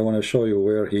 but I want to show you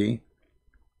where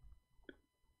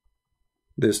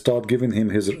they start giving him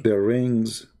their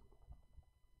rings,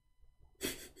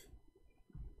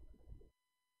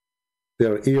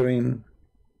 their earring.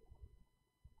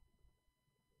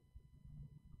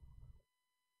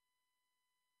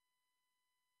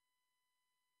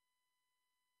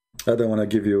 I don't want to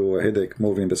give you a headache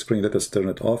moving the screen. Let us turn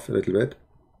it off a little bit.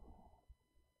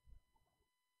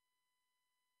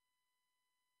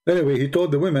 Anyway, he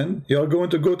told the women, you are going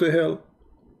to go to hell,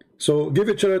 so give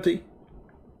it charity.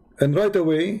 And right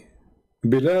away,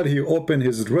 Bilal, he opened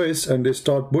his dress and they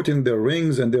start putting their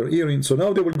rings and their earrings. So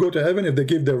now they will go to heaven if they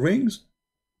give their rings?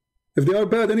 If they are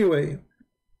bad anyway.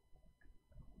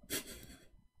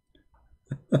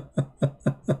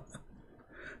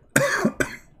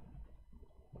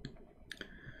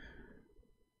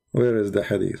 Where is the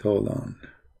hadith? Hold on.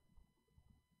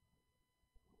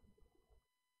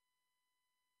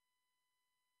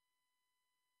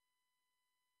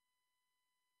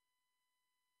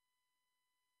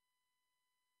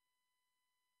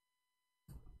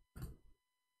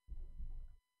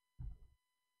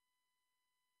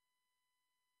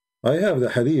 I have the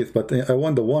hadith, but I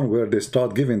want the one where they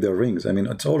start giving their rings. I mean,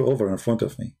 it's all over in front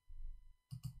of me.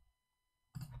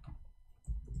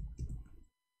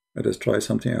 Let us try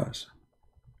something else.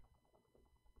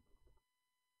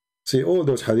 See, all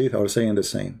those hadith are saying the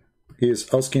same. He is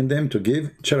asking them to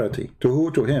give charity. To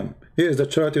who? To him. He is the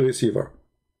charity receiver.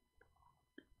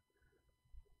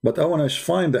 But I want to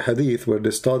find the hadith where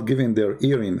they start giving their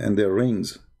earring and their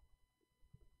rings.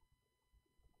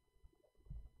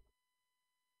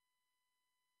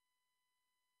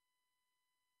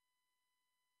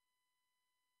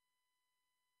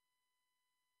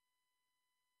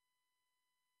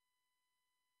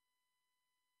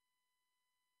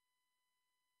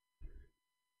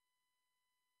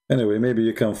 Anyway, maybe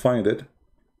you can find it.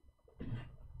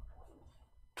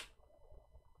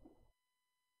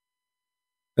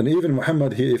 And even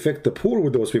Muhammad, he affected the poor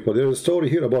with those people. There's a story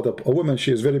here about a woman,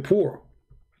 she is very poor.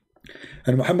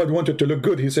 And Muhammad wanted to look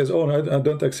good. He says, oh, I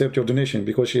don't accept your donation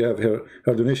because she have her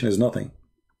donation is nothing.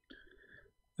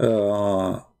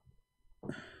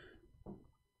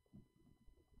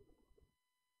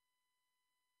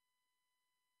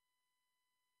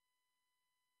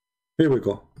 Here we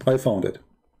go. I found it.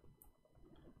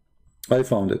 I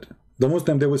found it. The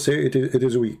Muslim, they will say it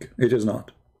is weak. It is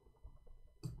not.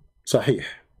 Sahih.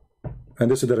 And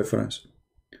this is the reference.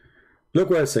 Look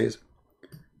what it says.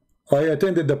 I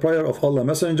attended the prayer of Allah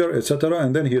Messenger, etc.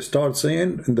 And then he starts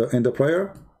saying in the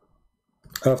prayer,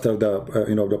 after the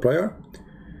the prayer,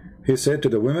 he said to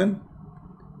the women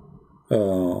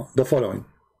the following.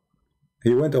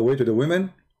 He went away to the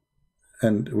women,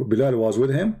 and Bilal was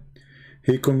with him.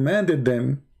 He commanded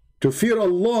them to fear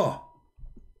Allah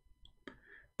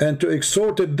and to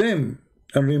exhort them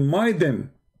and remind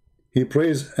them. He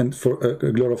praised and for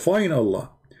glorifying Allah,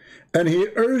 and he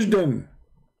urged them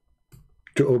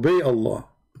to obey Allah.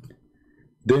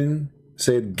 Then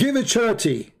said, give a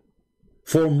charity,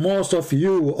 for most of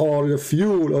you are the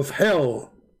fuel of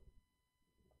hell.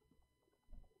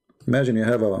 Imagine you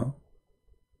have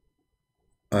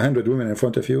 100 women in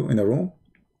front of you in a room,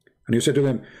 and you say to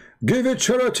them, give it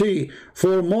charity,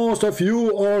 for most of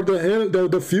you are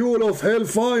the fuel of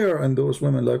hellfire. And those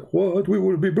women like, what? We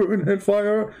will be burned in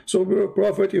hellfire? So,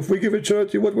 Prophet, if we give it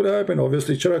charity, what will happen?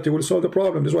 Obviously, charity will solve the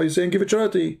problem. That's why he's saying, give it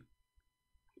charity.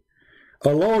 A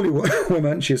lowly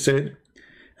woman, she said,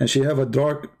 and she have a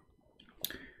dark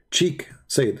cheek,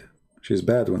 said, she's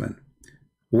bad woman.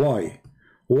 Why?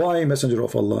 Why, Messenger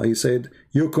of Allah? He said,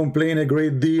 you complain a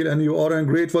great deal and you are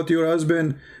ungrateful to your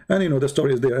husband. And the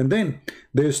story is there. And then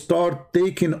they start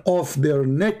taking off their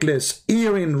necklace,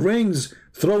 earring, rings,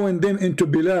 throwing them into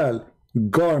Bilal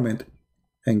garment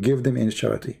and give them in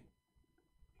charity.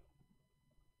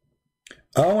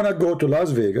 I want to go to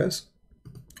Las Vegas.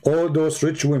 All those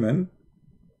rich women,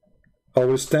 I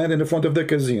will stand in the front of the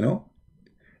casino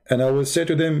and I will say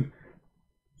to them,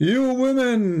 you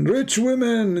women, rich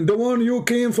women, the one you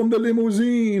came from the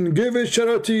limousine, give a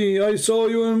charity. I saw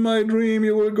you in my dream.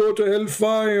 You will go to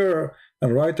hellfire.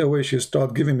 And right away she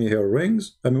started giving me her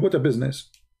rings. I mean, what a business.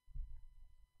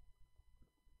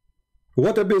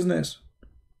 What a business.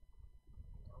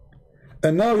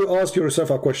 And now you ask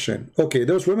yourself a question. Okay,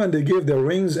 those women, they gave their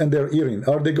rings and their earring.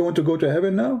 Are they going to go to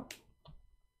heaven now?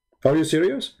 Are you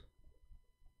serious?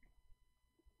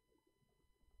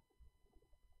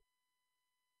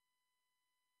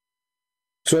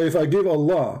 So if I give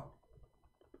Allah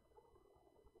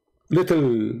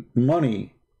little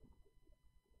money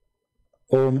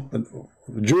or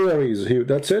jewelries,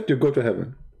 that's it, you go to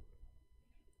heaven.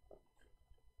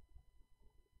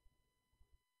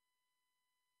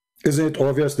 Isn't it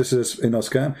obvious this is a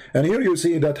scam? And here you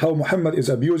see that how Muhammad is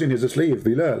abusing his slave,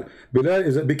 Bilal.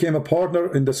 Bilal became a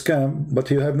partner in the scam, but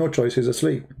he have no choice, he's a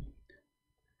slave.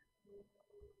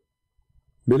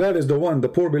 Bilal is the one, the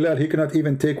poor Bilal, he cannot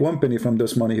even take 1 penny from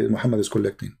this money Muhammad is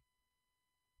collecting.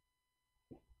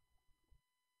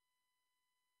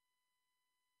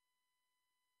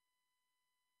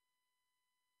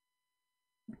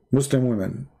 Muslim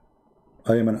women,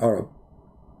 I am an Arab.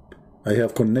 I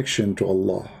have connection to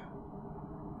Allah.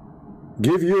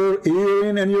 Give your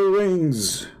earring and your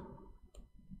rings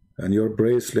and your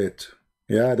bracelet.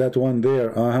 Yeah, that one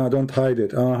there. Don't hide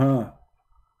it.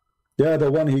 Yeah,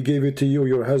 the one he gave it to you,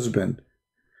 your husband.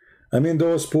 I mean,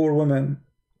 those poor women,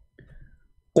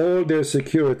 all their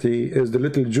security is the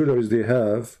little jewelries they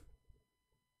have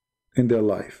in their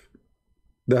life.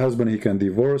 The husband, he can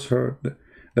divorce her.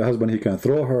 The husband, he can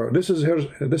throw her. This is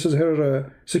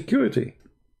her security.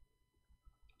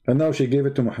 And now she gave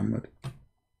it to Muhammad.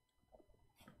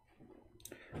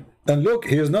 And look,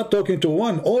 he is not talking to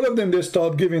one. All of them, they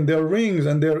start giving their rings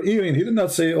and their earring. He did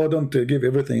not say, oh, don't give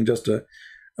everything, just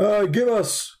give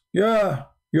us, yeah,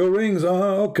 your rings,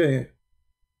 okay.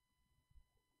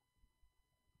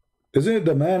 Isn't it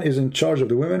the man is in charge of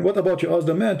the women? What about you ask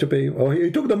the man to pay? Oh, he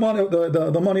took the money of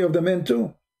the money of the men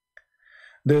too.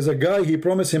 There's a guy, he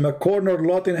promised him a corner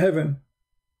lot in heaven.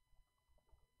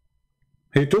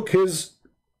 He took his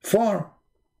farm.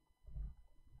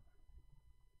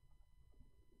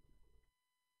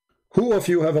 Who of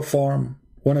you have a farm?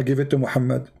 Want to give it to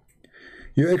Muhammad?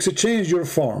 You exchange your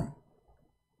farm.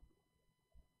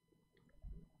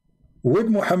 With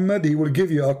Muhammad, he will give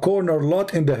you a corner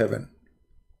lot in the heaven.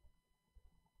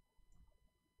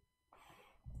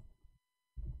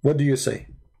 What do you say?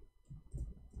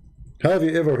 Have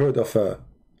you ever heard of a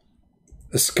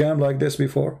scam like this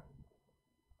before?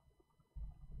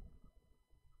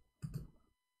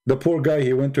 The poor guy,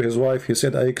 he went to his wife, he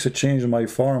said, I exchanged my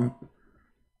farm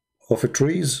of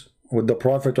trees with the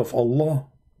Prophet of Allah.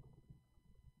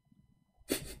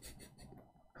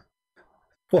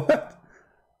 What?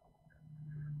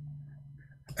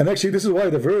 And actually, this is why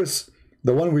the verse,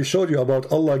 the one we showed you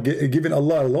about Allah, giving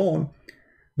Allah alone,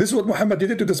 this is what Muhammad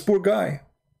did to this poor guy.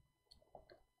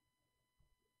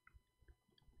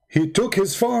 He took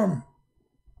his farm.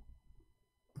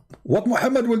 What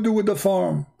Muhammad will do with the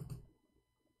farm?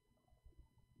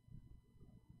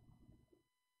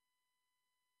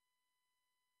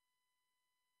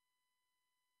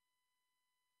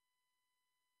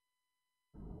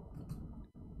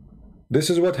 This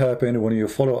is what happened when you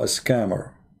follow a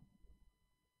scammer.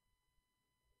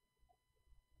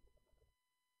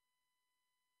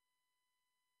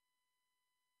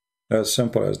 As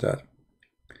simple as that.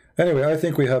 Anyway, I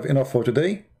think we have enough for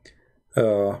today.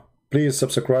 Please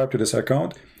subscribe to this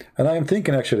account. And I am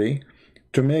thinking actually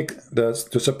to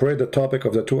separate the topic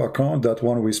of the two accounts. That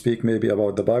one we speak maybe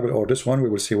about the Bible, or this one we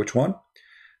will see which one.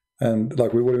 And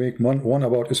like we will make one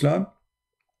about Islam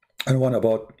and one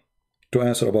about to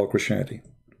answer about Christianity.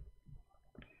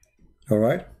 All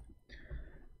right.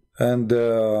 And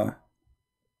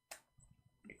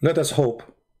let us hope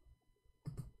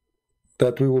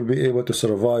that we will be able to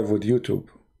survive with YouTube,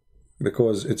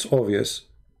 because it's obvious,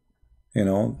 you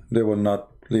know, they will not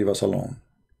leave us alone,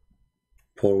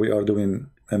 for we are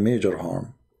doing a major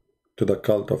harm to the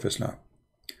cult of Islam.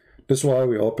 This is why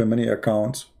we open many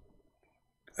accounts,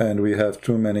 and we have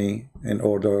too many in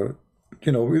order,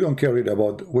 you know, we don't care really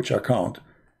about which account.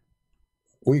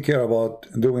 We care about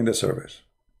doing the service.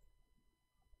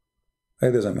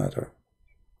 It doesn't matter.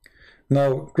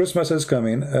 Now, Christmas is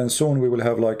coming, and soon we will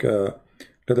have like a,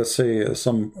 let us say,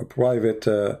 some private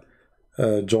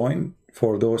join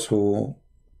for those who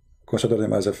consider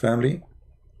them as a family.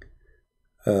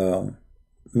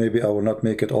 Maybe I will not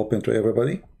make it open to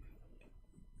everybody,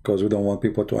 because we don't want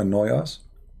people to annoy us.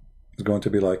 It's going to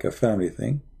be like a family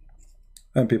thing,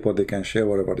 and people, they can share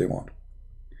whatever they want.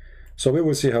 So we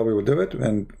will see how we will do it,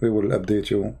 and we will update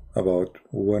you about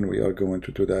when we are going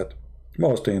to do that,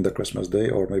 mostly in the Christmas day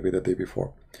or maybe the day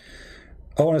before.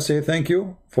 I want to say thank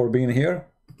you for being here.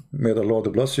 May the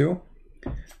Lord bless you,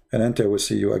 and until we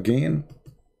see you again,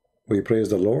 we praise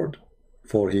the Lord,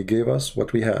 for He gave us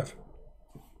what we have,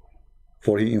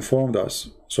 for He informed us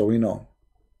so we know,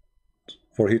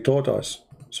 for He taught us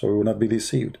so we will not be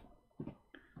deceived,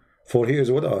 for He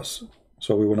is with us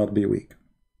so we will not be weak.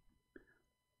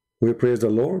 We praise the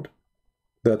Lord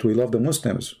that we love the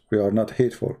Muslims. We are not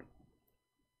hateful,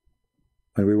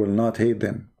 and we will not hate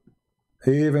them,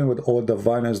 even with all the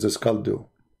violence this cult do.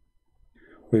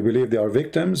 We believe they are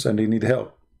victims and they need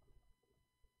help,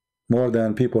 more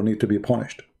than people need to be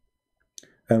punished.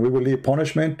 And we will leave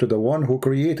punishment to the one who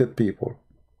created people,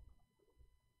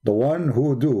 the one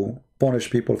who do punish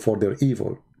people for their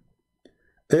evil.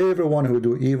 Everyone who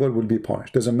do evil will be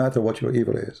punished. Doesn't matter what your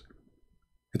evil is.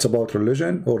 It's about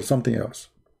religion or something else.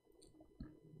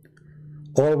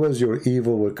 Always your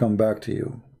evil will come back to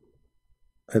you.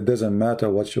 It doesn't matter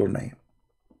what's your name.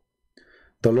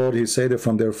 The Lord, He said,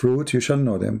 from their fruits you shall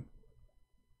know them.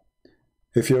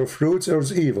 If your fruits are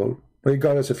evil,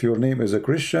 regardless if your name is a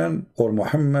Christian or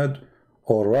Muhammad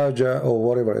or Raja or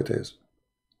whatever it is,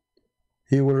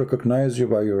 He will recognize you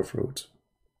by your fruits.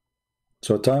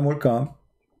 So time will come,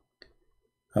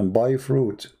 and by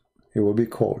fruit He will be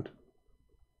called,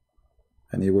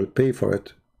 and He will pay for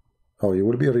it, or He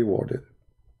will be rewarded.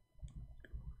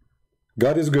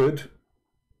 God is good,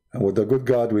 and with the good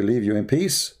God we leave you in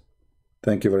peace.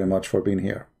 Thank you very much for being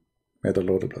here. May the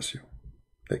Lord bless you.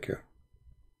 Take care.